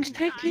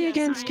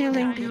against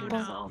killing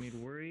people.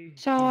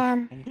 So,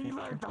 Well,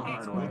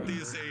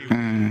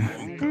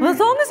 as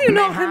long as you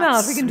knock him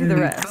out, we can do the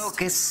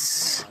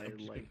rest.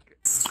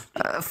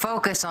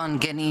 Focus on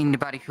getting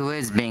anybody who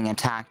is being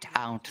attacked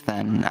out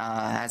then,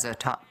 as a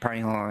top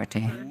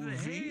priority.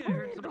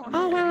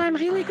 oh well, I'm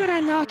really good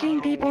at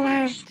knocking people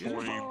out.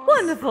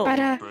 Wonderful. But,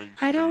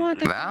 I don't want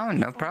to... Well,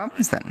 no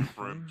problems then.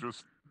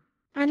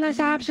 Unless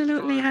I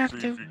absolutely have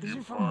to.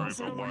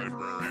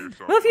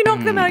 Well, if you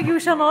knock them out, you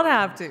shall not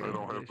have to. I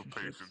don't have the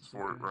patience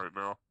for it right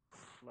now.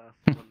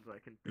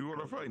 You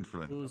want to fight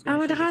for them? I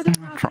would rather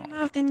knock them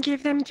out than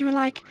give them to,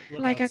 like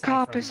a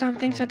cop or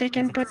something so they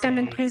can put them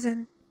in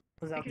prison.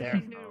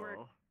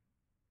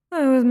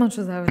 Oh, as much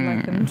as I would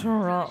like them to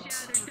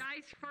rot.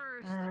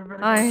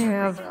 I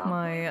have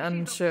my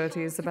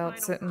unsureties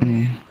about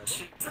certain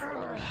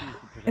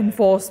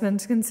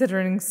enforcement,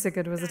 considering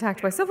Sigurd was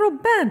attacked by several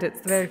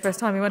bandits the very first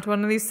time he went to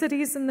one of these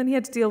cities, and then he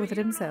had to deal with it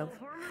himself.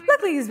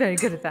 Luckily, he's very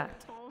good at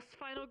that.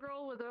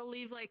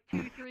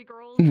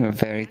 You're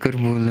very good,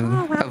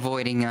 Wooloo,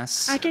 avoiding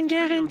us. I can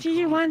guarantee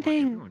you one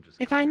thing.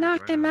 If I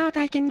knock them out,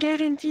 I can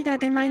guarantee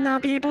that they might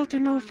not be able to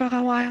move for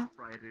a while.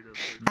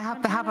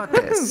 How about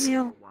this?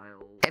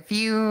 If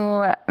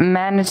you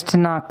manage to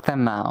knock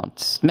them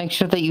out, make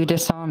sure that you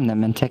disarm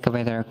them and take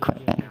away their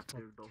equipment.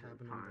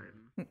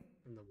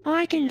 Oh,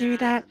 I can do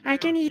that. I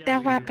can eat their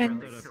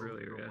weapons.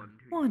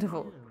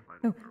 Wonderful.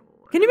 Oh,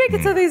 can you make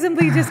it so they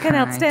simply just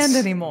cannot stand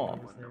anymore?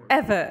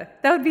 Ever.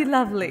 That would be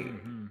lovely.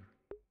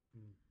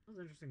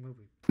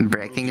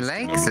 Breaking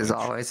legs is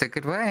always a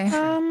good way.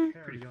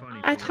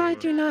 I try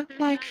to not,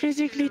 like,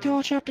 physically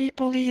torture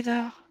people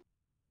either.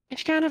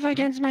 It's kind of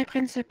against my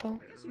principle.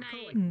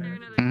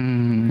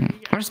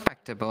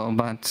 Respectable,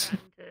 but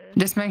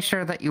just make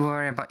sure that you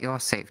worry about your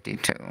safety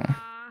too.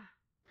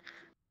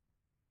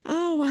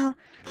 Oh, well,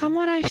 from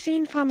what I've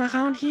seen from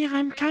around here,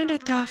 I'm kind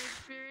of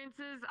tough.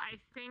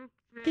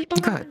 People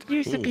aren't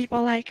used to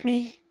people like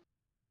me.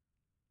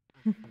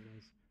 I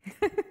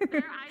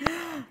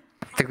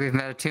think we've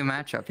met a two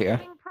matchup here.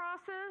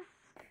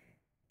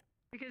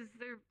 Because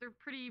they're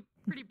pretty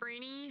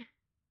brainy.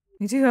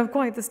 You do have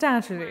quite the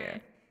stature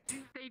here.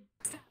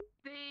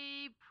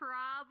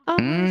 Oh,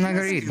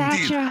 agreed.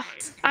 stature.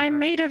 I'm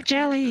made of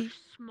jelly.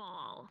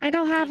 I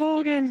don't have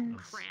organs.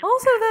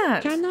 Also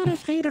that. I'm not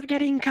afraid of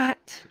getting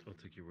cut. I'll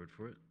take your word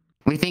for it.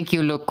 We think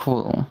you look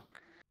cool.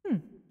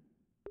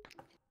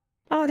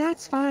 Oh,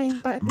 that's fine,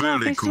 but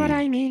Very that's cool. what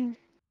I mean.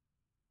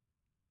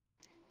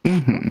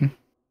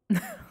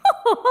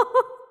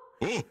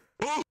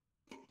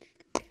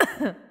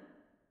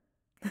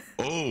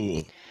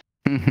 Oh.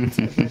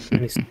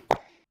 Many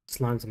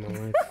slimes in my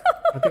life.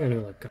 I think I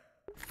knew like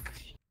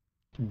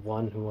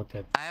one who looked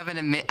at. I have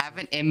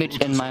an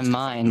image in my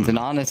mind, and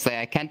honestly,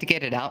 I can't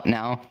get it out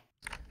now.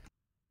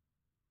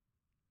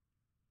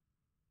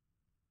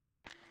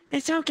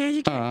 It's okay,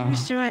 you get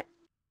used to it.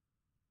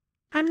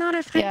 I'm not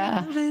afraid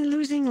of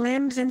losing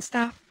limbs and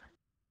stuff.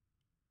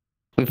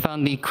 We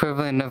found the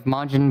equivalent of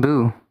Majin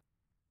Buu.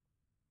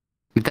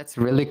 That's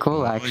really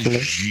cool, actually.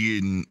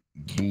 Majin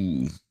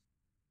Buu.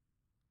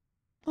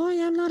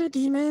 Boy, I'm not a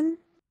demon.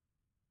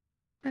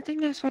 I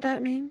think that's what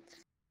that means.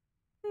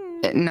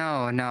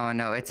 No.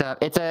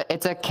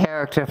 It's a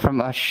character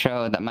from a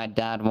show that my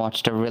dad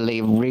watched a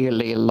really,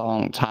 really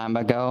long time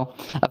ago.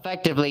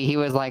 Effectively, he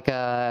was like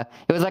a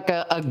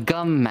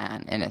gum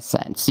man in a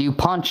sense. You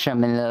punch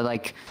him and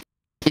like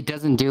it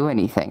doesn't do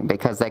anything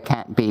because they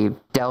can't be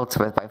dealt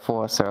with by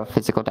force or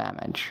physical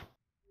damage.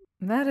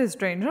 That is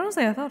strange.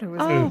 Honestly, I thought it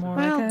was more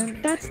like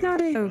a that's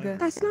not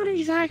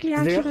exactly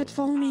accurate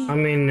for me. I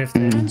mean, if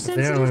I'm they're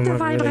sensitive to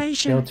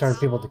vibrations. they'll turn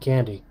people to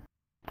candy.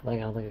 Like,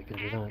 I don't think it can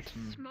do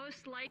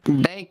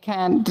that. They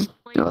can't.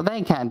 Well,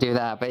 they can't do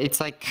that, but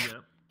it's like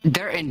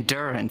their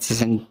endurance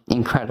is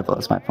incredible.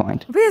 Is my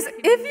point. Because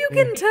if you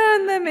can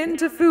turn them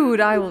into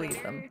food, I will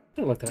eat them.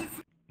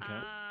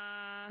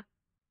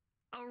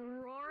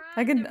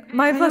 I can.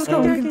 My flesh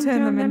golem can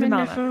turn them into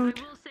mana.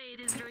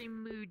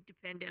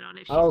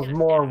 I was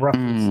more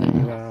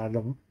referencing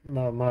the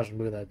Majin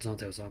Buu that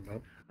Zonte was talking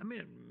about. I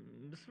mean,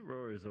 Miss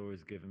Aurora is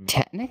always giving me.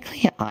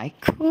 Technically, I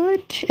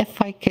could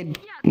if I could.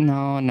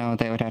 No,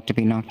 they would have to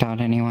be knocked out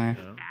anyway.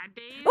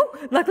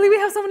 Oh, luckily we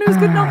have someone who's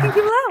good knocking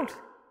people out.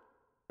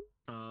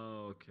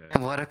 Oh, okay.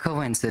 What a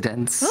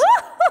coincidence.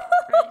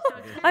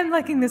 I'm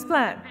liking this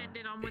plan.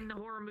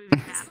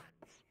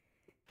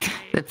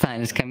 The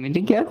plan is coming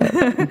together.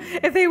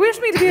 If they wish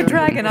me to be a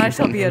dragon, I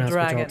shall be a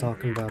dragon.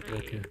 Talking about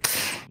okay.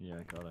 Yeah,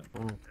 I got it.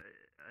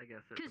 I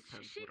guess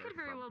she could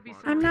very well be.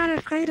 I'm not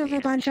afraid of a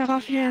bunch of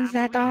ruffians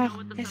that are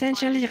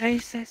essentially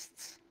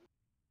racists.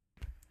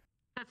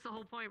 That's the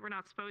whole point. We're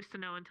not supposed to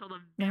know until the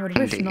I would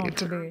wish not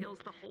to be. reveals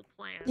the whole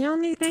plan. The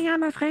only thing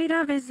I'm afraid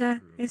of is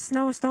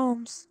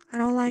snowstorms. I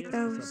don't like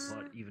those.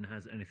 Even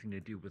has anything to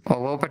do with.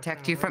 Well, we'll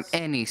protect you from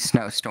any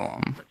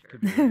snowstorm.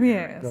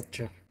 Yes.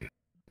 Gotcha.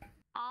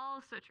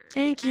 All citrus.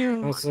 Thank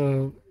you.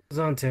 Also,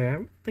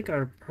 Zonte, I think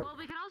our. Well,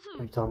 we could also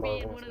I'm talking be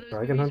in about one of those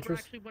dragon movies where hunters.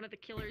 actually one of the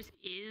killers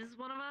is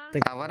one of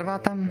us. What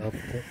about them?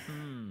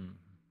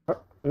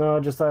 No,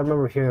 just I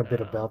remember hearing a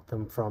bit about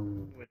them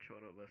from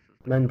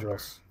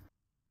Mendros.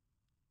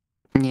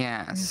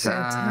 Yes,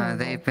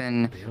 they've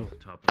been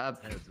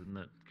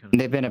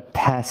a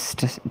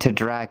pest to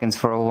dragons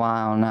for a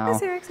while now.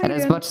 And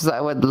as much as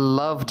I would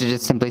love to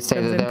just simply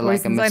say that they're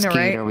like a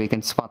mosquito, we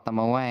can swat them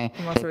away,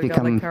 they've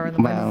become,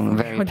 well,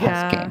 very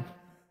pesky.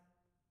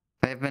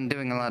 They've been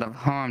doing a lot of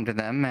harm to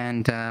them,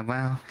 and,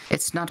 well,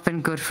 it's not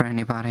been good for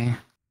anybody.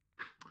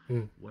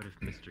 What if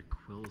Mr.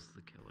 Quill's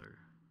the killer?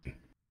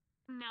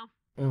 No.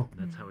 Oh.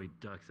 That's how he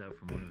ducks out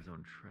from one of his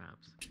own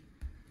traps.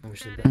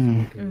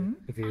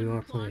 If you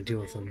are planning to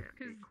deal with them.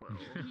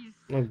 I'm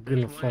not good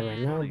enough fight right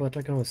now, but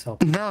I can always help.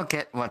 They'll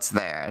get what's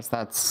theirs.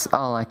 That's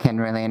all I can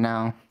really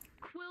know.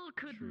 Quill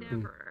could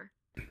never.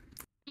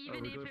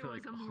 Even if it was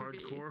a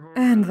movie.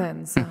 And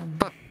then some.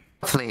 But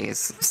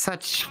please,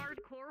 such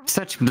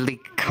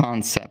bleak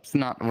concepts,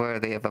 not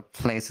worthy of a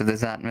place of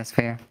this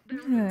atmosphere.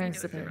 Yeah, I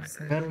suppose.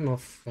 I don't know.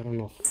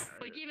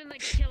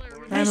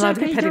 I'm allowed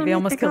to be petty, they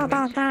almost killed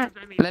me.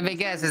 Let me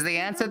guess, is the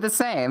answer the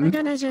same?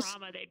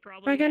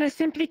 We're gonna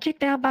simply kick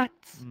their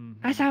butts.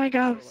 That's how it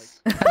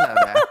goes. Hello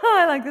there.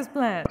 I like this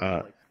plan.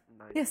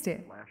 Yes,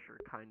 dear.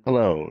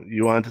 Hello,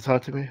 you wanted to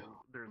talk to me?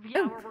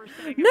 Oh.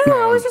 No,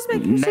 I was just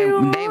making sure you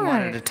were They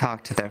wanted to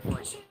talk to their...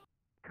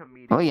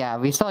 Oh yeah,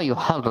 we saw you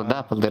huddled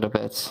up a little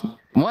bit.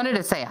 Wanted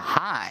to say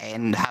hi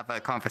and have a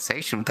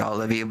conversation with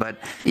all of you, but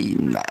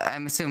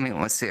I'm assuming it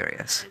was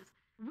serious.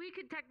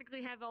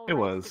 It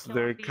was.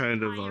 They're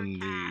kind of on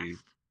the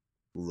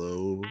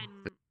low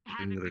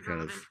thing. They're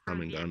kind of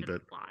coming down a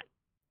bit.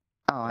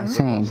 Oh, I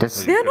see.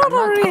 They're not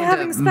already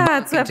having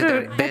spats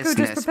after Echo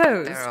just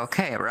proposed. They're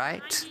okay,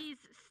 right?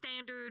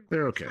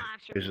 They're okay.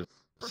 It's just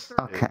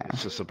okay.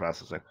 It's just a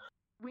processing.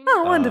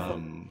 Oh,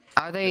 wonderful.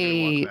 Are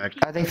they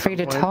free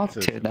to talk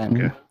to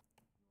then?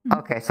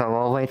 Okay, so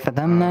we'll wait for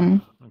them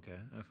then. Okay,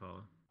 I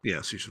follow.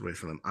 Yes, you should wait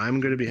for them. I'm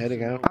going to be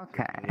heading out.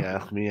 Okay. If you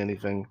ask me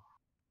anything,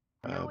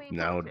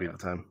 now would be the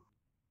time.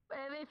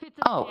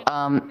 Oh,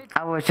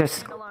 I was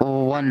just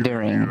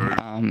wondering,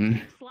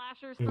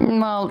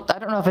 well, I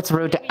don't know if it's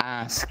rude to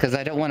ask, because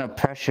I don't want to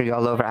pressure you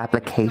all over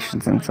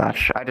applications and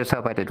such. I just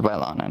hope I did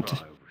well on it.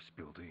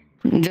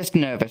 Just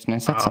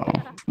nervousness, that's all.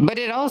 But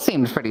it all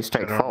seems pretty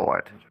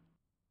straightforward.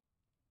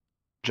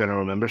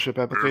 General membership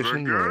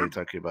application, or are you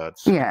talking about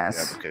yes.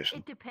 the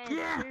application?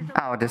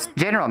 Oh, just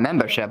general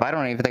membership. I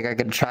don't even think I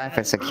could try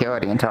for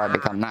security until I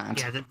become that.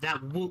 Yeah,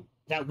 that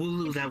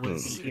Wooloo that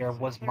was here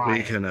was mine.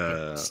 We can,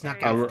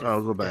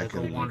 I'll go back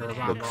and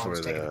look for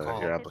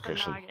your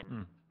application.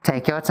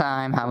 Take your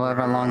time,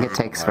 however long it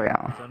takes for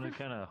y'all. Sounded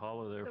kind of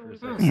hollow there for a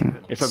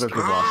second. If others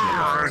were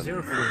lost in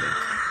the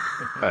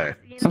Alright.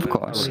 Of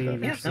course. Yeah,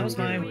 that was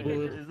mine.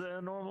 Is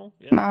that normal?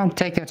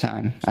 Take your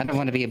time. I don't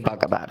want to be a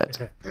bug about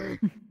it.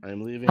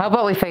 I'm leaving. How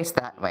about we face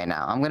that way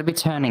now? I'm going to be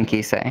turning,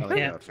 Kise.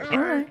 Yeah,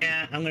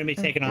 I'm gonna be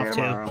taking off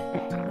too.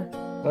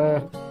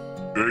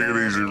 Take it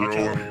easy,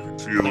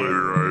 Roland. See you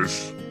later,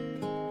 Ice.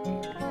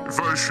 If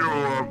I show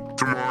up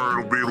tomorrow,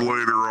 it'll be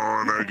later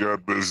on. I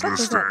got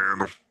business to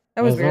handle.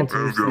 That was weird.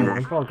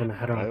 I'm probably gonna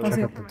head on and check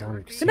out the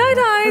diner. Good night,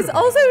 Eyes.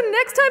 Also,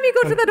 next time you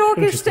go to that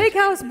Orcish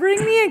steakhouse,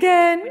 bring me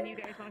again.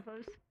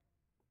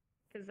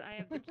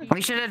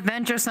 We should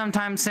adventure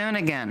sometime soon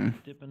again.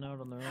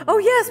 Oh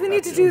yes, we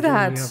need to do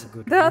that.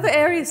 There are other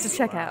areas to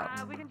check out.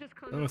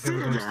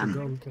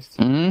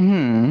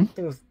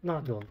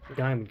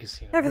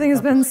 Everything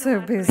has been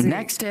so busy.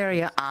 Next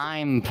area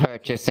I'm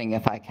purchasing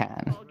if I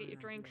can.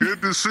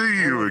 Good to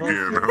see you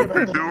again. Hope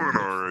you're doing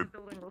alright.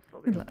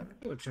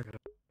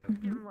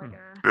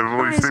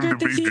 Definitely seem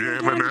to be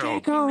jamming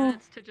out.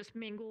 To just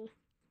mingle.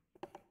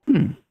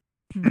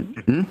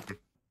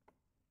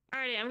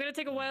 Alrighty, I'm gonna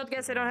take a wild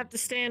guess. I don't have to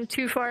stand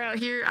too far out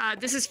here.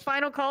 This is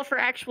final call for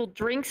actual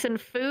drinks and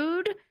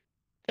food.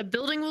 The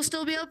building will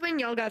still be open.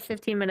 Y'all got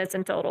 15 minutes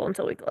in total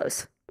until we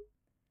close.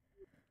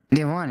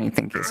 Do you want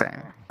anything,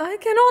 Kise? I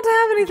cannot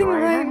have anything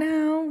right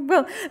now.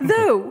 Well,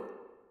 though,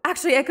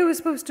 actually, Echo is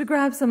supposed to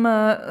grab some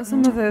of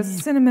the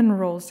cinnamon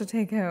rolls to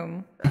take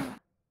home,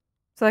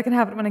 so I can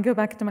have it when I go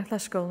back into my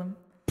flesh golem.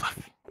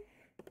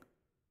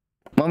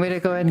 Want me to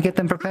go ahead and get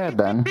them prepared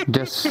then?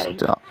 Just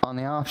on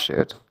the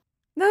offshoot.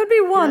 That would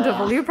be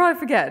wonderful. You'll probably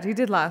forget. He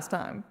did last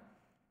time.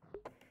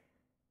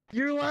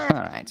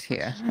 Alright,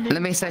 here.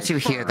 Let me set you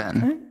here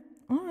then.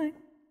 Alright.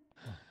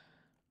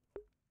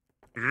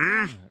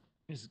 Here's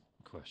a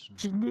question.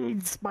 She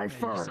needs my You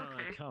fur. saw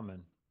that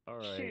coming.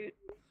 Alright.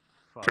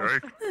 Okay.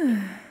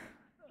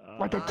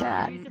 Like a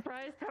cat. Are you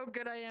surprised how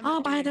good I am? Oh,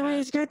 by the way,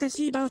 it's good to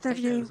see both of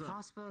you.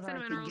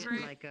 Cinnamon rolls,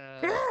 right?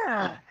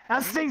 Yeah!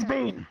 How's things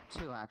been?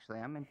 Two, actually.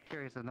 I'm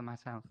curious of them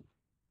myself.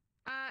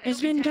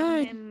 It's been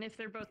good. And if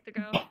they're both to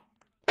go.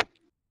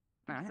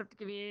 Just have to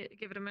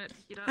give it a minute to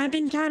heat up. I've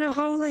been kind of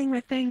rolling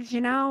with things, you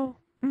know.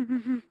 How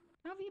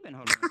have you been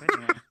holding up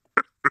anyway?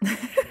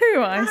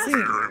 I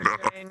see.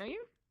 Okay, know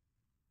you?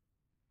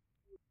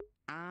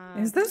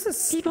 Is this a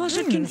People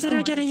should strange consider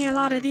one? getting a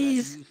lot of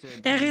these.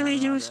 They're really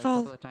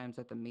useful. I'm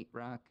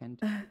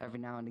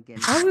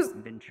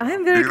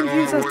very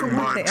confused as to wouldn't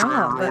what mind they trying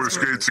are, roller but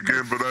skates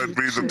again, but I'd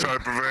be the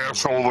type of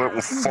asshole that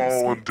will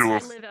fall into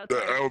a.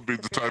 I would be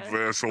the type of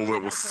asshole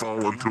that will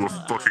fall into a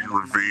fucking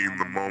ravine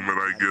the moment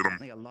I get them.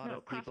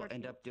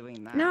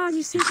 No,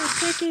 you see, the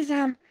trick is,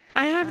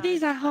 I have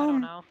these at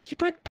home. You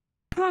put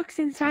pucks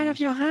inside of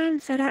your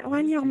hand so that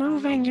when you're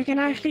moving, you can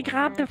actually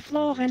grab the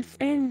floor and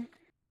spin.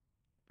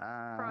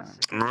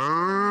 Okay.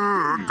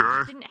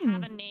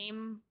 Not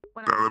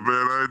a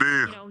bad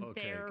idea.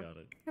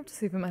 I have to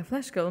sleep in my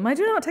flesh golem. I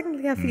do not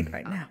technically have feet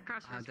right now.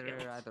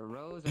 Either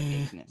Rose or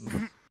Ignis.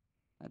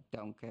 I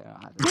don't care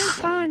either. They're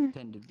fun.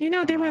 You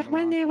know, they were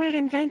when they were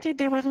invented,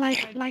 they were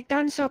like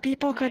done so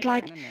people could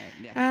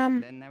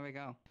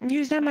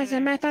use them as a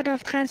method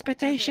of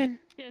transportation.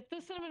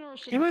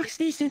 It works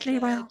decently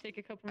well. Oh,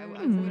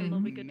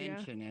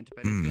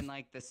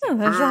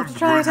 then she'll have to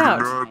try it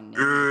out.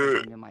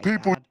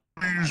 People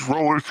use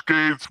roller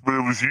skates, but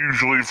it was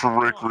usually for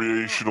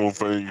recreational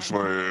things,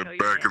 like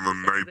back in the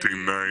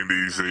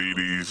 1990s,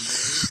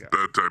 80s,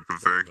 that type of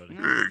thing.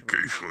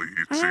 Occasionally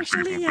you'd see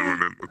people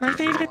doing it. My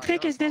favorite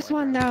trick is this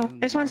one, though.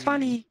 This one's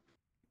funny.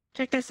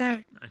 Check this out.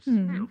 I just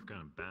feel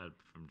kind of bad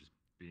from just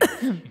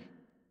being.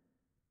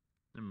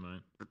 Never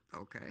mind.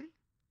 Okay.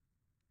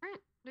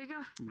 Alright, there you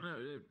go. No,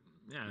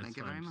 yeah, it's Thank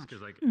you fine. very Just much.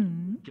 'cause,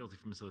 like, guilty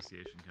from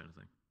association kind of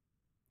thing.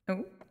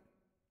 Oh.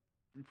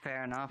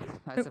 Fair enough,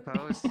 I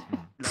suppose.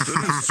 That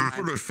is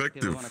super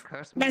effective.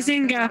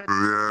 Bazinga!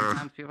 Yeah.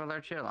 Sometimes people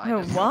are chill.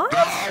 Oh, what?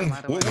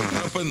 What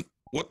happened?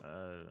 What? I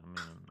mean,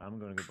 I'm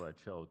gonna go by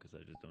chill because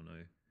I just don't know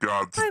you.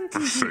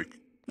 God's sake.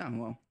 Oh,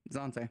 well,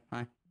 Zante,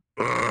 hi.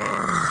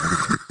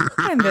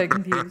 I'm very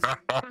confused.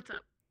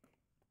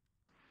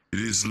 It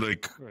is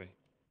like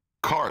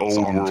carts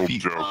old on world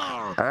feet. Joke.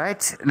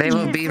 Alright, they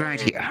will be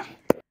right here.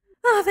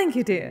 Oh, thank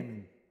you, dear.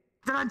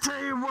 Did I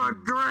tell you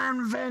what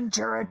grand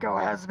venture Echo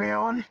has me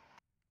on?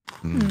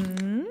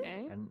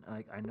 And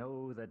like, I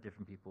know that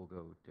different people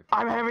go different.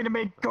 I'm having to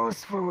make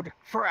ghost food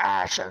for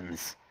Ashens.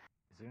 Is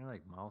there any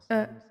like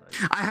milestones?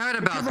 I heard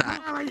about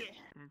that.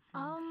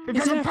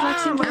 Because Is it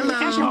apparently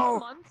flexible?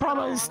 Echo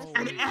promised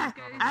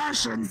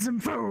Ashens some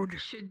food.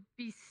 Should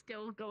be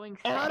still going.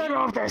 And I don't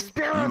know if they're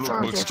spirits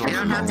or You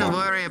don't have to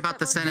worry about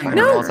the cinnamon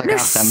No, rolls. I got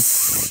them.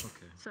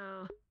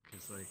 So,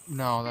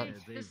 No, that.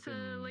 just to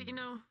let you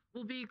know,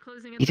 we'll be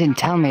closing. You didn't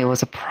tell me it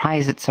was a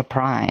private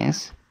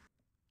surprise.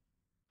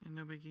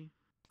 No biggie.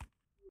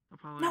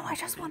 No, I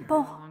just want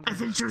more. I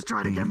think she was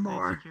trying to get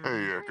more.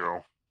 Hey,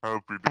 Echo.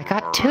 Hope you're I doing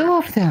got all 2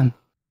 right. of them.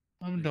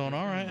 I'm doing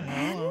alright.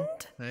 Hello.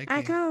 Thank you.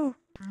 Echo,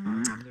 I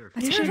you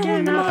don't should know get what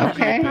another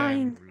Okay.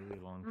 kind.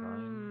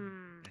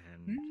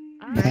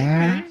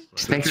 There.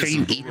 Just make sure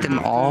you eat them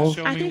all.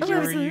 I think Oh, you're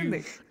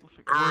absolutely.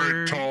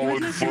 Alright, tall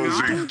and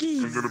fuzzy.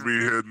 I'm gonna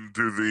be heading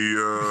to the,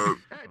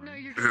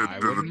 head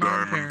to the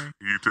diamond.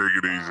 You take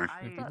it easy.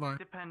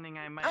 Depending,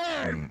 I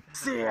might.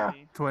 See ya.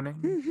 20.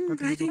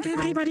 I think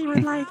everybody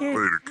would like it.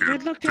 Later, It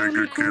kid. looked Take really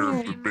good care cool.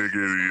 of the big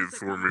idiot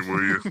for me,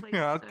 will you?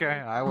 Yeah,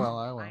 okay. I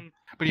will.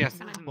 But yes,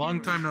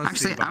 long time no see.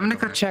 Actually, by I'm gonna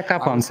the go way. check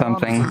up I on was gone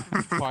something.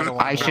 for quite a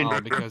I should.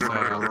 while because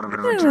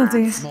will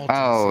do.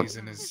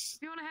 multi-season is.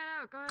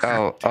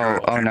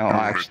 Oh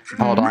no!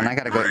 Hold on, I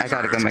gotta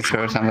go make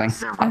sure of something.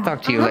 I'll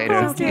talk to you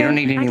later. You don't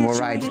need any more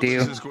rides, do you?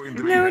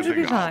 No, it should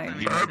be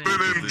fine. I've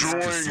been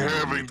enjoying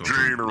having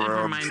Jane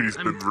around. She's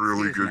been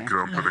really good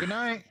company. Good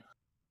night.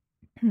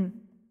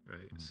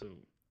 Right. So.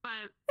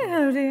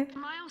 Oh, dear.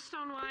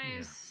 Milestone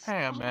wise.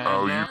 Hey, man.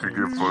 Oh, you can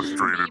get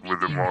frustrated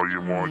with him all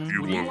you want.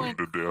 You love him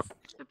to death.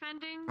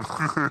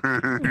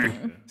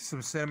 Depending.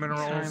 Some cinnamon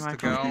rolls to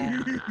go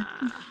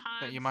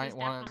that you might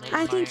want.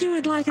 I think you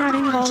would like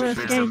having roller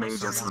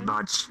skates. Just as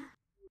much.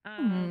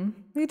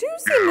 They do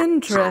seem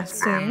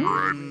interesting.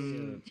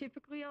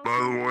 By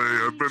the way,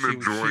 I've been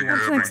enjoying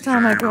That's having next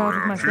time I Jane go out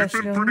with my around. flesh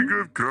She's been pretty golem.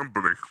 good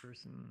company.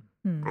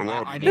 A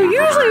lot. No,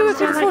 usually with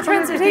So, full like,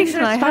 transportation,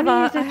 I have funny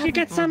a. is if you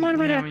get someone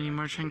with a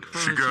She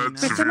got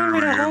with someone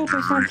with a rope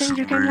or something,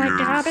 you can like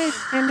grab it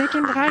and they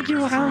can drag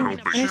you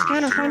around. And it's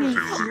kind of funny.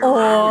 Or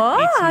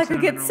I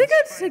could get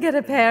Sigurd to get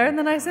a pair, and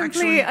then I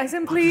simply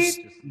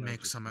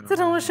Make some sit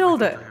on his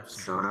shoulder.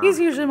 He's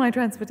usually my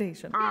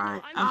transportation. Lost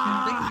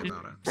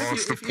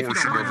a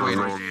portion of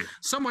her own.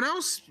 Someone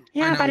else.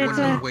 Yeah, but it's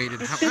However,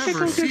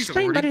 difficult to she's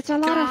explain, but already it's a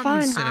lot of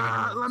gotten fun. cinnamon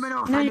rolls. Let me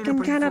know if Now I you need to can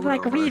bring kind of food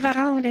like over. weave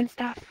around and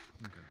stuff.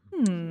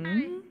 I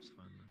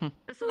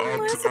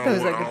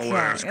suppose I could I'll try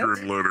ask her it.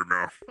 and let her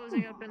know.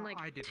 Closing up in like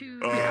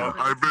 2.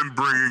 I've been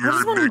bringing I just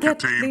her wanna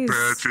get nicotine these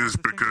patches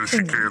because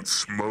she can't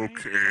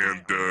smoke,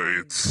 and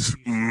it's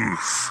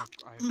oof.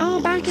 Oh,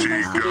 back in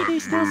my city they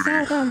still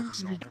sell them.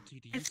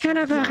 It's kind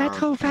of a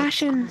retro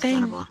fashion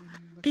thing.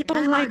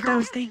 People like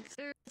those things.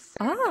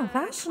 Ah,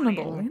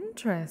 fashionable.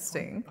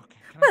 Interesting.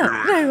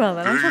 Well, very well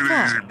then. I shall Take it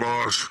try. easy,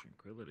 boss.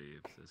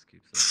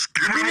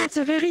 It's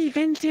a very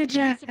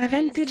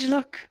vintage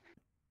look.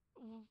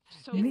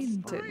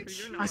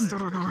 Vintage. I still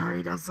don't know how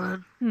he does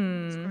that.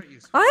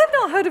 I have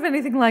not heard of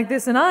anything like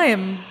this, and I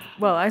am,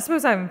 well, I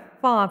suppose I'm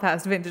far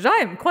past vintage. I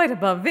am quite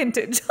above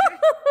vintage.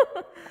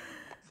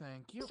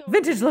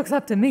 Vintage looks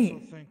up to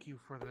me. Thank you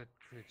for the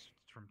treats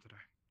from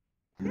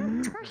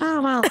today.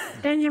 Oh, well,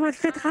 then you would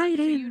fit right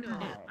in.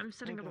 I'm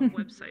setting up a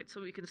website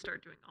so we can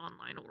start doing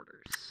online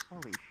orders.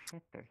 Holy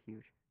shit, they're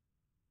huge.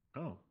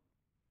 Oh.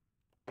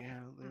 Yeah,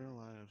 they're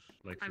alive.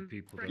 Like for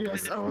people that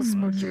Yes, I will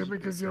smoke you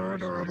because you're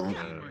adorable.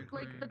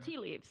 Like the tea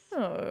leaves.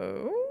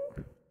 Oh.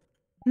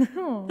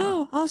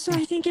 Oh, also,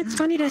 I think it's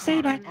funny to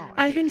say, but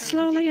I've been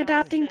slowly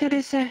adapting to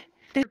this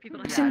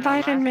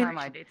environment.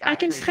 I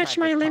can stretch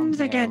my limbs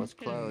again.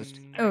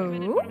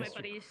 Oh.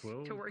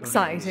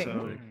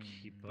 Exciting.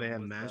 They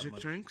have magic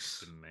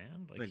drinks?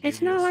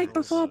 It's not like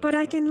before, but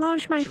I can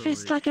launch my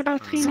fist like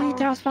about 3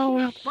 meters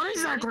forward.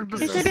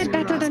 It's a bit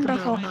better than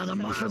before.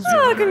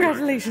 Oh,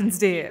 congratulations,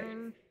 dear.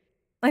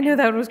 I know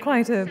that was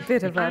quite a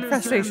bit of a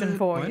frustration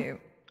for you.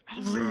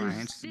 Well,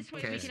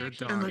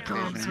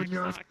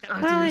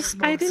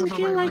 I didn't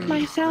feel like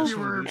myself.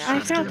 I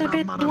felt a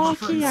bit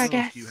blocky, I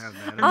guess.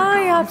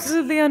 I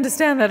absolutely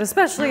understand that,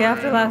 especially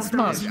after last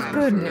month.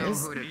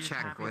 Goodness.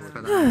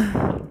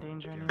 And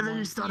then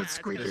you started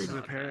squeaking.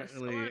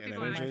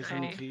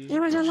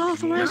 It was a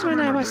lot worse when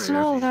I was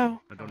small,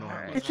 though.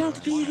 It felt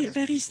very,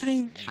 very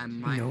strange. I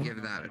might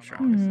give that a try.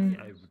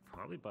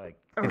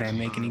 Did I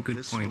make any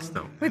good points,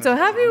 though? Wait, so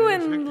have you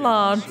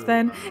enlarged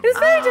then? It is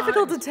very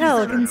difficult to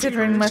tell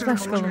considering my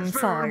flesh column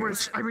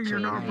size. I mean, you're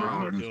not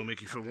wrong. It'll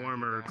make you feel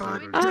warmer.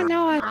 Oh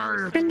no,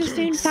 I've been the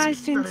same size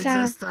since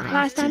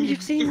last time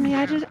you've seen me.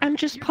 I'm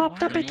just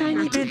popped up a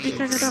tiny bit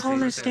because of the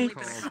roller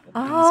skates.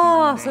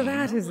 Oh, so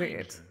that is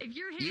it.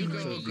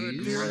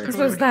 I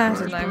suppose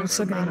that, and I'm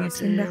still getting used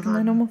to being back in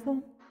my normal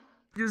form.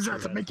 Use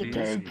that to make a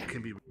cake.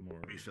 Can be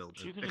refilled.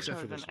 Except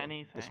for this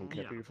one. This one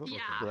can't be refilled? Yeah.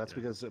 Well, that's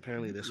because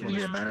apparently this one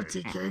Yeah, is...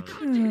 manatee cake.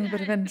 But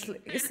eventually,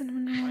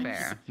 cinnamon rolls.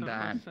 Fair.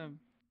 That.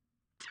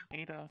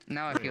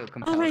 Now I feel Oh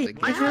compelled wait,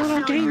 to it's a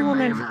little green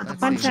woman.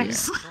 1 sec.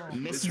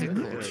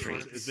 mystical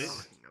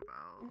treats.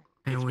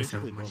 I always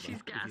have a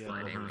She's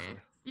gaslighting me.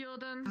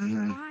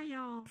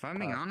 Yolden. If I'm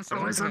being honest,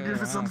 Always hungry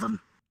for something.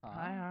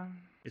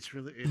 It's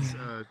really, it's,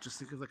 just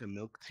think of like a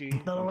milk tea.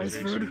 Not always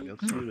food. Milk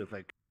tea with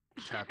like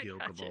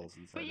tapioca balls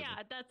inside But yeah, of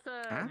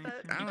it.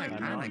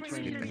 that's I like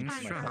sweet things.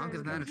 Sure, I'll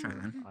give that a try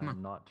then. Come I'm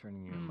on. not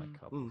turning you in my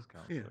couples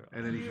counselor. Yeah,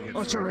 and then you can get...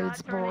 Oh,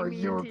 charades, boy,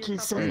 you're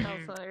Kise.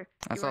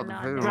 I saw the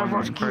food That one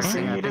watch in Kise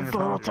person. I eat, think it's a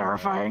little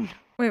terrifying.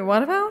 Wait,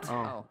 what about?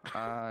 Oh,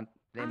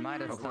 they might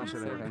have stopped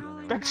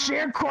serving. The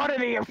sheer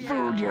quantity of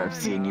food you have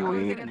seen you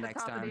eat.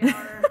 Next time.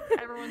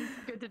 Everyone's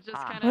good to just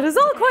kind Well, it is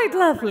all quite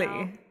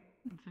lovely.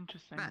 It's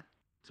interesting.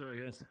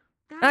 Sorry, guys.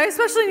 I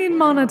especially need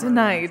mana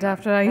tonight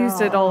after I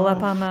used it all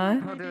up on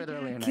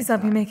Kise I'll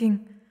be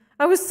making.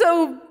 I was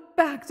so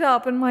backed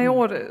up in my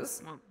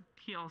orders. Well,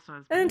 he also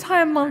has An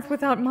entire month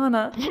without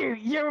mana.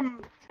 You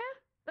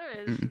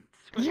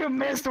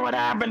missed what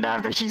happened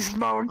after she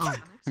smoked.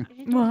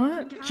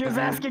 What? She was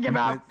asking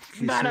about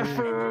mana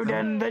food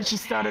and then she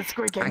started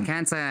squeaking. I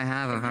can't say I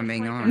have if I'm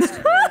being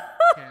honest.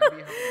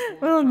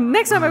 Well,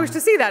 next time I wish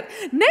to see that.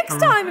 Next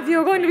time, if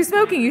you're going to be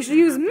smoking, you should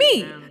use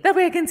me. That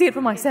way I can see it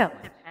for myself.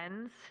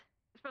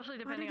 especially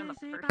depending on the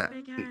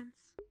person.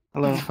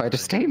 Hello. Quite a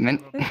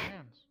statement. Oh,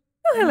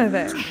 hello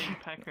there.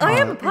 I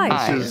am a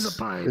pipe. This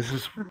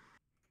is...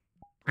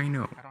 I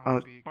know.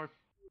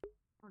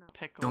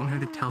 Don't have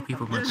to tell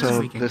people about So, this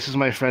weekend. this is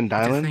my friend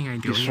Dylan. thing I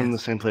do, He's from yeah. the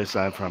same place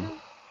I'm from.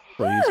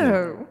 So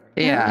Oh.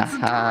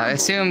 Yeah,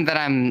 assume that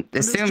I'm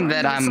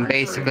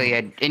basically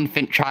an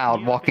infant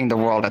child walking the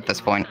world at this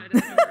point.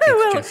 well,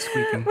 most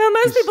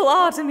people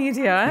are to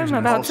media. I'm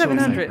about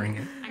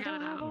 700.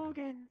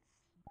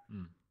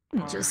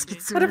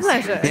 What a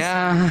pleasure.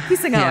 Yeah.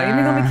 Kissing out. You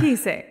may call me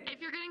Kise.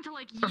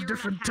 Of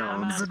different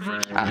tones and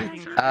variety.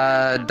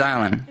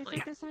 Dylan.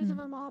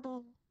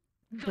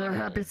 They're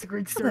happy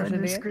squeaks there and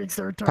your squeaks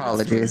are tarts.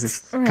 Apologies, it's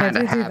kind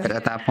of habit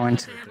at that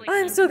point.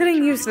 I'm still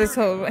getting used to this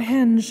whole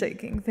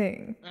handshaking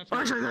thing.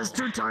 Actually, there's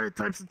two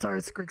types of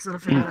tired squeaks that I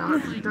figured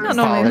out. Not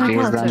only my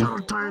culture.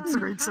 There's tired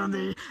squeaks and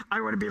the I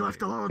want to be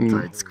left alone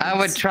tired squeaks. I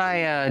would try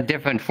a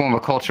different form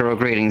of cultural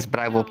greetings, but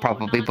I will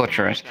probably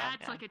butcher it.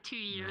 That's like a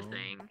 2-year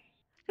thing.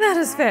 That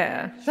is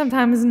fair.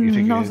 Sometimes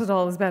not at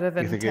all is better You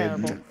than think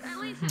terrible.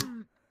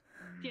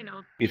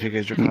 You think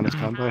it's Draconis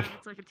Combine?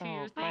 It's like a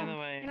 2-year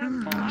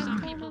thing. By For some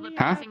people, the Huh?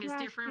 passing is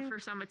different. For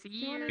some, it's a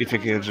year. You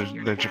think it's the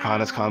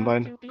Draconis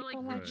Combine? But like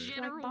the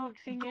general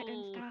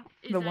goal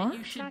is The that what?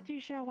 you should not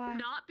be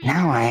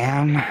Now I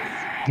am.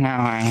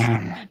 Now I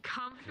am.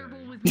 comfortable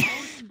with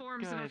most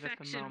forms of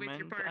affection with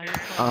your partner.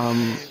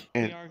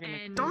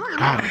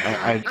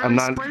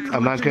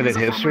 I'm not good at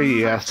history.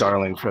 You asked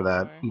Darling for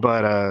that,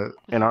 but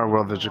in our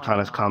world, the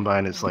Draconis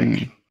Combine is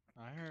like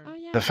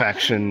the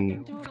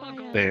faction.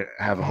 They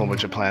have a whole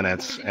bunch of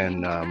planets,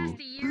 and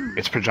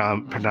it's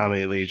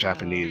predominantly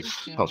Japanese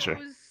culture.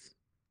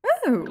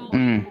 Oh.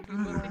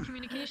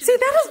 See,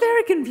 that is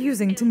very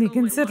confusing to me,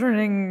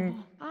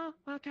 considering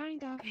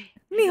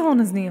Nihon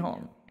is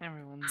Nihon.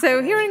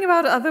 So hearing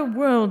about other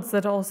worlds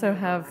that also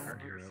have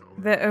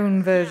their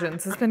own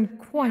versions has been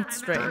quite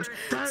strange.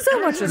 So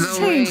much has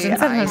changed in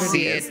 700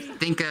 years.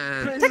 Think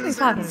Technically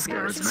 500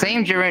 years.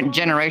 same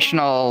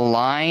generational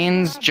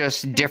lines,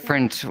 just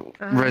different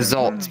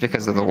results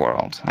because of the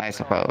world, I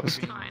suppose.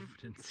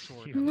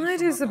 I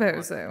do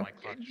suppose so.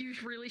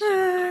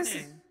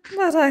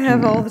 But I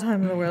have all the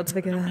time in the world to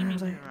figure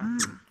that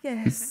out.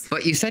 Yes.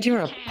 But you said you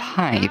were a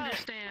pipe.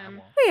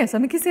 Oh, yes,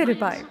 I'm a Kise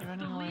pipe.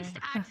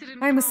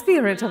 I'm a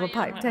spirit of a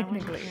pipe,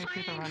 technically.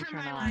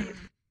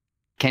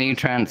 Can you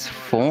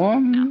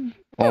transform?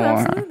 Oh, Or...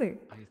 absolutely.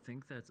 I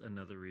think that's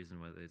another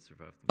reason why they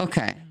survived.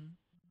 Okay.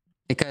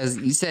 Because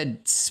you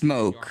said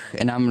smoke,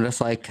 and I'm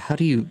just like, how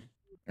do you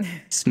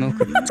smoke?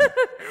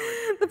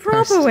 The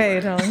proper way,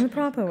 darling, the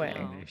proper way.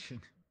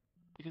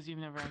 Because you've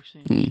never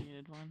actually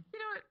initiated one.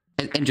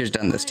 Indra's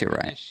done this too,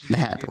 right? The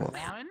hat wolf.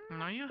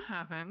 No, you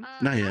haven't.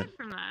 Not yet.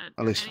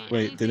 At least,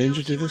 wait, did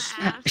Indra do this?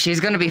 She's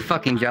gonna be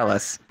fucking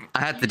jealous. I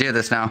have to do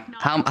this now.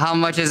 How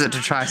much is it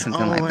to try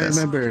something like this?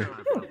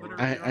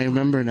 I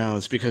remember now.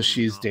 It's because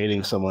she's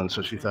dating someone,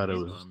 so she thought it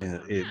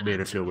made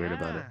her feel weird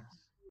about it.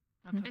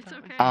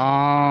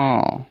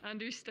 Oh.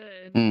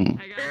 Understood.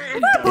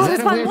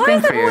 That's fine. Why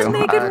does everyone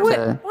make it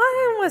weird?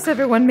 Why must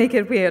everyone make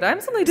it weird? I'm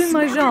simply doing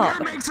my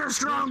job. Makes her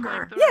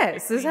stronger.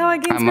 Yes, this is how I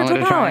gain I'm willing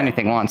spiritual to try power.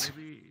 anything once.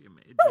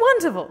 Oh,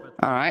 wonderful.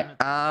 All right.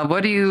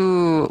 What do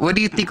you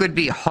think would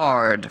be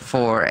hard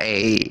for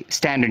a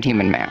standard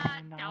human male?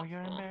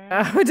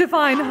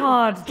 Define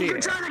hard, dear.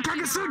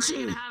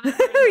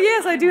 Oh,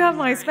 yes, I do have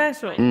my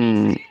special. I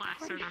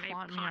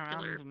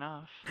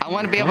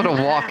want to be able to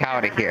walk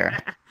out of here.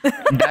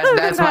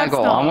 That's my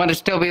goal. I want to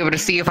still be able to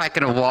see if I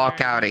can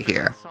walk out of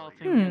here.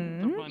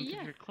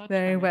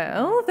 Very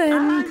well,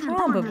 then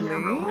probably.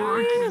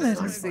 Let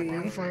us see.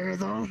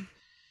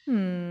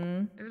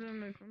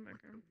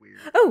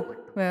 Oh,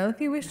 well, if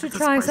you wish to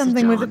try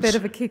something with a bit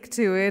of a kick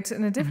to it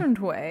in a different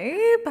way,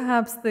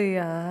 perhaps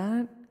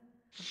the,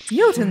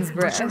 Jotun's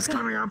breath. She was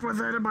coming up with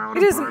it in my own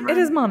apartment. It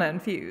is mana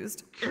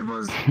infused. It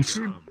was,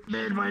 she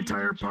made my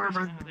entire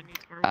apartment.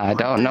 I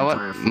don't know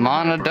what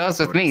mana does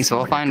with me, so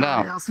we'll find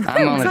out.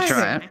 I'm going to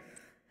try it.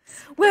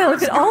 Well,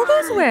 if it all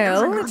goes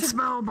well, it should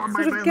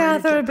sort of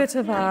gather a bit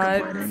of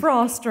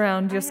frost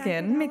around your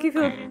skin, make you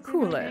feel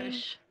cooler.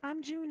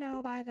 I'm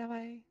Juno, by the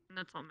way.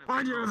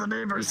 Why do you the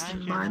neighbors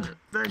mind?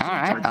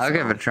 Alright, I'll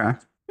give it a try.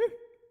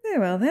 Very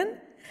well then.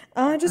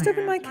 Just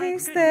open my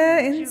case there.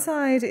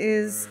 Inside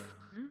is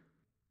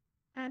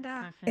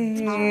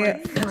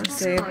let's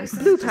say,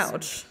 blue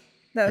pouch.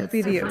 That would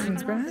be the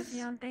Jotun's breath.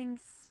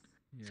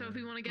 So if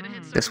we want to get a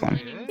head start, This one.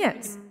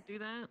 Yes. do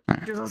that.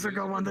 There's also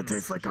got one that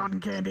tastes like cotton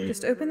candy.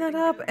 Just open that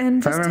up and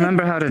If I just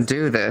remember how to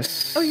do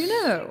this... Oh, you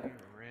know.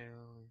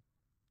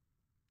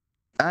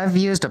 I've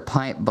used a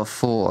pipe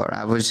before.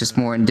 I was just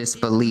more in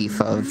disbelief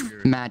of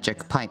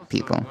magic pipe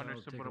people.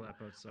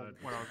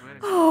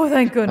 Oh,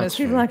 thank goodness.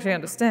 People actually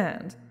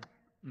understand.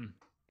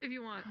 If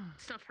you want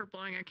stuff for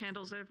blowing our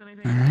candles, if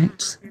anything.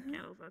 Alright.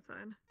 Candles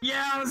outside.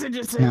 Yeah, I was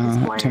interested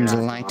Now, in terms of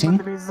lighting,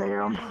 the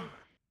museum.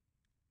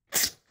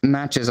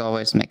 matches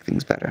always make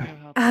things better.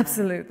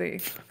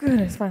 Absolutely.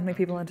 Goodness, finally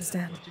people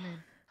understand.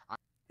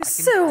 It's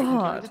so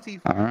hard.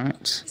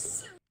 Alright.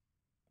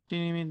 Do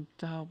you need me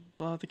to help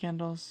blow out the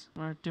candles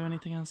or do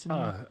anything else in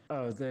here?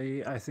 I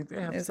think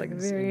they have It's like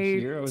things in very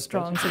here. I was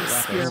strong supposed to sort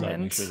of wrap those up,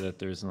 spearmint. Make sure that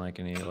there's like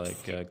any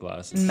like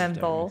glasses,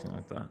 Menthol. or anything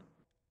like that.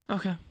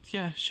 Okay,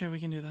 yeah, sure,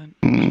 we can do that.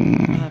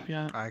 I'll help you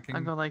out.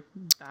 I'll go like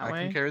that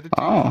way.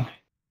 Oh.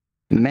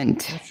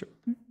 Mint.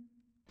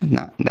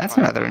 No, that's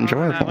rather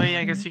enjoyable. That way,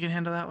 I guess you can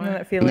handle that way.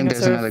 That feeling of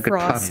There's sort another of good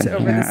puff frost in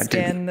over here. the I dig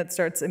skin that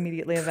starts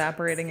immediately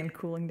evaporating and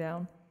cooling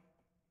down.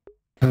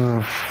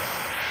 You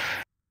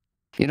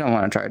don't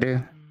want to try, do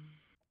you?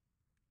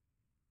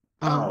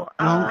 Oh,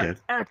 good.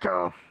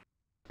 Echo.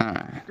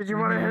 Alright. Did you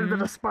want to head to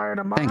the spire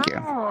tomorrow? Thank you.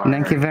 or-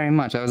 Thank you very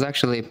much. I was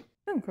actually...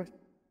 Oh, of course.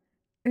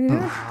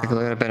 Took a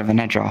little bit of an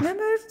edge off.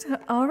 Remember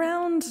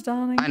around,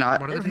 darling. I know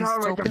it. If not,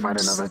 we can find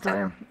another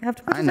time. You have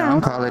to put I it know, down.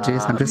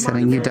 apologies. I'm just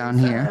setting you down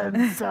here.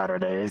 And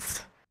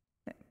Saturdays.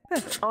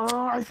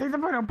 Oh, I think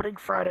they're opening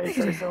Fridays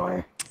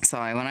recently.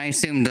 Sorry, when I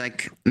assumed,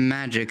 like,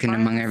 magic and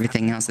among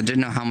everything else, I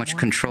didn't know how much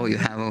control you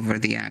have over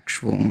the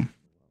actual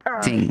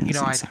things. You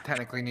know, I and stuff.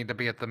 technically need to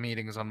be at the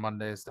meetings on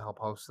Mondays to help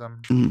host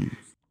them.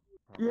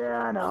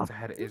 Yeah, I know. The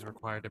head is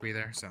required to be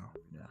there, so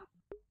yeah.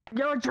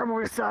 The only trouble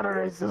with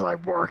Saturdays is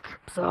like work,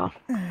 so.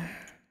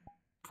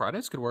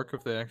 Fridays could work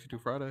if they actually do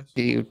Fridays.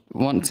 Do you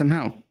want some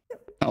help?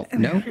 Oh,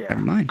 no? Never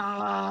mind.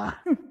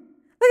 Look,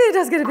 it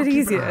does get a bit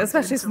easier,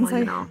 especially since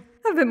I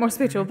have a bit more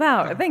spiritual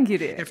power. Thank you,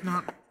 dear. If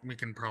not, we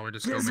can probably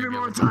just go Gives me maybe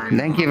more a time.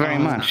 Thank you very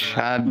much.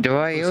 Do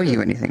I owe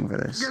you anything for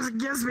this?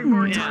 Gives me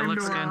more Yeah, time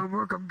looks to good.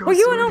 work up Well,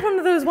 you are not one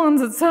of those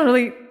ones that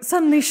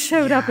suddenly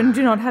showed up and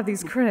do not have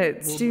these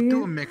credits, We'll do do a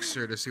you?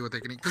 mixer to see what they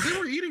can eat. Because they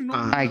were eating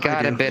normal. I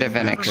got a bit of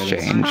an Oh,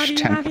 exchange. do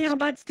you have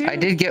earbuds too? I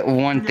did get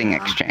one thing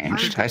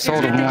exchanged. I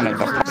sold one of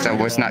them, so it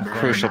was not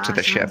crucial to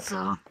the ship.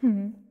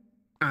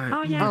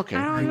 Oh yeah, Okay.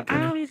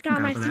 I always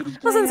got my CD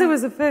Well, since it player.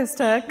 was the first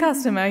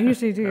customer, I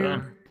usually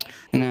do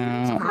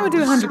No. I would do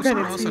 100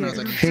 credits to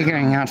you.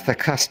 Figuring out the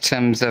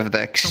customs of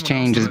the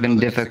exchange has been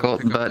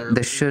difficult, but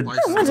this should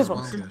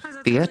wonderful.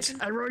 be it.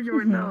 I wrote you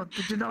a note.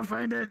 Did you not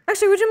find it?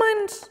 Actually, would you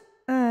mind?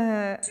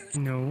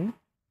 No.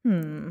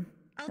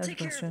 That's a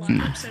question.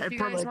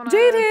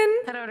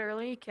 Jaden! Head out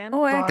early, you can.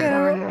 Oh,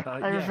 Echo.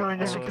 I was really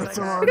gonna get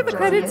so We got the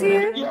credits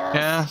here.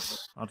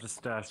 Yes. I'll just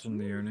stash in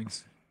the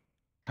earnings.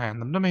 Hand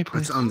them to me,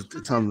 please.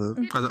 It's on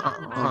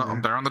the.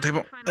 They're on the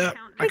table.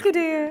 Thank you,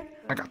 dear.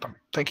 I got them.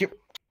 Thank you.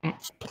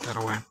 Put that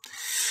away.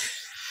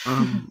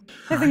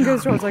 Everything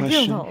goes towards our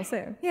question. guild hall,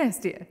 so yes,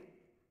 dear.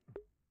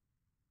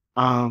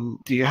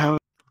 Do you have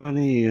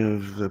any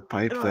of the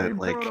pipe that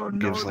like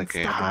gives like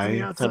a high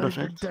type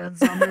effect?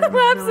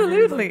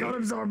 Absolutely.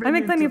 I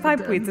make plenty of pipe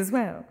tweets as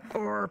well.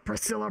 Or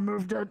Priscilla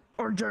moved it,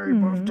 or Jerry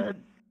moved it.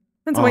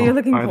 That's what you're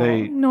looking are for.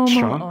 they Normal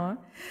strong? or.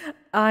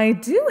 I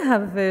do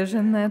have a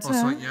version that.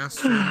 Also, yes,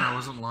 I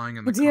wasn't lying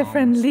in the Dear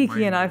friend comms.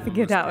 Leaky and I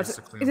figured out.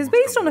 It is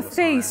based on a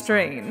Fey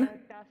strain,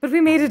 but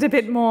we made it a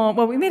bit more.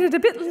 Well, we made it a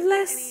bit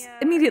less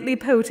immediately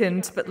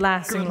potent, but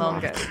lasting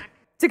longer.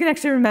 So you can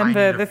actually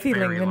remember the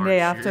feeling the day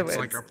afterwards. It's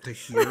like up to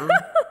here.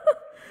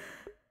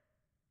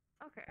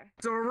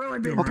 So a really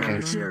big Okay.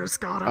 patch here,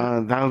 Scott.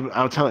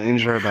 I'll tell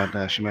Injur about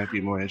that. She might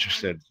be more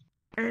interested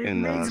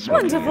in.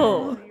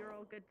 Wonderful.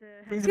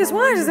 Yes,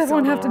 why does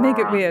everyone have to make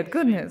it weird?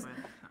 Goodness.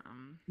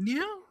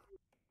 Yeah.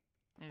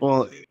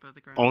 Well,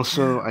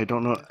 also, I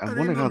don't know. I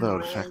wonder how that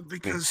would affect me.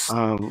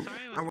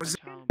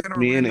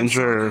 Me and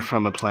Injur are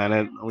from a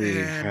planet. We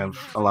have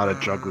a lot of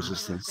drug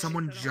resistance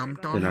Someone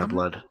jumped on in our them,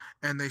 blood.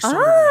 and they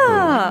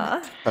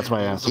That's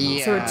why I asked.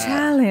 Yeah. So a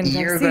challenge, I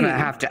You're see. gonna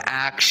have to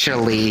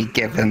actually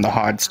give them the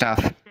hard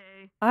stuff.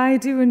 I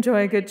do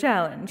enjoy a good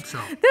challenge. Though,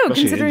 Especially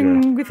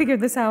considering we figured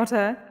this out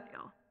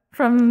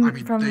from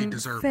they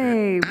deserve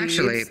Faye it.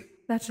 Actually- weeds,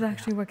 that should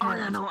actually work out. Oh,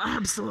 yeah, no,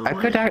 absolutely. I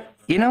could.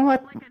 You know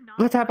what?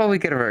 Let's how about we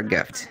get her a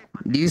gift?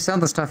 Do you sell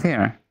the stuff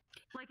here?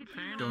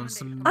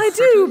 I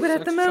do, but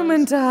at the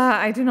moment,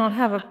 I do not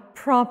have a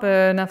proper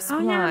enough Oh,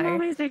 yeah, I'm supply.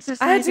 always I had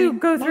exercising. to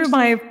go through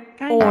my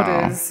Kind of.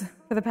 orders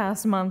for the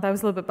past month. I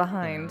was a little bit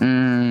behind.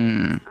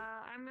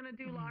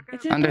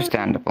 It's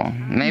Understandable.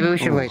 Maybe we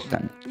should wait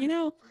then. You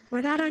know,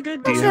 without a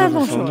good Do you have a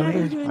business, phone what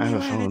number? you I have a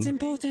enjoy, phone. It's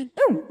important.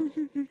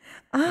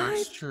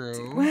 That's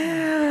true.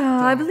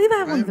 Well, I believe I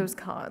have one of those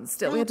cards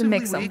still. We had to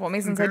make some for me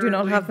since I do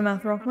not have the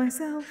math rock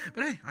myself.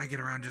 But hey, I get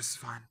around just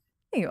fine.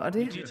 Here you are,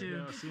 dear.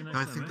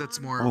 I think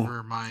that's more Oh.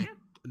 over my.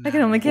 I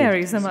can only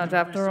carry so much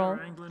after all.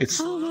 It's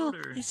Oh, well,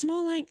 it's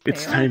more like...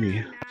 it's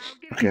tiny.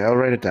 Okay, I'll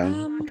write it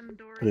down.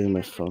 Put it in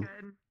my phone.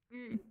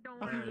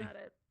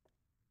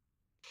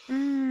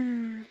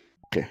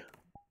 Okay,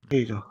 here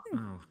you go.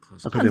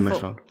 I'll put it in my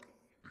phone.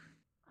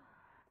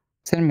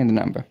 Send me the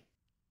number.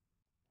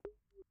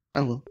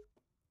 I will.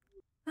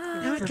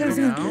 Now it There goes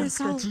we into go. the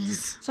soul.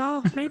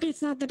 So maybe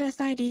it's not the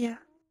best idea.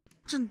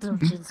 Are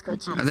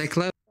they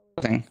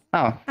closing?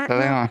 Oh, there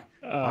they are.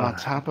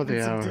 Top of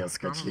the hour.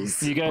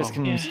 You guys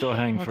can still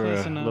hang We're for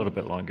close a enough. little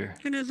bit longer.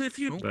 And as if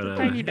you But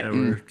tiny bit. yeah,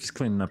 we're just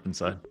cleaning up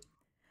inside.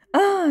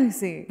 Oh, I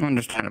see.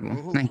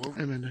 Understandable. Thank you.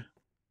 Amanda.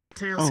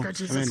 Tail Oh,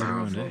 scratches is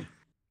Amanda.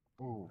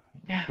 powerful.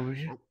 Yeah. Over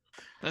here.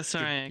 That's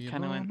sorry, I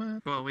kind of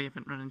went. Well, we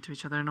haven't run into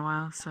each other in a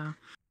while, so.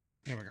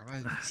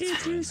 See,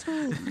 it's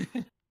useful.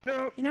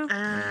 You know?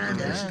 And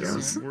there she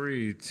goes. Don't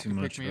worry too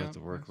much me about up. the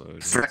workload.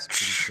 It's pretty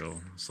chill.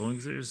 As long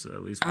as there's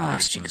at least Ah,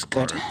 1% she's of the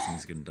part, good.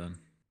 everything's getting done.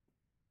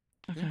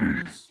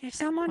 Okay. If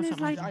someone What's is up,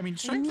 like I mean, in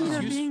strength need is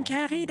of being useful.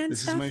 carried and This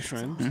is stuff, my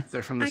friend.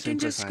 They're from the I same can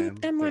just place I am.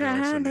 scoop them with They a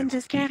also hand and know.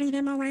 just carry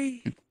them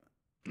away.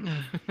 Oh,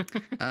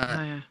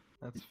 yeah.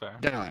 That's fair.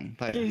 Done.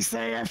 You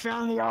say I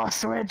found the off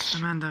switch.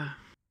 Amanda.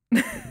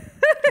 You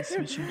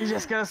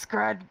just gotta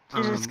scratch.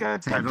 You just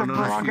gotta I tap the don't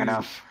know if long you-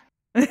 enough.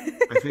 I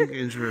think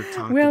Injur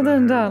talked Well about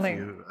done, her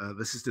darling. with you.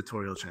 This is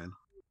Tutorial Chan.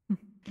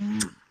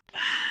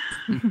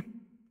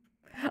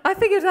 I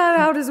figured that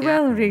out as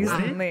well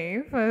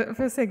recently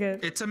for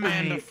Sigurd. It's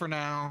Amanda for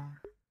now.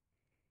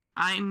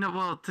 I know.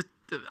 Well,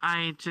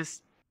 I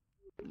just.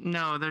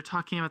 No, they're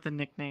talking about the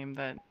nickname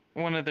that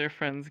one of their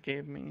friends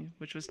gave me,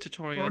 which was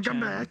Tutorial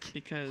Welcome Chan, back.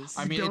 because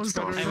I mean, it's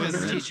Don't the start I was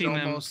first, teaching the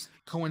them- most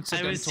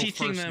coincidental I was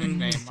teaching first them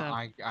nickname stuff.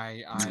 I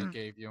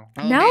gave you.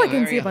 Now I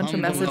can see a bunch of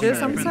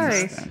messages. I'm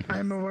sorry.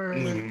 I'm aware of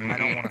it. I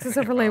don't want to This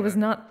think overlay about was it.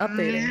 not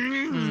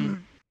updating.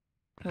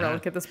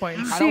 Relic at this point.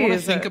 I She don't want to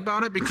is think a-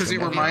 about it because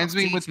it reminds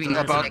me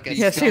about the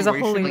Yeah, she's a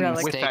holy situation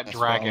relic. with that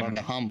dragon.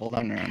 Humble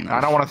owner in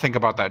I don't want to think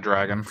about that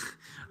dragon.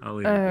 I'll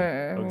leave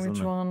it. Focus on which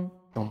the- one?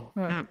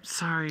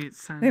 Sorry,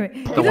 son. Anyway,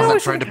 you The know one that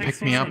what tried to she-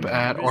 pick me up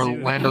at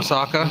Orlando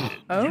Saka.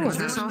 Oh. Is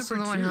this also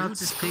the one who helped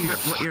discover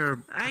what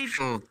your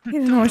actual... You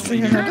know what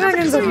she's about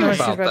dragons, I don't know what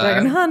she's About about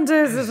dragon that.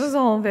 hunters. This is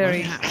all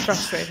very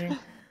frustrating.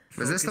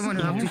 Was this the one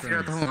who helped you figure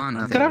out the whole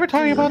on? Did I ever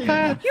tell you about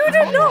that? You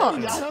did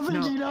not! I don't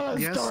think you know that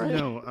Yes, story.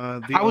 no.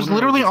 I was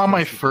literally on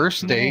my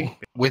first date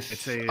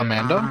with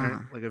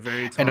Amanda,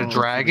 and a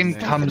dragon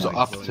comes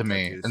up to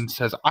me and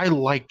says, "I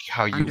like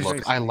how you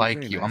look. I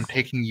like you. I'm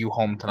taking you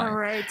home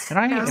tonight." And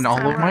I, in all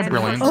of my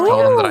brilliance, tell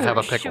them that I have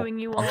a pickle. I'm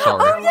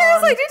sorry. Oh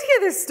yes, I did hear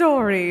this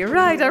story.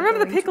 Right, I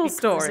remember the pickle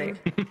story.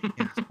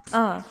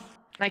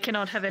 I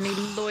cannot have any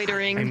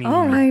loitering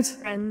All right.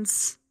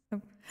 friends.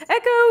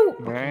 Echo!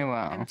 Very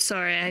well. I'm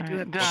sorry, I do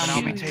have Then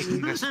I'll be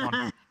taking this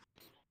one.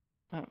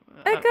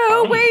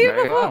 Echo, where you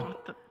very go?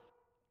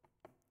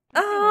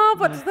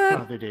 But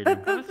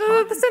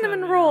the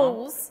cinnamon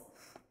rolls.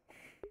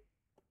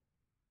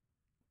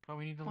 Oh,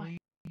 we need to leave.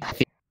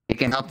 You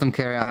can help them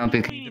carry on.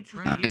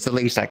 It's the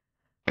least I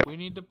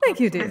can. Thank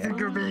you, I think dear.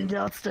 you're being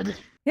ghosted.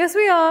 Yes,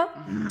 we are.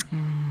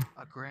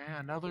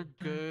 Another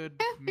good.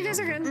 You guys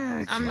are good.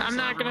 I'm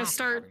not gonna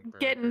start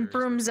getting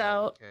brooms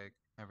out.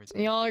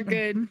 Y'all are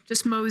good.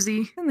 Just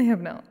mosey. And they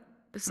have not.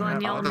 Just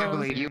letting y'all I know.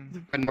 believe you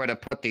and where to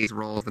put these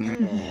rolls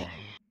in.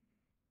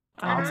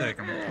 I'll take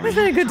them. It's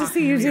very good to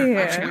see you,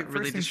 Actually, dear.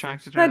 really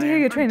distracted. Glad to hear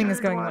earlier your training is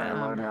going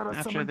well.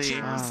 After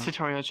the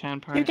tutorial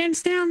Chan part. You can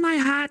stay on my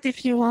hat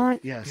if you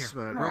want. Yes,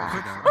 but Real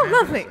quick. Oh,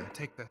 lovely.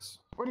 Take this.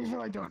 What do you feel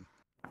like doing?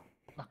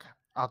 Okay.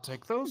 I'll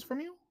take those from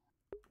you.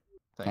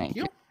 Thank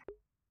you.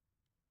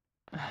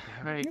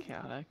 Very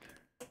chaotic.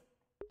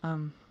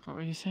 What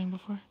were you saying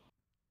before?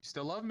 You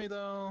still love me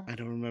though. I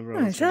don't remember.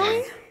 Alright, shall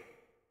we?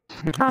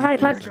 All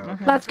right,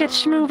 let's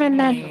get moving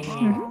then.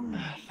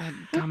 That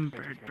dumb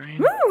bird brain.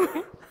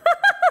 Woo!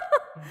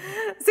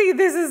 See,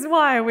 this is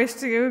why I wish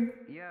to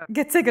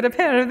get sick of a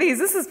pair of these.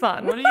 This is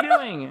fun. What are you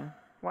doing?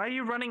 Why are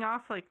you running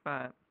off like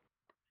that?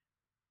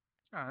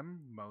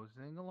 I'm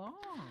moseying along.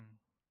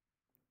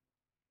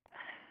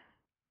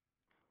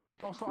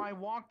 Also, I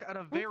walked at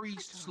a very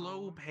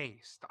slow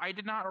pace. I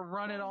did not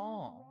run at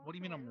all. What do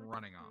you mean I'm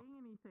running off?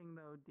 Anything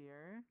though,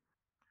 dear.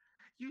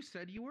 You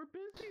said you were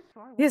busy,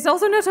 so I Yes,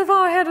 also not so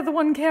far ahead of the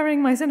one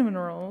carrying my cinnamon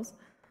rolls.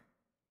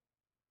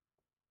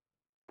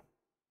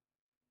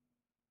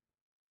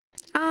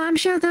 I'm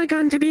sure they're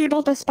going to be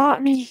able to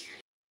spot me.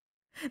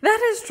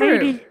 That is true.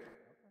 Maybe.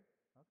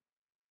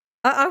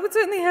 I would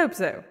certainly hope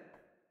so.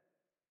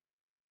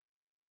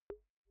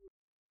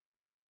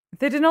 If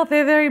they did not,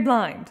 they're very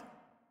blind.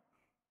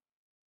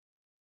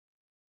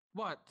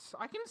 What?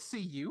 I can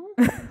see you.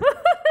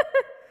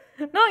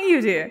 Not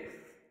you, dear.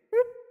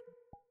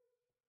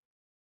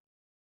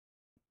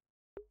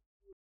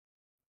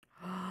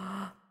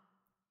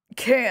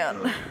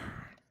 Can.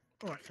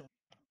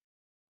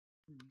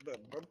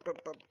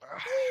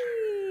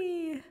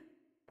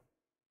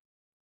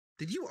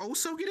 Did you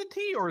also get a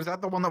tea, or is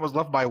that the one that was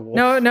left by Wolf?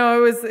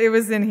 No, it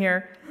was in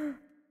here.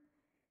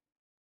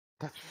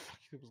 That's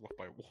it was left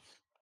by Wolf.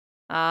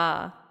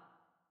 Ah.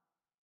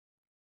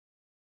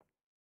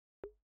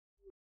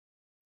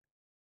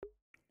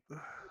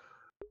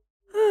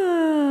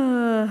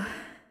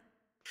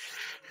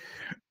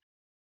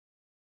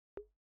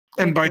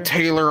 And by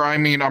Taylor, I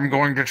mean I'm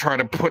going to try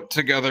to put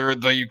together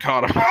the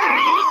yukata.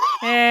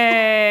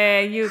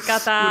 Hey,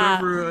 yukata.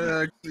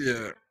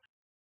 Whatever.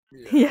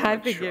 Yeah, I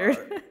figured.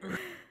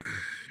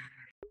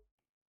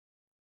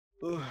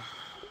 Ooh.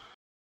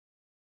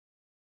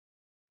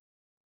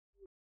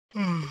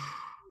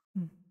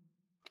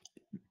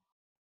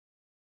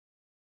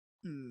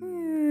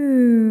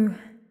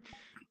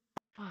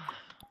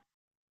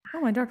 Oh,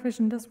 my dark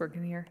vision does work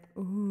in here.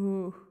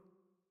 Ooh.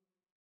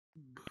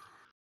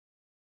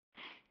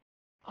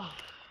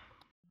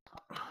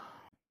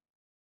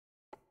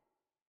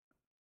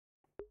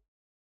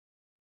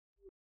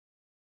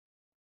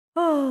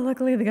 Oh,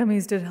 luckily the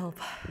gummies did help.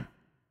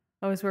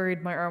 I was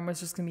worried my arm was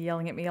just gonna be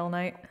yelling at me all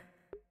night.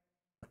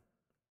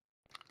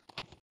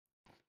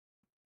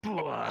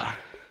 By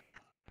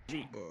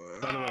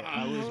the way,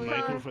 I was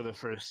Michael for the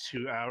first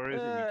 2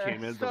 hours, and you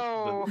came in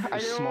the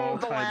small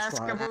time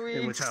slot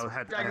in which I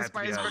had to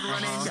be out.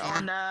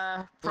 Running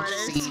on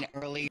Fridays.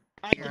 Early.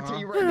 I can tell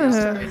you right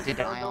now. Did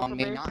I on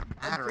me? Not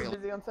battery.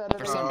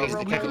 For some reason,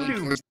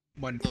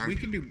 we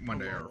can do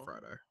Monday or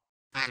Friday.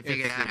 I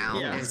figured that out.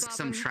 There's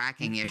some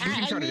tracking issue. We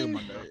can try to do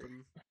Monday.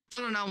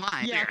 I don't know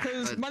why. Yeah,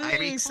 because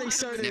Mondays they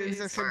started at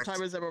the same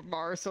time as our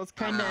bar, so it's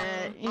kind of.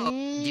 Do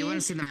you want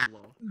to see the map?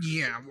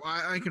 Yeah, well,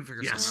 I can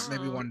figure something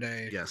out. Maybe one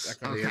day. Yes,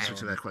 Okay. the answer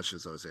to that question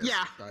is always yes.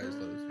 Yeah.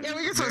 Yeah,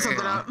 we can sort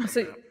something out.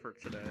 So,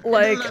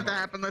 Like like, let that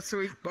happen this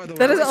week.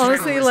 that is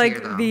honestly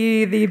like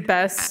the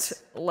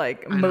best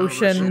like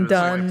motion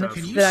done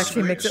that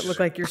actually makes it look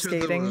like you're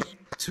skating.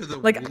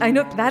 Like I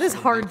know that is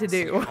hard to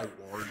do.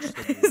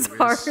 It's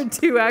hard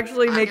to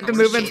actually make the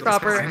movements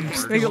proper,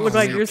 make it look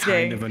like you're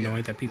skating. Kind of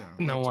annoyed that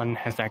no one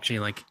has actually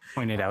like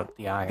pointed out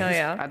the eyes. Oh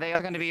yeah. Are they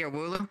all going to be your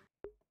Wooloo?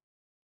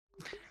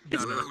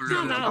 It's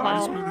not that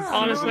long,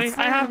 honestly.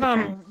 I have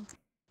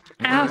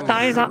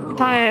thigh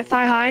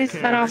highs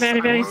that are very,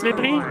 very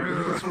slippery.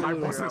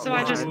 So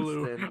I just.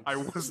 I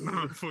was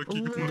not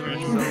fucking.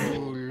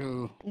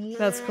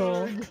 That's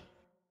cool.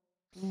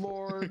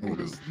 Lord.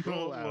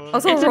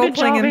 Also, It's a role bit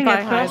playing in jarring thigh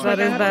at highs. first, like,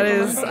 I have That to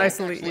is. remember. I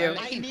salute you.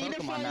 I need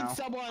to find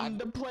someone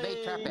to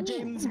play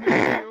games with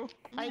you.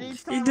 I need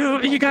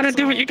You gotta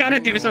do what you gotta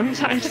do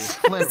sometimes.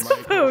 I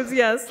suppose,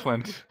 yes.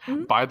 Flint.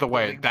 By the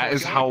way, that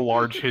is how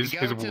large his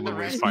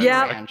Wooloo is, by the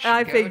Yeah, way.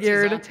 I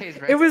figured.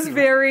 It was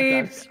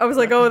very. I was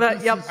like, oh,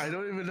 that. Yep.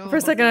 For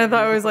a second, I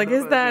thought I was like,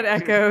 is that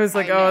Echo? I was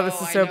like, oh, this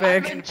is so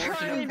big. I'm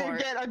trying to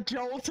get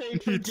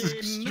adulting for It's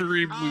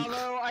extremely.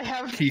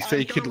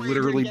 Kise could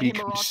literally be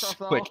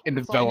like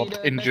enveloped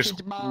in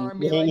just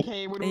wool.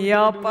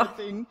 Yup.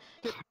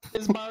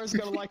 Is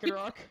gonna like it,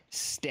 Rock?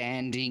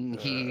 Standing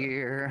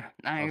here,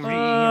 I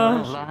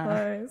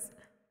realize.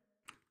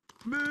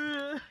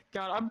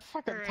 God, I'm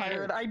fucking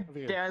tired. I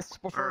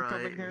danced before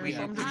coming here.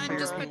 So I'm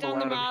just put down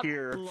the map.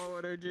 Low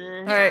energy.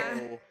 Alright.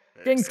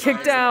 Getting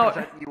kicked out.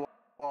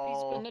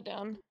 He's putting it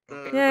down.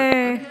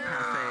 Yay.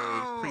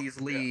 Please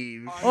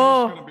leave.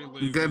 Oh.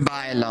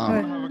 Goodbye,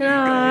 Long. Good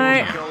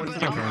night.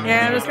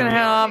 Yeah, I'm just gonna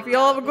head off.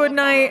 Y'all have a good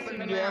night.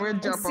 Yeah, we're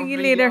I'll see you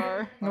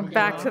later. Go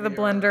back to the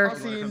blender. I'll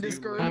see you in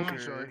Discord.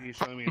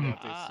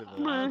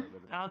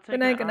 Good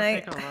night, good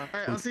night.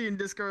 Alright, I'll see you in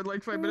Discord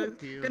like 5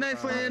 minutes. Good night,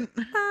 Flynn.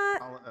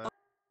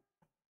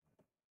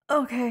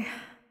 Okay.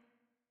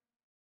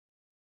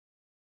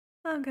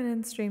 I'm gonna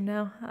end stream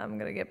now. I'm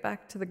gonna get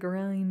back to the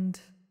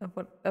grind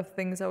of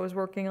things I was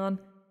working on.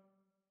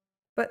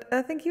 But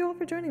thank you all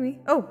for joining me.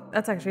 Oh,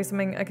 that's actually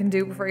something I can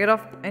do before I get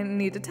off. I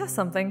need to test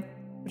something,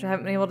 which I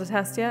haven't been able to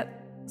test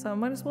yet, so I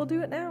might as well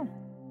do it now.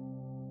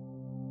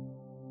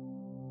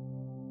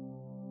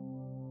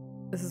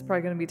 This is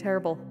probably gonna be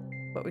terrible,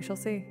 but we shall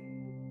see.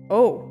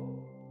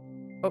 Oh.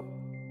 Oh.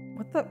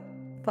 What the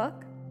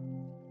fuck?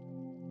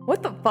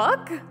 What the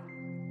fuck?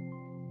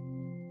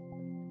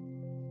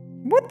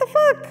 What the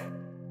fuck?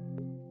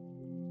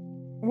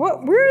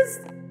 What? Where's...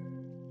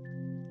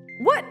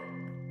 What?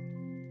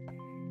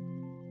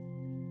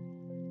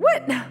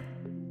 What?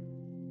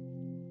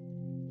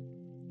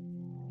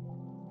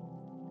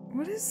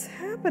 What is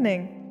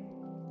happening?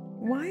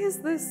 Why is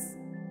this...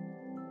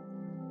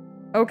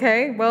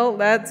 Okay, well,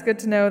 that's good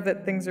to know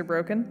that things are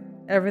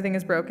broken. Everything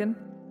is broken.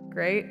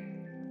 Great.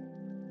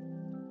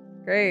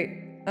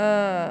 Great.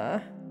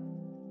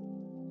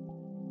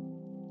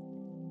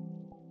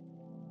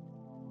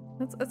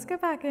 Let's go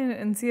back in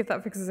and see if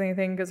that fixes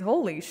anything, because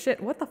holy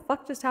shit, what the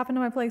fuck just happened to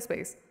my play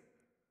space?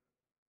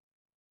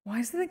 Why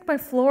does it think my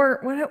floor...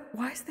 Why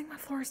does it think my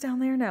floor is down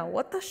there now?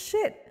 What the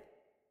shit?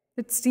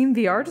 Did Steam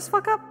VR just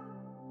fuck up?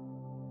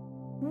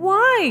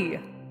 Why?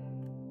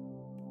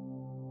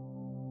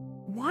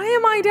 Why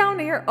am I down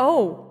here?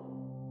 Oh.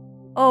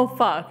 Oh,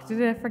 fuck.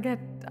 Did I forget?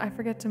 I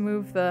forget to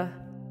move the...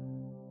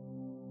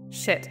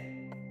 Shit.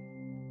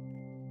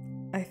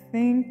 I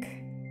think...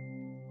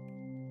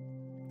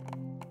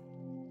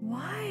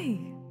 Why?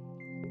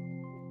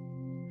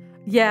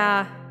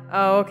 Yeah.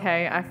 Oh,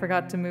 okay. I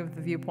forgot to move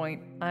the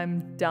viewpoint.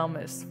 I'm dumb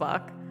as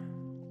fuck.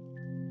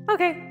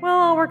 Okay, well,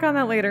 I'll work on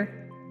that later.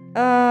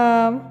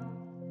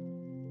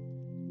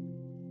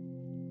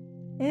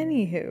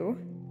 Anywho.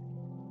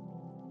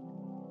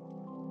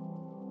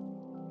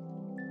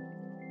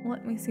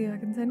 Let me see if I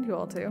can send you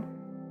all to.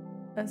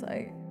 As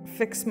I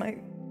fix my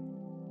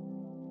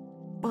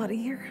body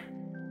here.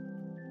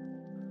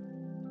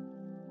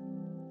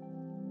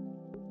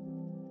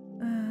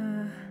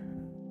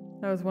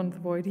 That was one of the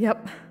void,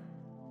 yep.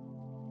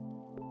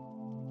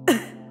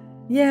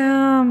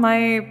 Yeah,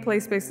 my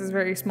play space is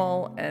very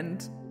small,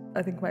 and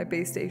I think my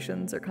base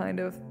stations are kind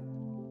of...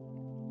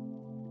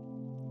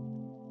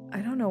 I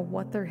don't know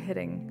what they're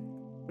hitting,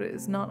 but it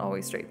is not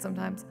always straight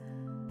sometimes.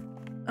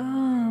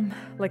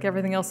 Like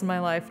everything else in my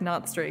life,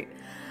 not straight.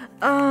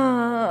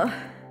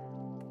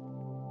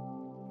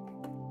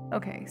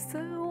 Okay,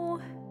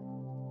 so...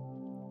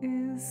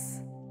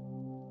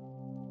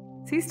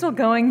 Is he still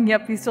going?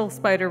 Yep, he's still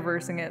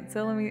Spider-Versing it.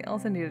 So I'll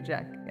send you to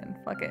Jack again.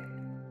 Fuck it.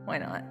 Why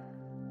not?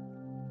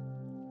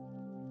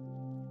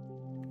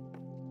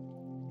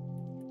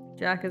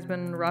 Jack has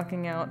been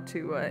rocking out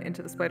to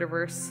Into the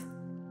Spider-Verse.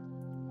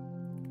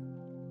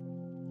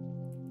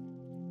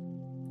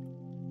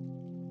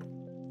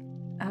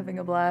 Having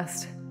a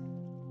blast.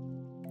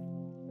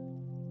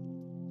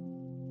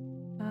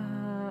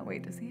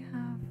 Wait, does he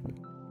have...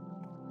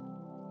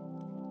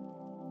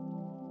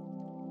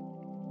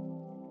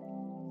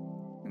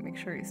 Let me make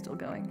sure he's still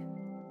going.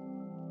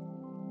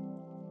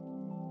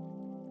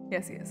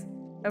 Yes, he is.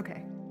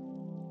 Okay.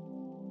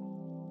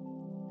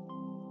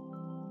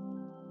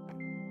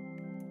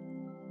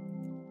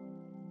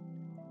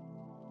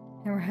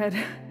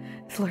 Hammerhead.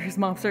 Slur's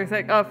mobster is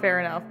like, oh, fair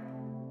enough.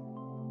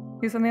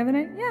 He was on the other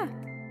night? Yeah.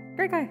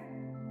 Great guy.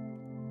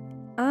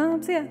 So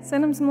yeah,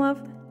 send him some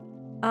love.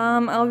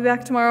 I'll be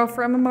back tomorrow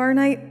for MMR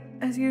night,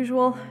 as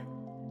usual.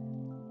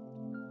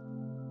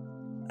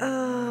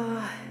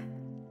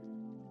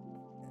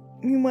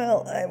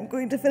 Meanwhile, I'm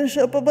going to finish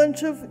up a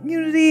bunch of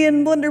Unity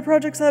and Blender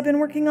projects I've been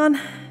working on.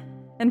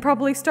 And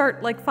probably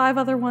start like 5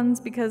 other ones,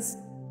 because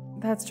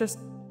that's just...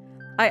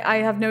 I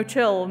have no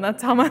chill, and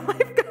that's how my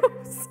life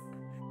goes.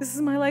 This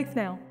is my life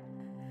now.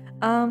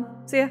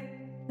 So yeah,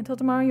 Until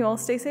tomorrow, you all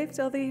stay safe.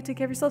 Take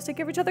care of yourselves. Take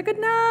care of each other. Good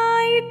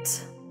night.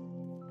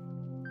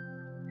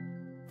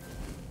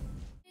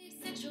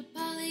 Sexual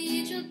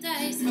polyhedral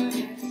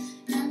disorder.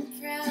 I'm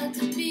proud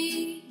to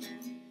be.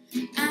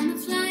 I'm a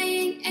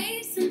flying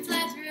ace and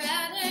fly through.